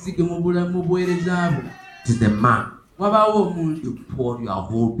akazigizigi mu buweereza bwo. it is the man Wabaawo omuntu you pour your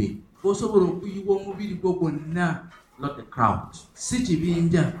whole being, gw'osobola okuyiwa omubiri gwo gwonna, not the crowd. si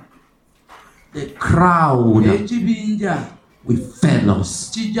kibinja. The crowd Ekibinja with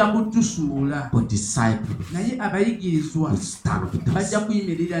fellows, kijja kutusuula, but disciples naye abayigirizwa will stand with us. bajja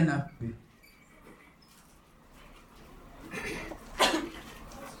kuyimirira naffe.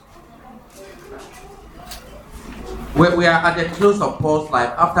 We are at the close of Paul's life.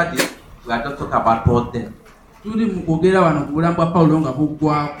 After this, we are just talking about Paul's death. After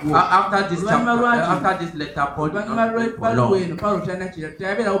this chapter, after this letter, Paul did not live for long.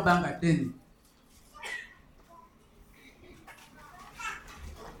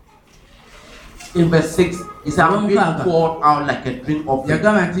 In verse 6, he said, I'm being poured out like a drink offering. He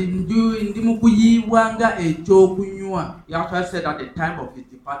actually said at the time of his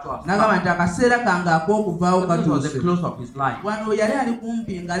departure was the close of his life.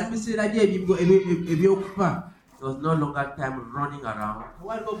 There was no longer time running around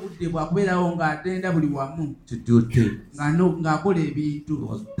to do things. It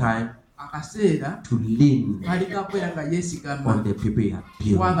was time to lean on the people he had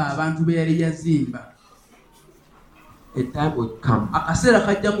built. A time will come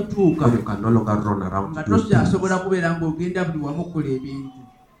when you can no longer run around to do things.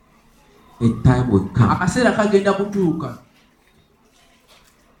 A time will come.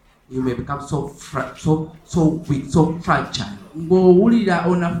 You may become so weak, so fragile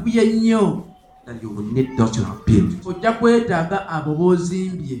that you will need those you have built.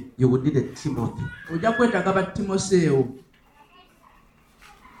 You will need a Timothy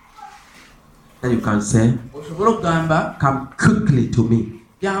that you can say, come quickly to me.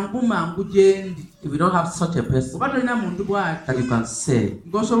 If you don't have such a person that you can say,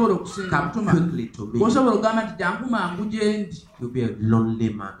 come quickly to me, you'll be a lonely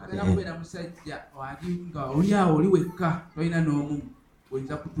man at the end.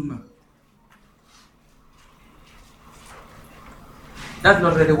 That's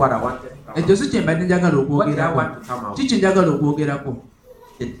not really what I wanted. What did I want to come out?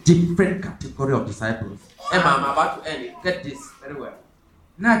 The different category of disciples. Emma, I'm about to end it. Get this very well.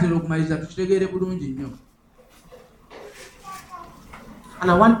 And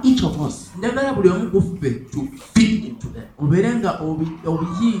I want each of us to fit into them. Put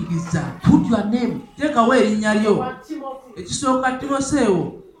your name.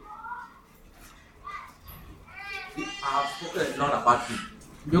 I have spoken a lot about you.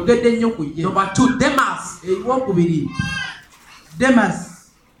 Number 2, Demas,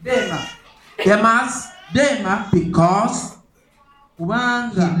 because he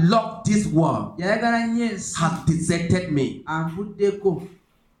loved this world, has deserted me.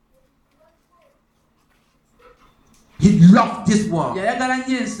 He loved this world.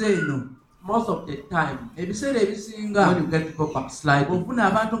 Most of the time, when you get people backsliding,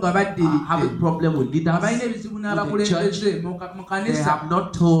 having problem with leaders, with the church, they have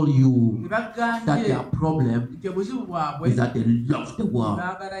not told you that their problem is that they love the world.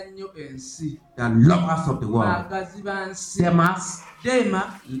 They are lovers of the world. Demas,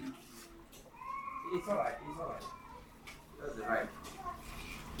 it's alright. That's the right.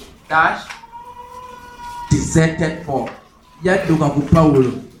 Dash, deserted Paul.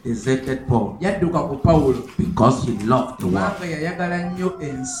 Deserted Paul because he loved the world.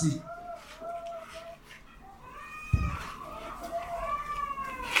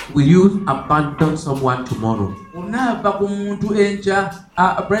 Will you abandon someone tomorrow?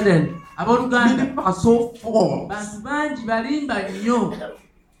 Brethren, people are so false.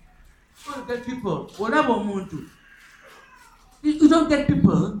 You don't get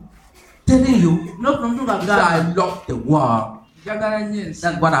people telling you that I love the world. That's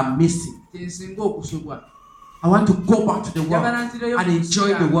what I'm missing. I want to go back to the world and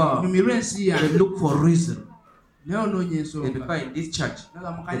enjoy the world and look for a reason. They prefer in this church, they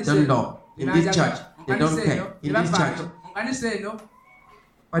don't love. In this church, they don't care. In this church,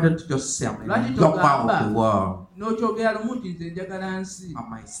 why don't you just say, I'm a lover of the world? I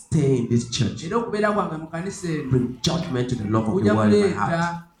might stay in this church, bring judgment to the love of the world in my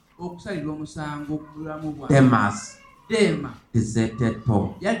heart. Demas deserted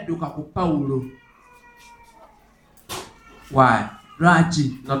Paul. Why? Not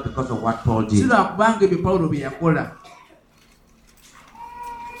because of what Paul did.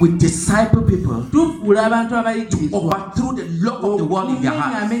 We disciple people to overthrow the love of the world in their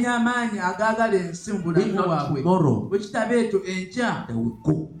hearts. If not tomorrow, they will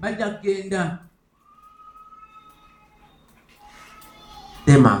go.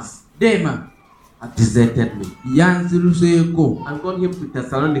 Demas had deserted me. I'm going him to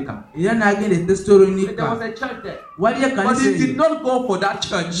Thessalonica. There was a church there. But he did not go for that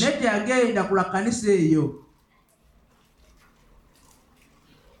church.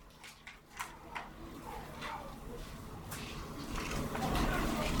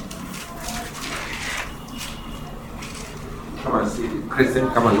 Come and see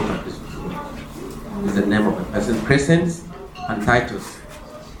Crescent. Come and look at this. This is the name of the person. Crescent and Titus.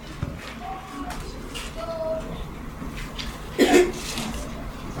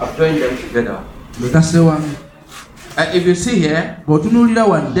 I've joined them together. If you see here,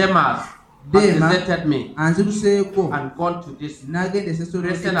 Demas has deserted me and gone to this.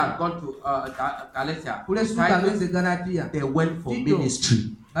 Christian has gone to Galatia. They went for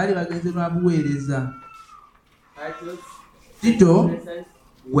ministry. Tito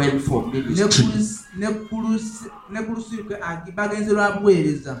went for ministry.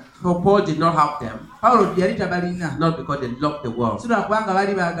 So Paul did not have them, not because they loved the world.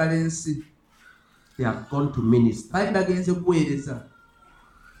 They have gone to ministry.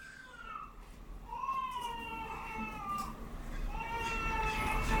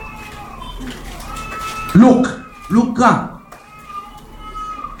 Luke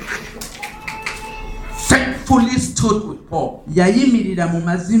faithfully stood with Paul.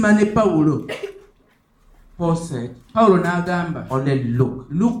 Paul said, only Luke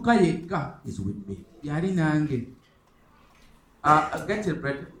is with me. Get it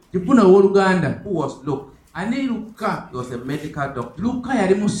ready. Who was Luke? He was a medical doctor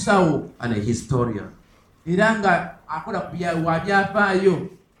and a historian.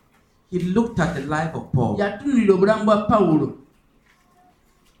 He looked at the life of Paul.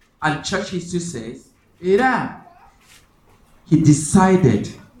 And church history says he decided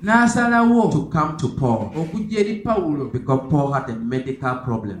to come to Paul because Paul had a medical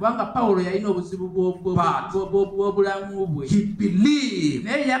problem. But he believed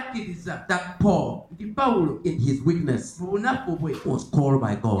that Paul, in his weakness, was called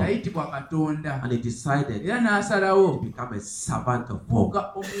by God. And he decided to become a servant of Paul,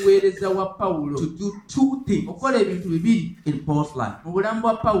 to do two things in Paul's life: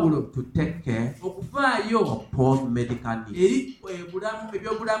 to take care of Paul's medical needs.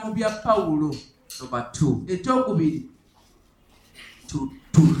 Number two,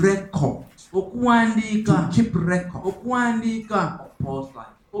 to record, to keep record of Paul's life.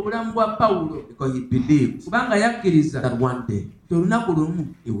 Because he believed that one day he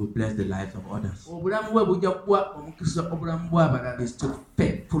will bless the lives of others. He stood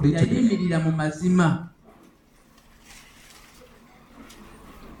faithfully to them.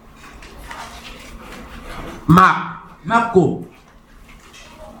 Marco.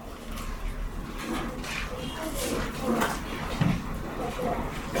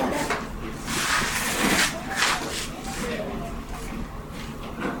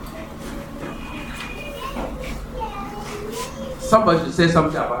 Somebody should say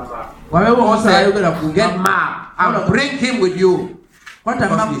something about Mark. Get Mark and bring him with you.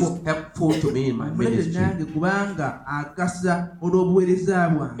 Because he's helpful to me in my ministry.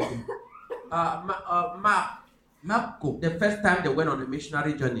 Marco, the first time they went on a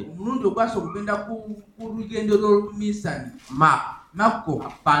missionary journey, Marco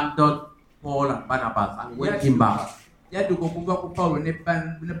abandoned Paul and Barnabas and went him back.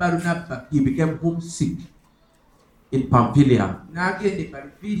 He became homesick in Pamphylia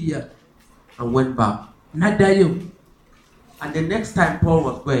and went back. And the next time Paul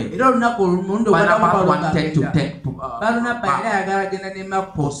was going, Barnabas wanted to take back.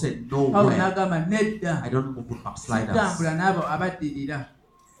 Paul said, no way. I don't move with backsliders.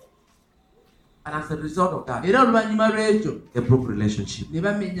 And as a result of that, they broke relationship.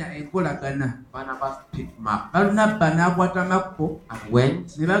 Barnabas picked Mark and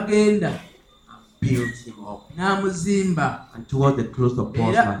went and built him up. And towards the close of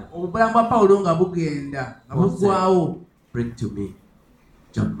Paul's life, bring to me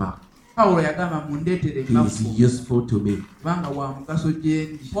John Mark. He is useful to me.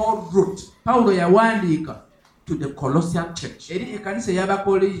 Paul wrote to the Colossian church. He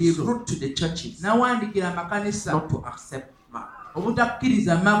wrote to the churches not to accept Mark. It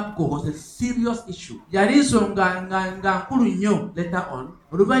was a serious issue. Later on,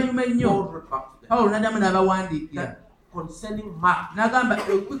 Paul wrote back to them concerning Mark,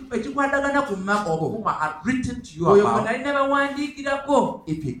 whom I had written to you about.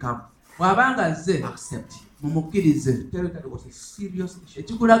 If he comes, accept him. Tell you that it was a serious issue.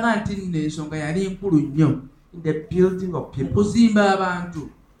 In the building of people,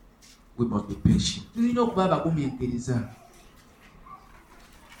 we must be patient.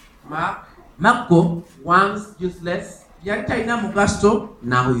 Mark once useless,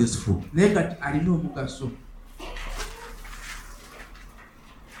 now useful.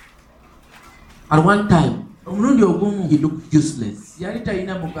 At one time, he looked useless.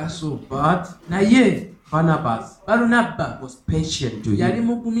 But Barnabas was patient to him.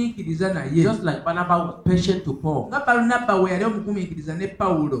 Just like Barnabas was patient to Paul.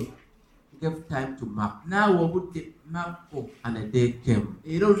 gave time to Mark. Naawe obudde Makko. And a day came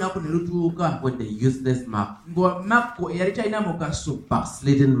Era olunaku ne lutuuka when the useless Mark, nga Makko eyali talina mugaso,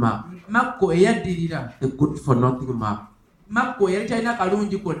 backslidden Mark, Makko eyaddirira, the good for nothing Mark, Makko eyali talina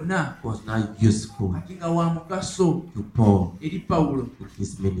kalungi konna, was now useful ati nga wa mugaso to Paul eri Pawulo in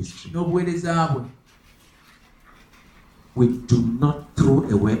his ministry. n'obuweereza bwe. We do not throw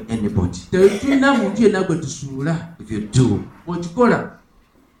away anybody. Tetulina muntu yenna gwe tusuula. If you do, Bw'okikola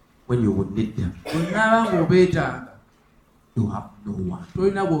when you would need them, onaaba ng'obeetaaga, you have no one.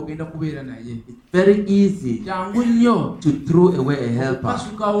 tolina bw'ogenda kubeera naye. It's very easy Kyangu nnyo to throw away a helper.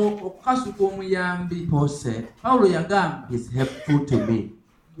 okukasuka omuyambi. Paul said, Pawulo yagamba he's helpful to me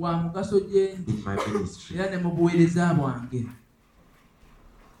wa mugaso gye ndi in my ministry. era ne mu buweereza bwange.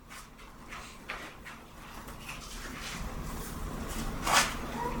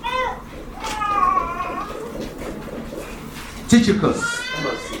 Tychicus.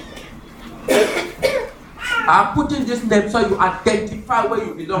 I'm putting this name so you identify where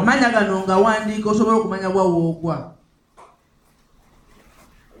you belong. Amanya gano nga wandiika osobola okumanya bwa woogwa.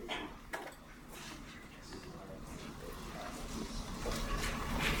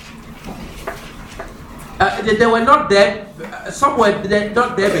 They were not there. Some were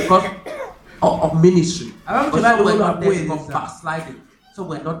not there because of ministry. Abamu Some were tebaaliwo not there because lwa of backsliding. Some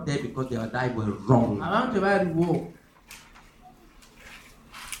were not there because their lives were wrong. Abamu tebaaliwo.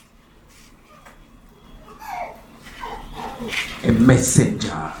 A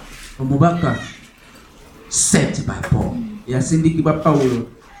messenger Omubaka sent by Paul. yasindikibwa Pawulo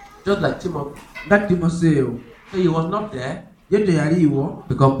Just like Timothy. nga Timoseewo. So he was not there Ye teyaliiwo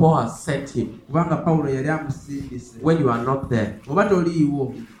because Paul has sent him. kubanga Pawulo yali amusindise. When you are not there, Oba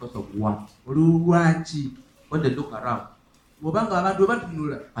toliiwo it's because of what? olwaki? When they look around Obanga abantu bwe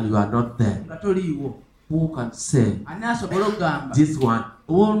batunula and you are not there, nga toliiwo, who can say ani asobola okugamba this one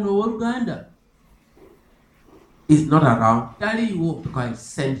ono ow'oluganda is not around taliiwo because I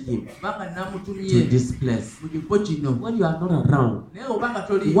sent him kubanga to namutumye this place? mu kifo kino? When you are not around, Naye obanga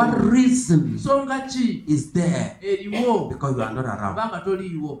toliiwo, what reason nsonga ki is there eriwo because you are not around? kubanga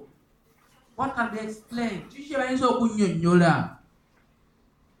toliiwo? What can they explain? Kiki kye bayinza okunnyonnyola?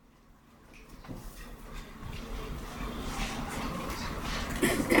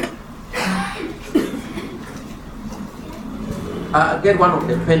 Get one of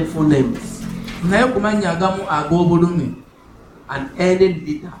the painful names. Naye kumanya agamu ag'obulumi. And any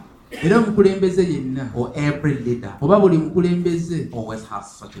leader Era omukulembeze yenna or every leader oba buli mukulembeze always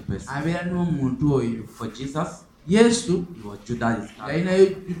has such a person. abeera n'omuntu oyo. For Jesus, Yesu he was Judas Iscariot. yalinayo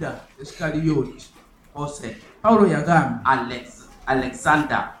Juda Iskariyoti. Paul said, Pawulo yagamba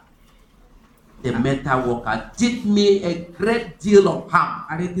Alexander, the metal worker, did me a great deal of harm.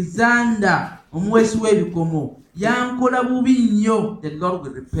 Alexander omuweesi w'ebikomo yankola bubi nnyo. The Lord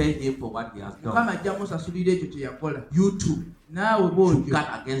will repay him for what he has done. Mukama ajja musasulira ekyo kye yakola. You too Naawe should bw'otyo guard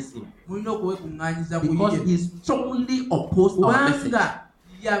against him mulina okwekuŋŋaanyiza ku because ye, he strongly opposed our message. kubanga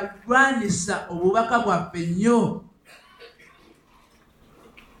yalwanisa obubaka bwaffe nnyo.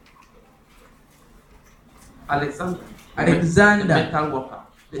 Alexander, Alexander. the metal worker.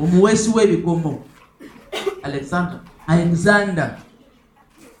 Omuweesi w'ebikomo Alexander,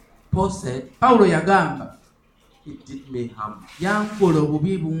 Paul said, Pawulo yagamba he did me harm. yankola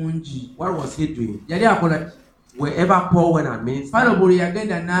obubi bungi. What was he doing? Yali akola ki? Wherever Paul went and Pawulo ministered, buli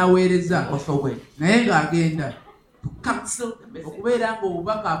yagenda n'aweereza also went naye ng'agenda to cancel the message. okubeera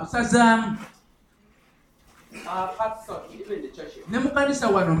ng'obubaka abusazaamu. Even in the church here, Ne mu kanisa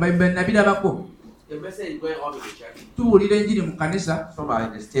wano nabirabako, the message is going on in the church. tubuulira enjiri mu kanisa, Some are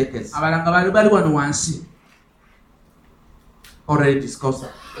in the staircase, abalala nga bali wano wansi already discussing.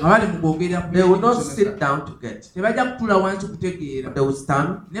 nga bali mu kwogera ku They will not kusomesa. sit down to get. Tebajja kutula wansi kutegeera, They will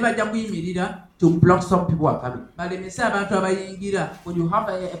stand ne bajja kuyimirira to block some people who are coming. balemese abantu abayingira. When you have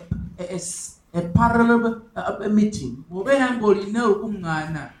a parallel meeting Bw'obeera ng'olina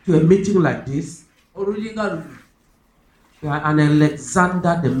olukuŋŋaana to a meeting like this, olulinga luno, you are an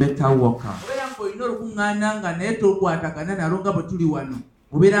Alexander the metal worker. obeera ng'olina olukuŋŋaana nga naye tokwatagana nalwo nga bwe tuli wano,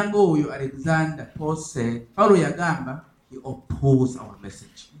 obeera ng'oyo Alexander. Paul said Pawulo yagamba he opposed our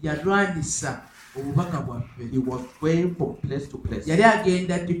message. yalwanisa obubaka bwaffe. He was going from place to place. Yali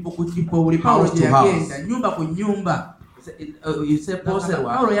agenda kifo ku kifo, buli Pawulo House gye to house. yagenda, nnyumba ku nnyumba. You said Paul said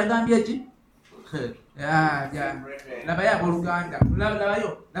what? Pawulo yagambye ki? Labayo abooluganda,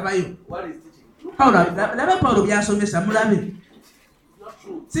 labayo. What is teaching? Laba Pawulo by'asomesa, mulabe.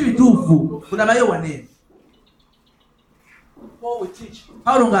 Si bituufu, kulabayo wane. Paul will teach.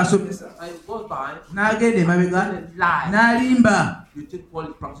 Pawulo ng'asomesa And he goes by n'agenda emabega and lie. n'alimba. You think Paul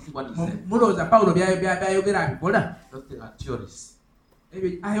is practicing what he said? Mulowooza Pawulo by'ayogera abikola? Those things are theories.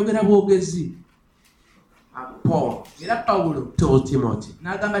 ayogera bwogezi. And Paul Era Pawulo told Timothy,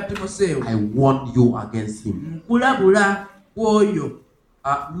 n'agamba Timoseewo, I warned you against him. nkulabula kw'oyo.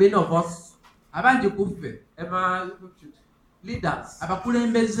 Many of us, Abangi ku ffe leaders,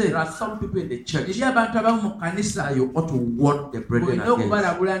 abakulembeze, there are some people in the church eri abantu abamu mu kkanisa that you ought to warn the brethren olina against.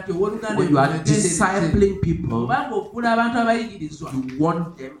 okubalabula nti owooluganda When you are discipling people, obanga okula abantu abayigirizwa you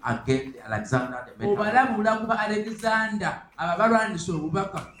warn them against Alexander the Metaphor. obalabula ku ba Alexander aba balwanisa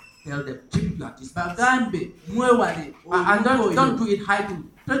obubaka. Tell them, keep your distance. Bagambe mwewale And don't do it hiding.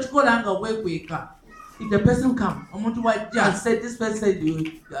 tokikola nga bwekweka. If the person comes Omuntu and wajja said, this person said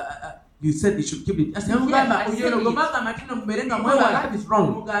you said you should keep it. I said, yes, nemugamba I said oyo it. gomanga amatino mubeere nga Because your life mwewala is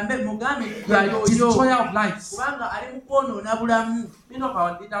wrong. mugambe You are a oyo destroyer of lives. kubanga ali mu kwonoona bulamu. Many of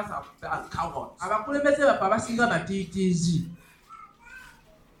our leaders are cowards. Abakulembeze baffe abasinga batiitiizi.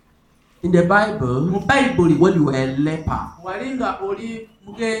 In the Bible, Mu Bayibuli when you were a leper, wali nga oli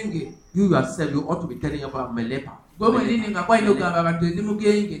mugenge, you yourself, you ought to be telling about I'm a leper. gwe mwennyini nga kwalina okugamba abantu ndi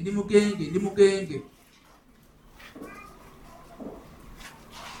mugenge, ndi mugenge, ndi mugenge.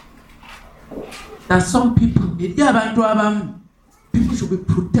 There are some people, Eri abantu abamu people should be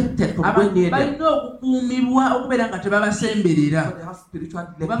protected from going near them. balina okukuumibwa okubeera nga tebabasemberera But they have spiritual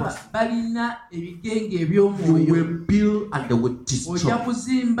kubanga lepers. balina ebigenge You eby'omwoyo. will build and they will Ojja destroy.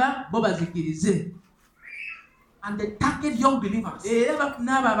 kuzimba bo bazikirize. And they target young believers. Era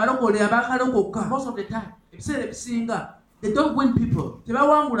bafuna abo abalokole abakalokoka. Most of the time, Ebiseera ebisinga they don't win people.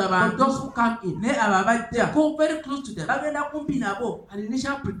 tebawangula But those bantu who come in, naye abo abajja go very close to them bagenda kumpi nabo and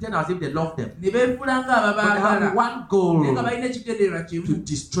initially pretend as if they love them. ne beefula nga But they have ababaagala one goal naye nga balina ekigendererwa to kimu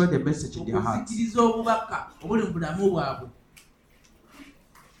destroy the message in their hearts. okuzikiriza obubaka obuli mu bulamu bwabwe.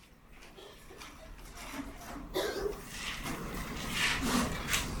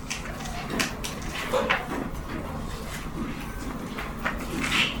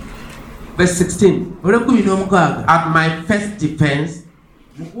 Verse 16. olw'ekkumi n'omukaaga At my first defense,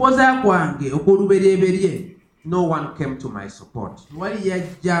 mu kuwoza kwange okw'olubereberye no one came to my support. tewali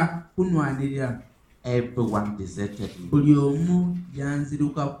yajja kunwanirira. Everyone deserted me. Buli omu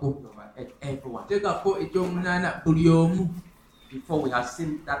yanzirukako. Everyone. Teekako ekyomunaana buli omu. Before we have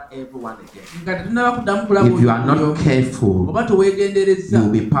seen that everyone again. Nga tetunnaba kuddamu kulaba If you are buli not omu. careful, Oba teweegendereza you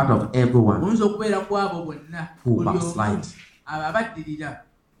will be part of everyone oyinza okubeera ku abo bonna who buli omu backslide. abo abaddirira.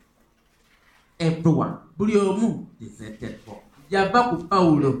 Everyone Buli omu deserted Paul. yava ku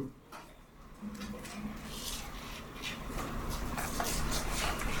Pawulo.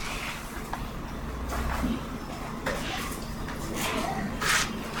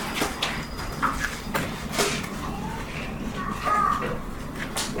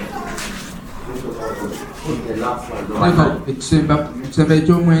 The last one, Ekisembe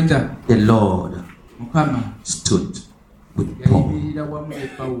eky'omwenda the Lord Mukama stood with Paul. yayimirira wamu ne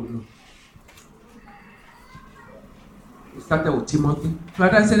Pawulo. We started with Timothy,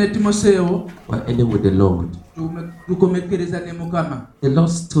 Twatandise ne Timoseewo we're ending with the Lord. tukomekereza ne Mukama. The Lord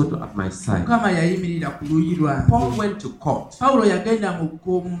stood at my side. Mukama yayimirira ku luuyi Paul lwange. went to court. Pawulo yagenda mu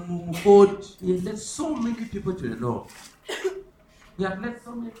kooti. He led so many people to the Lord. He had led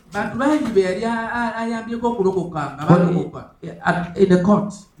so many people. Bantu bangi be yali ayambyeko okulokoka nga But balokoka. in the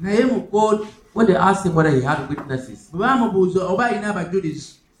court, Naye mu kooti when they asked him whether he had witnesses, bwe baamubuuza oba alina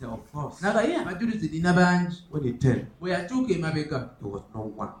abajulizi, he said, of course. naga ye abajulizi nina bangi. When he turned, Bwe yatuuka emabega there was no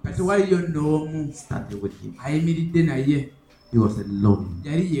one kati person waliyo n'omu standing with him. ayimiridde naye, He was alone.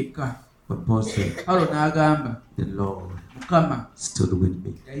 yali yekka. But Paul said, Pawulo n'agamba the Lord Mukama stood with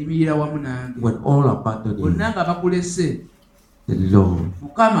me. yayimirira wamu nange. When all abandoned him, Bonna nga bakulese, the Lord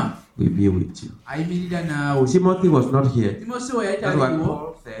Mukama will be with you. ayimirira naawe. Timothy was not here. Timoseewo yali That's why taliwo.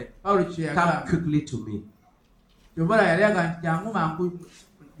 Paul said, Pawulo kye come yagamba quickly to me. kyobala yali aga nti jangu mangu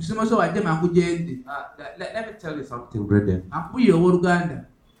Timoseewo wajje mangu gye ndi. Let me tell you something, brethren. Ankubira owooluganda.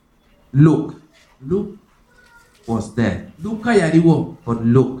 Luke was there, Luka yaliwo but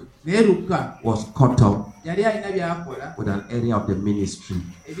Luke naye Luka was caught up yali alina by'akola with an area of the ministry.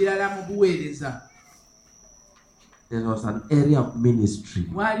 ebirala mu buweereza. There was an area of ministry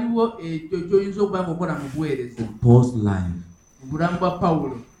Waliwo ekyo ky'oyinza okuba ng'okola mu buweereza in Paul's life mu bulamu bwa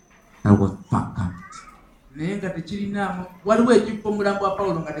Pawulo that was vacant. naye nga tekirinaamu. Waliwo ekifo mu bulamu bwa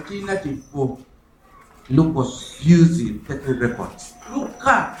Pawulo nga tekirina kifo. Luke was busy taking records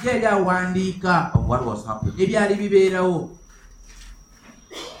Luka yali awandiika of what was happening. ebyali bibeerawo.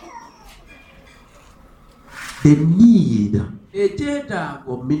 The need Ekyetaago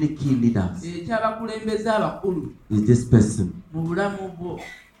of many key leaders ekyabakulembeze abakulu is this person mu bulamu bwo,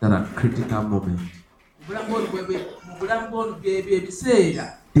 that at critical moments mu bulamu bw'onu byebyo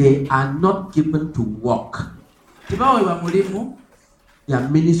ebiseera they are not given to work. tebaweebwa mulimu, Their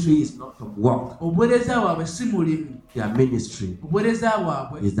ministry is not from work. obuweereza bwabwe si mulimu, Their ministry obuweereza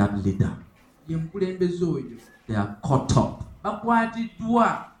bwabwe is that leader. ye mukulembeze oyo. They are caught up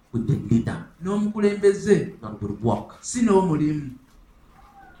Bakwatiddwa with the leader, n'omukulembeze not with work. si n'omulimu.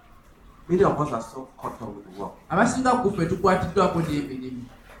 Many of us are so caught up with work. Abasinga ku ffe tukwatiddwako n'emirimu.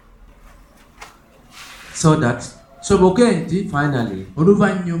 So that Soboke nti finally,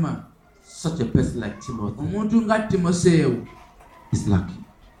 oluvannyuma such a person like Timothy omuntu nga Timoseewo is lucky.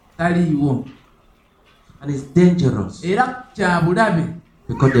 taliiwo, And it's dangerous era kya bulabe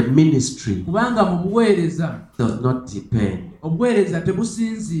because the ministry kubanga mu buweereza does not depend. obuweereza The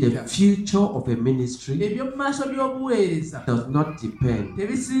tebusinziira, future of a ministry eby'omu maaso by'obuweereza does not depend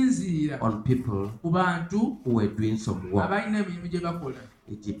tebisinziira on people ku bantu who are doing some work. abalina emirimu gye bakola,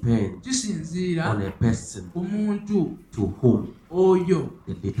 It depends kisinziira on a person ku muntu to whom oyo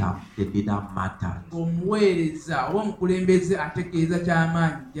the leader matters. omuweereza oba omukulembeze ategeeza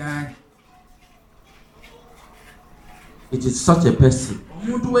ky'amaanyi gy'ali. It is such a person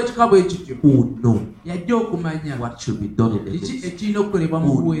Omuntu w'ekika bwe kityo who would know yajja okumanya what should be done in the kiki ministry. ekirina okukolebwa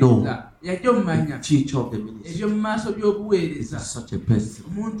mu buweereza, yajja omumanya The future of the ministry. eby'omu maaso It by'obuweereza. is such a person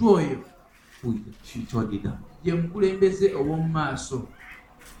Omuntu oyo who is the future leader. ye mukulembeze ow'omu maaso.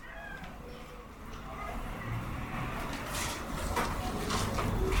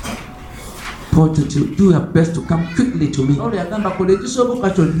 Paul, to do your best to come quickly to me. Pawulo yagamba kola ekisoboka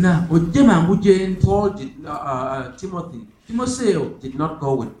kyonna ojje mangu gye ndi. Paul did Timothy Timoseewo did not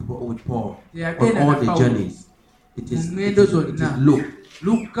go with Paul Yeah, on again, all the Paul. journeys. It is Luke.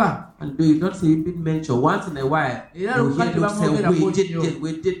 Luka, And do you not see him being mentioned once in a while? Yeah, You Luka hear Luke say, tebamwogera we did nnyo. this,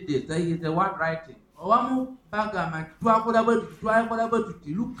 we did this. Then he's the one writing. owamu bagamba nti twakola bwe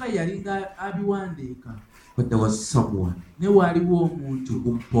tuti, Luka yalinga abiwandiika. But there was someone Ne waaliwo to omuntu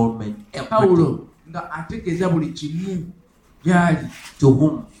whom Paul meant everything. Pawulo nga ategeeza buli kimu gy'ali. To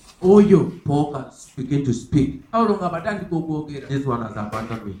whom Oyo Paul can begin to speak. Pawulo nga batandika okwogera. This one has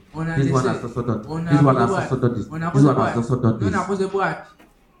abandoned me. Ono This one andese, has also done this. ono This one has akoze also done this. bw'ati, ono This akoze one has bw'ati, also done n'ono this. akoze bw'ati.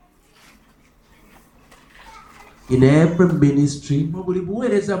 In every ministry, Mu buli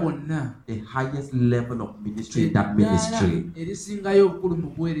buweereza bwonna the highest level of ministry in that ministry erisingayo obukulu mu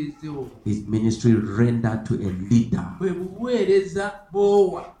buweereza obwo is ministry rendered to a leader, bwe buweereza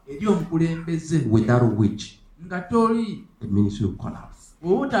bw'owa eri omukulembeze, without which nga toli the ministry will collapse.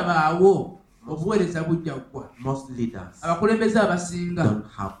 bw'obutabaawo obuweereza bujja kugwa. Most leaders Abakulembeze abasinga don't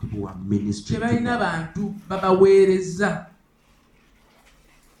have people who are ministering to tebalina them. bantu babaweereza.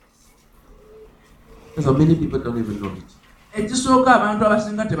 So many people don't even know it. Ekisooka abantu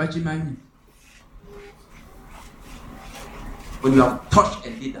abasinga tebakimanyi. When you have touched a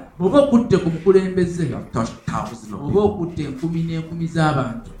leader, Bw'oba okutte ku mukulembeze, you have touched thousands of oba people. okutte enkumi n'enkumi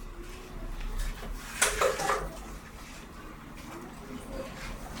z'abantu.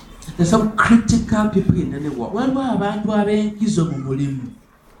 There's some critical people in any work Waliwo abantu ab'enkizo mu mulimu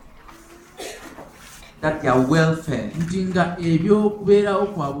that their welfare nti nga eby'okubeerawo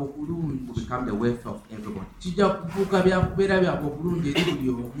kwabwe okulungi will become the welfare of everybody. kijja kufuuka byakubeera byabwe obulungi eri buli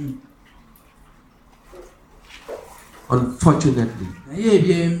omu. Unfortunately, Naye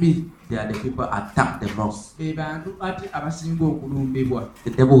ebyembi they are the people attacked the most. be bantu ate abasinga okulumbibwa. The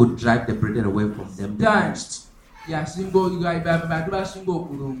devil will drive the burden away from them the Done. most. Bantu basinga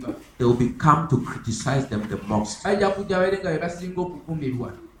okulumba They will become to criticize them the most. bajja kujja baire nga be basinga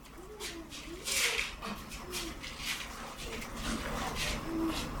okukumibwa.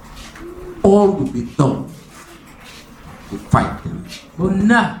 All will be done to fight them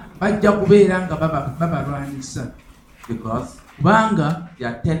Bonna bajja kubeera nga babalwanyisa because kubanga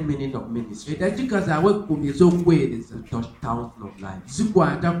their 10 minutes of ministry eddakiika zaabwe 10 ez'okuweereza will touch thousands of lives.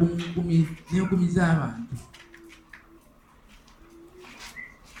 zikwata ku nkumi n'enkumi z'abantu.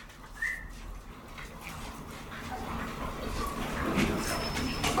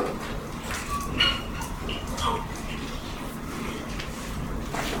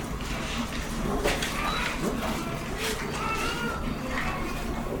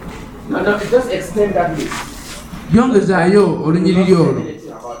 No, just extend that list. Byongezaayo olunyiriri olwo.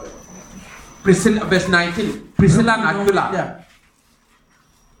 Priscilla, verse 19. Priscilla and Aquila.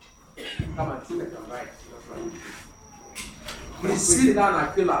 Come on, see that I'm right. Priscilla and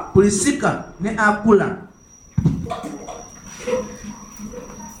Aquila. Pulisika ne Akula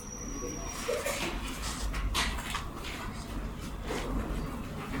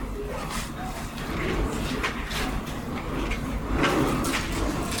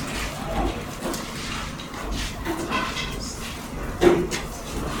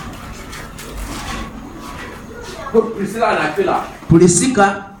Priscilla and Aquila.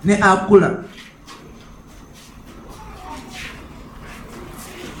 Pulisika ne Akula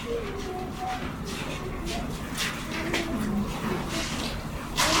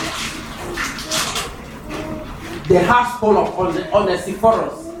the household of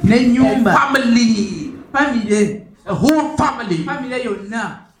Onesiphorus, n'ennyumba family, famire a whole family. famire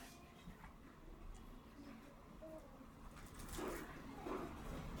yonna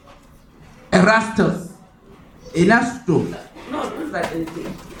Erastus. Erasto No, it's like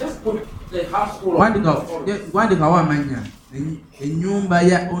anything. Just put the household of wandikawo amanya ennyumba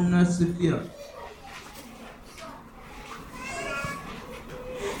ya Onesifiro.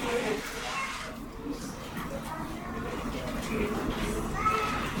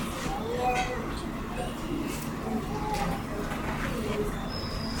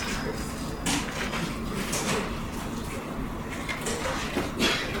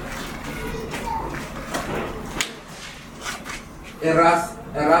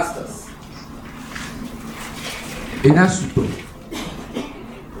 Erastus. Erasto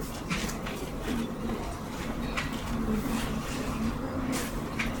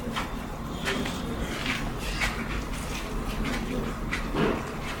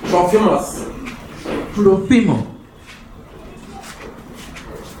Trophimus. Tropimo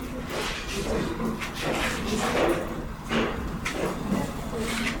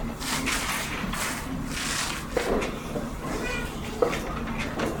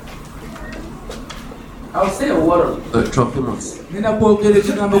I'll say a word on Trophimus. nina kwogera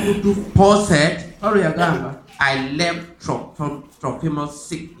ekigambo ku Paul said, Paulo yagamba I left Trophimus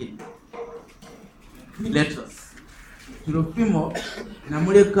sick in Miletus. Tropimo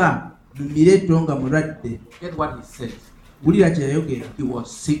namuleka mu Mileto nga mulwadde. Get what he said. Wulira kye yayogera. He was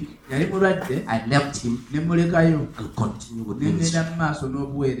sick. Yali mulwadde I left him ne mulekayo and continued with ne ministry. ngenda mu maaso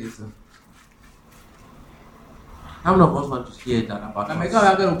n'obuweereza. How many of us want to hear that about Ameka us?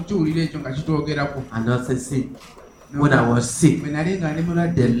 baagala okukiwulira ekyo nga kitwogerako. And I say, see, when I was sick, Bwe nali nga ndi they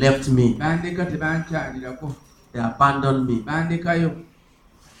mulwadde left me. bandeka tebankyalirako They abandoned me. bandekayo.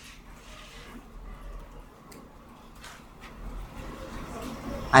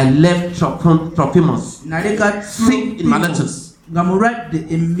 I left Trophimus Naleka sick in Miletus. nga mulwadde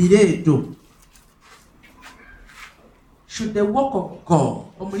e Mileto. Should the work of God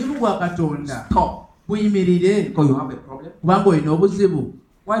Omulimu gwa Katonda stop buyimirire because you have a problem? kubanga olina obuzibu?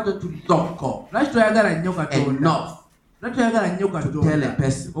 Why don't you love God Lwaki toyagala nnyo Katonda? enough Lwaki toyagala nnyo to tell a Katonda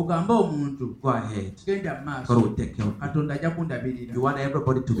person, ogambe omuntu go ahead, genda mu God maaso will take care of you. Katonda ajja kundabirira. You want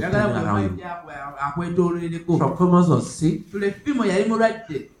everybody to be Oyagala turning around you. akwetoololereko. Trophimus was sick. Tulefimo yali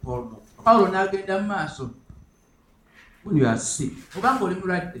mulwadde, Paul moved. Pawulo n'agenda mu maaso. When you are sick, Obanga oli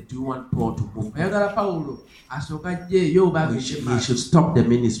mulwadde do you want Paul to move? oyagala Pawulo asooka ajjeeyo oba He agende should, mu he maaso, should stop the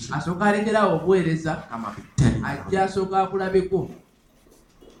ministry. asooka alekerawo obuweereza, Come and be turning ajje around. asooka akulabeko.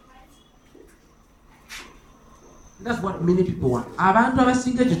 That's what many people want. Abantu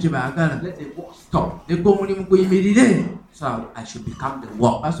abasinga ekyo kye baagala. Let the work stop. Leka omulimu guyimirire So I should become the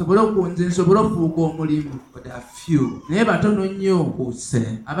work. nze nsobole okufuuka omulimu. But there are few Naye batono nnyo who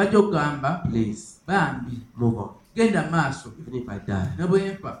say, abajja okugamba please bambi move on. genda mu maaso, Even if I die, ne bwe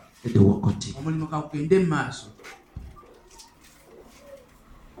nfa let the work continue. omulimu kakugende mu maaso.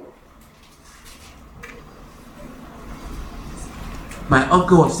 My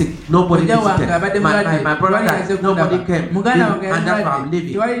uncle was sick. Nobody Mujja wange visited. abadde My mulwadde, brother tewali died. yazze Nobody kundaba. came. Muganda wange yali And that's why I'm mulwadde,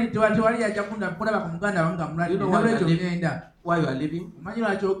 leaving. tewali yajja kulaba ku muganda wange nga mulwadde. You know why Nolwekyo you are leaving? ngenda. Why you are leaving? Omanyi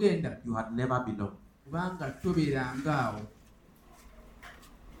lwaki ogenda? You had never belonged. Kubanga tobeeranga awo.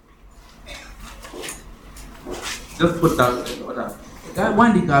 Just put down the order.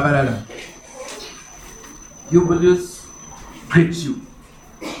 Wandiika abalala. Jubilius greet you.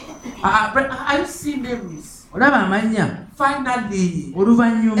 I see names. Olaba amanya. Finally,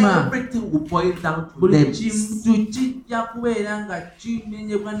 Oluvannyuma everything will boil down to buli names. kintu kijja kubeera nga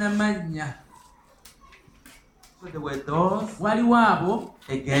kimenyebwa n'amannya. So there were those Waliwo abo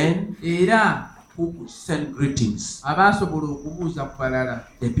again era who could send greetings. abaasobola okubuuza ku balala.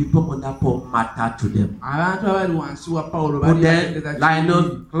 The people under Paul mattered to them. Abantu abali wansi wa Pawulo But bali then bategeeza Linus,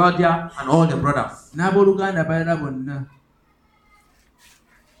 kintu. Claudia, and all the brothers. N'abooluganda balala bonna.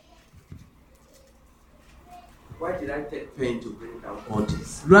 Why did I take pain to bring down all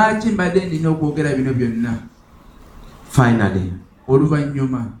this? Lwaki mbadde nina okwogera bino byonna? Finally,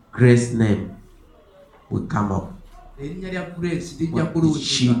 Oluvannyuma Grace's name will come up. erinnya lya Grace lijja What did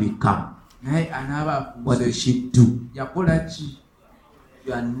she kuluutika. become? Naye anaaba What did afuuse. she do? Yakola ki?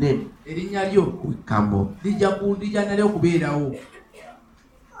 Your name Erinnya lyo will come up. lijja nalyo okubeerawo.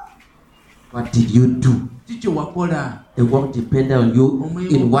 What did you do? Ki kye wakola? The work depended on you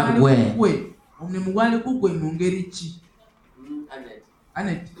in what way? Omulimu gwali gugwe mu ngeri ki?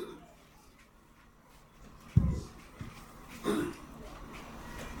 Anet.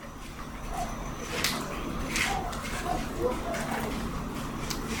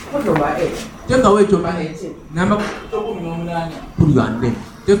 What number 8? tekawo ekyo namba 18 Put your name.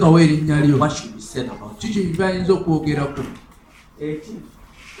 tekawo erinnya lyo What should be said about you? kiki byayinza okwogerako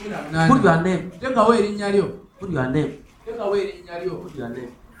Put your name. tekawo erinnya lyo Put your name. tekawo erinnya lyo Put your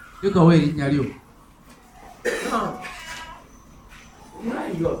name. tekawo erinnya lyo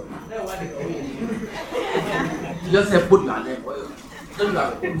Just say put your name.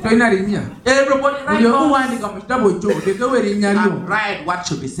 tolina linnya Everybody buli write omu down. wandika mu kitabo kyo otekewo erinnya lyo And write what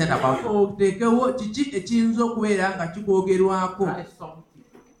should be said about you. otekewo kiki ekiyinza okubeera nga kikwogerwako Write something.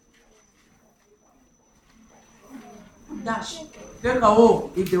 Dash.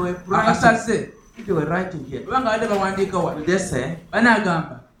 tekawo If they were writing, akasase if they were writing here, oba nga badde bawandiika wa would they say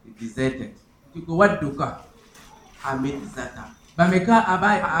banaagamba he deserted? nti gwe wadduka Army deserter. bameka How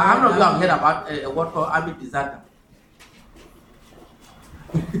many of you have heard about a word called army deserter?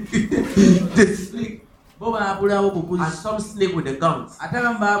 They sneak. bo baabulawo And bubuzi some sneak with the guns. ate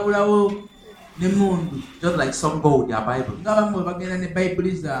abamu baabulawo n'emmundu Just like some go with their Bible. nga bamu bwe bagenda ne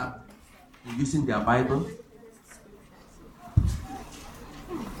bayibuli zaabwe Using their Bible.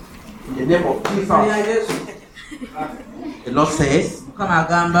 In the name of Jesus. The Lord says, mukama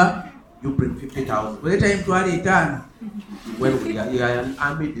agamba you bring 50,000. oleetayo emitwalo 5 When you are an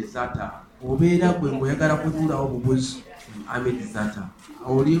army deserter, obeera gwe ng'oyagala kuzuulawo bubuzi an army deserter,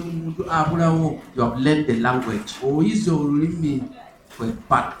 oli omuntu abulawo you have learned the language oyize olulimi for a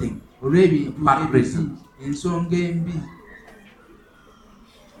bad thing. olw'ebintu Bad ebibi, reason. ensonga embi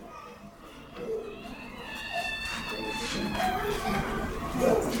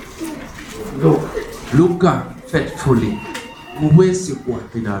luka Faithfully mu bwesigwa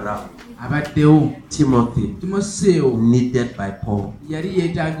been around. abaddewo Timothy, timoseewo needed by Paul. yali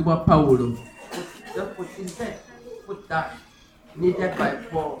yeetaagibwa pawulo Just put in there. Put that. Needed by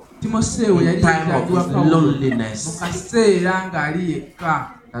Paul. timoseewo yali In time of yeetaagibwa his pawulo mu loneliness. kaseera ng'ali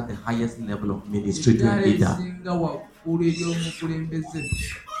yekka That's the highest level of ministry to a leader. esinga waggulu ery'omukulembeze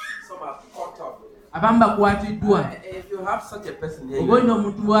abamu bakwatiddwa If you have such a person here, oba olina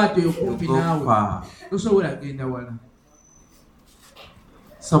omuntu bw'atyo you okumpi go naawe far. tosobola genda wala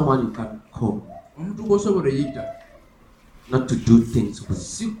Someone you can call, omuntu gw'osobola oyita not to do things with,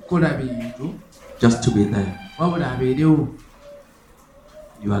 si kukola bintu just to be there. wabula abeerewo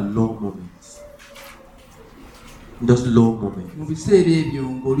You are low moments. In those low moments, mu biseera ebyo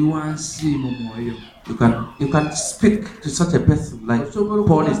ng'oli wansi mu mwoyo you can speak to such a person like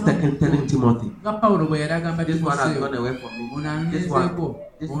Paul is telling Timothy. nga pawulo bwe yali agamba This one has timoseewo gone away from me. ono This angezeeko one,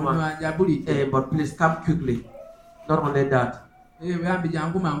 this ono one. anjabulidde But please come quickly. Not only that, bambi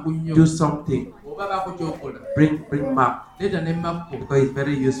jangu mangu nnyo do something. oba baako kyokola Bring Mark leeta ne makko because it's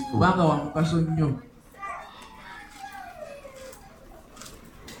very useful. kubanga wa mugaso nnyo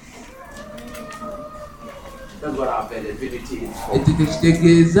That's what our availability is for. ekyo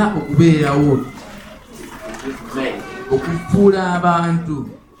tekitegeeza okubeerawo With men. okufuula abantu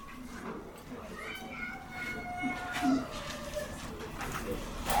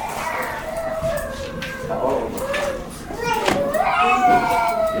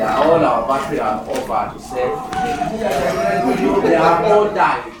Yeah, all our battery are over to say. They are all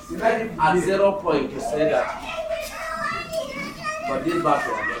died at 0 point to say that. But this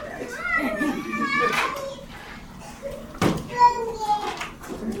battery are not died.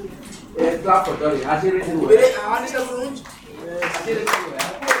 Clap for Dolly. Has he written well?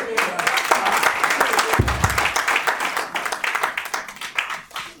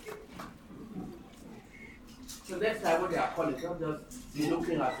 So next time when they are calling, don't just be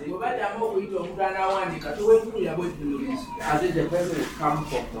looking at it. bwebaddamu okuyita omuntu anaawandika towetunulira bwetunulisa As if the person is come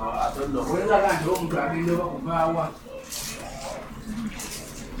from, I don't know. oyinzaga nti omuntu agenda oba kuvaawa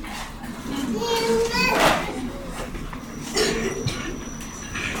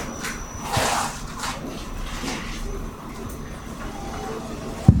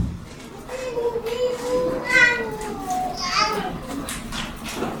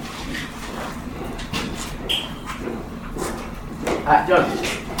John,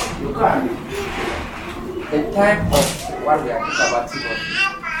 you can't. The time of what we are talking about Timothy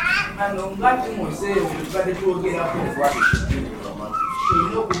ano nga timoseewo tubadde twogerako is what we should do in Romans.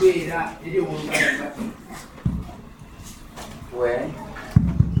 olina okubeera eri owolugalaga Where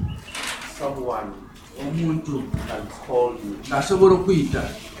someone omuntu can call you ng'asobola okuyita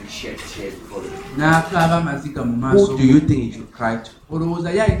and shed tears for you. n'akaaba amaziga mu maaso Who do you think you should cry to? olowooza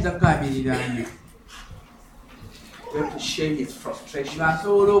ye ayinza kukaabirirange You have to share his frustration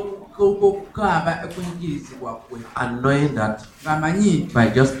ng'asobola okukaaba okunyigirizibwa kwe and knowing that ng'amanyi nti by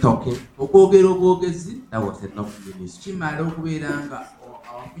just talking, okwogera obwogezi that was enough ministry. kimala okubeera nga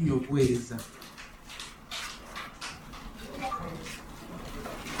awafunye okuweereza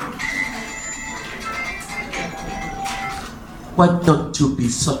Why don't you be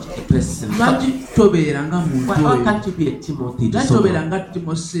such a person? Lwaki tobeera nga muntu Why oyo? can't you be a Timothy to Lwaki tobeera someone? nga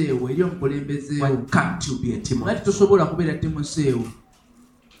Timoseewo eri omukulembezeewo? Why can't you be a Timothy? Lwaki tosobola kubeera Timoseewo?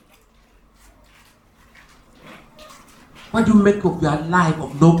 Why do you make of your life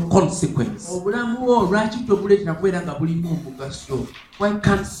of no consequence? Obulamu bwo lwaki tobuleetera kubeera nga bulimu omugaso? Why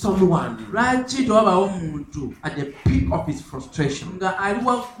can't someone Lwaki tewabaawo omuntu at the peak of his frustration nga ali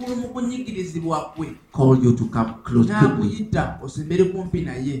waggulu mu kunyigirizibwa kwe call you to come close quickly? n'akuyita osembere kumpi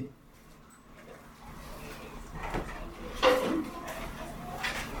naye?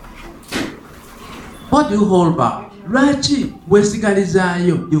 What do you hold back? Lwaki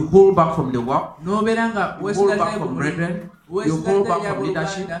weesigalizaayo? You hold back from the work. N'obeera nga You hold back from brethren. You hold back from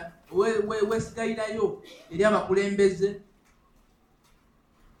leadership. weesigalirayo eri abakulembeze.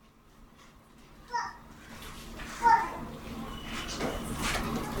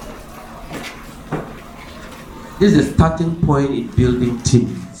 This is the starting point in building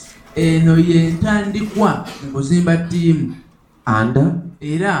teams. Eno y'entandikwa mu kuzimba ttiimu, And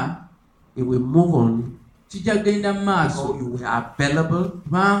era it will move on kijja kugenda mu maaso because you were available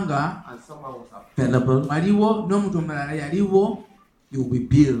kubanga and someone was available. waliwo n'omuntu omulala yaliwo, You will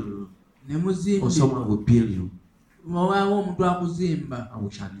build ne or muzimbibwa. someone will build you. Wabaawo omuntu akuzimba, And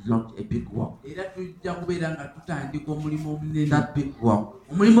we shall launch a big work. era tujja kubeera nga tutandika omulimu omunene. That big work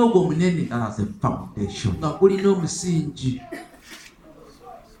Omulimu ogwo omunene that has a foundation. nga gulina omusingi.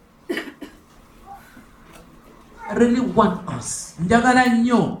 I really want us Njagala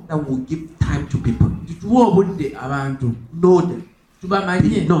nnyo that will give time to people. tutuwe obudde abantu, Know them.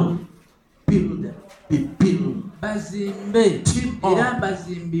 tubamanye, No. Build them. Be built bazimbe era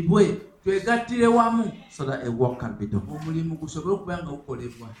bazimbibwe, twegattire wamu so that a work can be done. omulimu gusobole okuba nga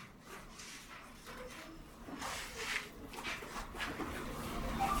gukolebwa.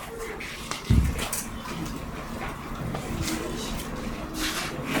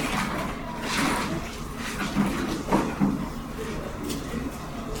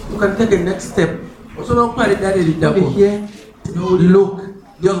 You can take a next step. Osobola okutwala eddaala Maybe eriddako here, look,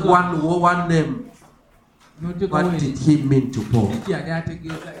 just one name. n'oteekawo What did he mean to Paul? eki yali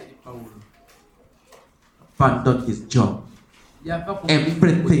ategeeza eri Pawulo. Abandoned his job, Yava ku mulimu gwe.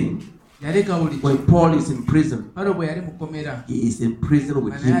 everything. Yaleka buli When Paul is in prison, Pawulo bwe yali mukomera, he is in prison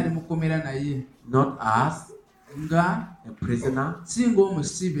with nga naye ali him, mukomera naye, not as nga a prisoner, si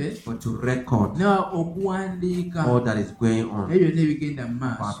ng'omusibe, but to record ne okuwandiika all that is going on ebyo byonna ebigenda mu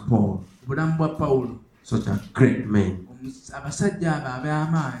about maaso. Paul, Obulamu bwa Pawulo, such a great man abasajja abo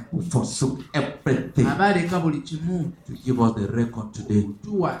ab'amaanyi who forsook everything abaaleka buli kimu to give us the record today.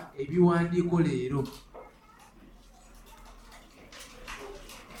 tuwa ebiwandiiko leero.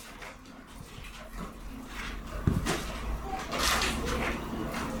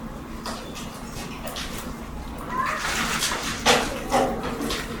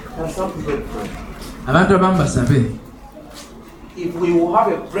 Abantu abamu basabe, If we will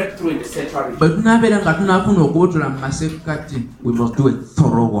have a breakthrough in the central region, bwe tunaabeera nga tunaafuna okuwotula mu masekkati, we must do a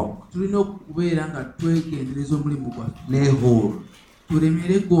thorough work, tulina okubeera nga twegendereza omulimu gwaffe, lay hold,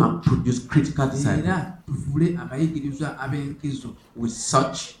 tulemerego and produce critical disciples. era tufuule abayigirizwa ab'enkizo, With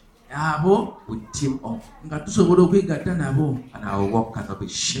such, abo we team up, nga tusobola okwegatta nabo, and our work cannot be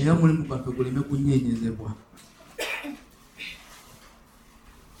shared. era omulimu gwaffe guleme kunyeenyezebwa.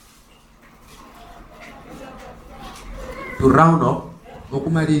 To round up,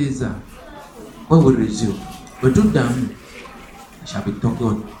 Okumaliriza, when we resume, bwe tuddamu I shall be talking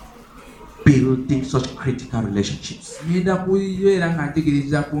on building such critical relationships. ngenda kubeera nga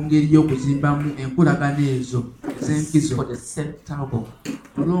ntegereza ku ngeri y'okuzimbamu enkolagana ezo ez'enkizo For the central work,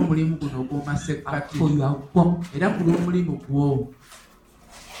 ku lw'omulimu guno and ogw'omasekkati for your work, era ku lw'omulimu gwo.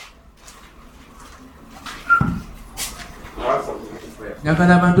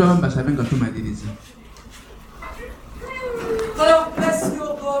 Njagala abantu abamu basabe nga tumaliriza. God bless you,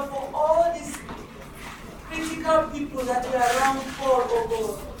 O God, for all these critical people that were around Paul, O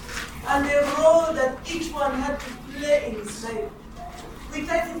God, and the role that each one had to play in his life. We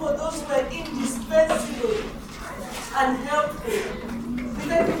thank you for those who were indispensable and helpful. We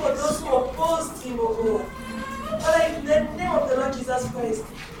thank you for those who opposed him, O God. Father, in the name of the Lord Jesus Christ,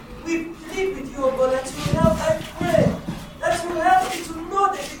 we plead with you, O God, that you help. I pray that you help me to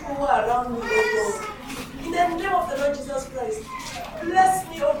know the people who are around me, O God. In the name of the Lord Jesus Christ, bless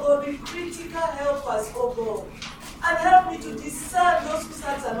me, O God, with critical helpers, O God. And help me to discern those whose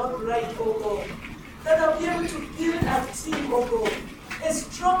hearts are not right, O God. That I'll be able to build a team, O God. A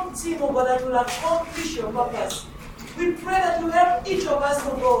strong team, O God, that will accomplish your purpose. We pray that you help each of us,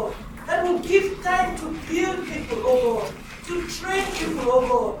 O God. That will give time to build people, O God. To train people, O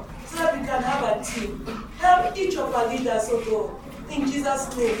God. So that we can have a team. Help each of our leaders, oh God. In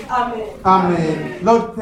Jesus' name, amen. Amen. Lord,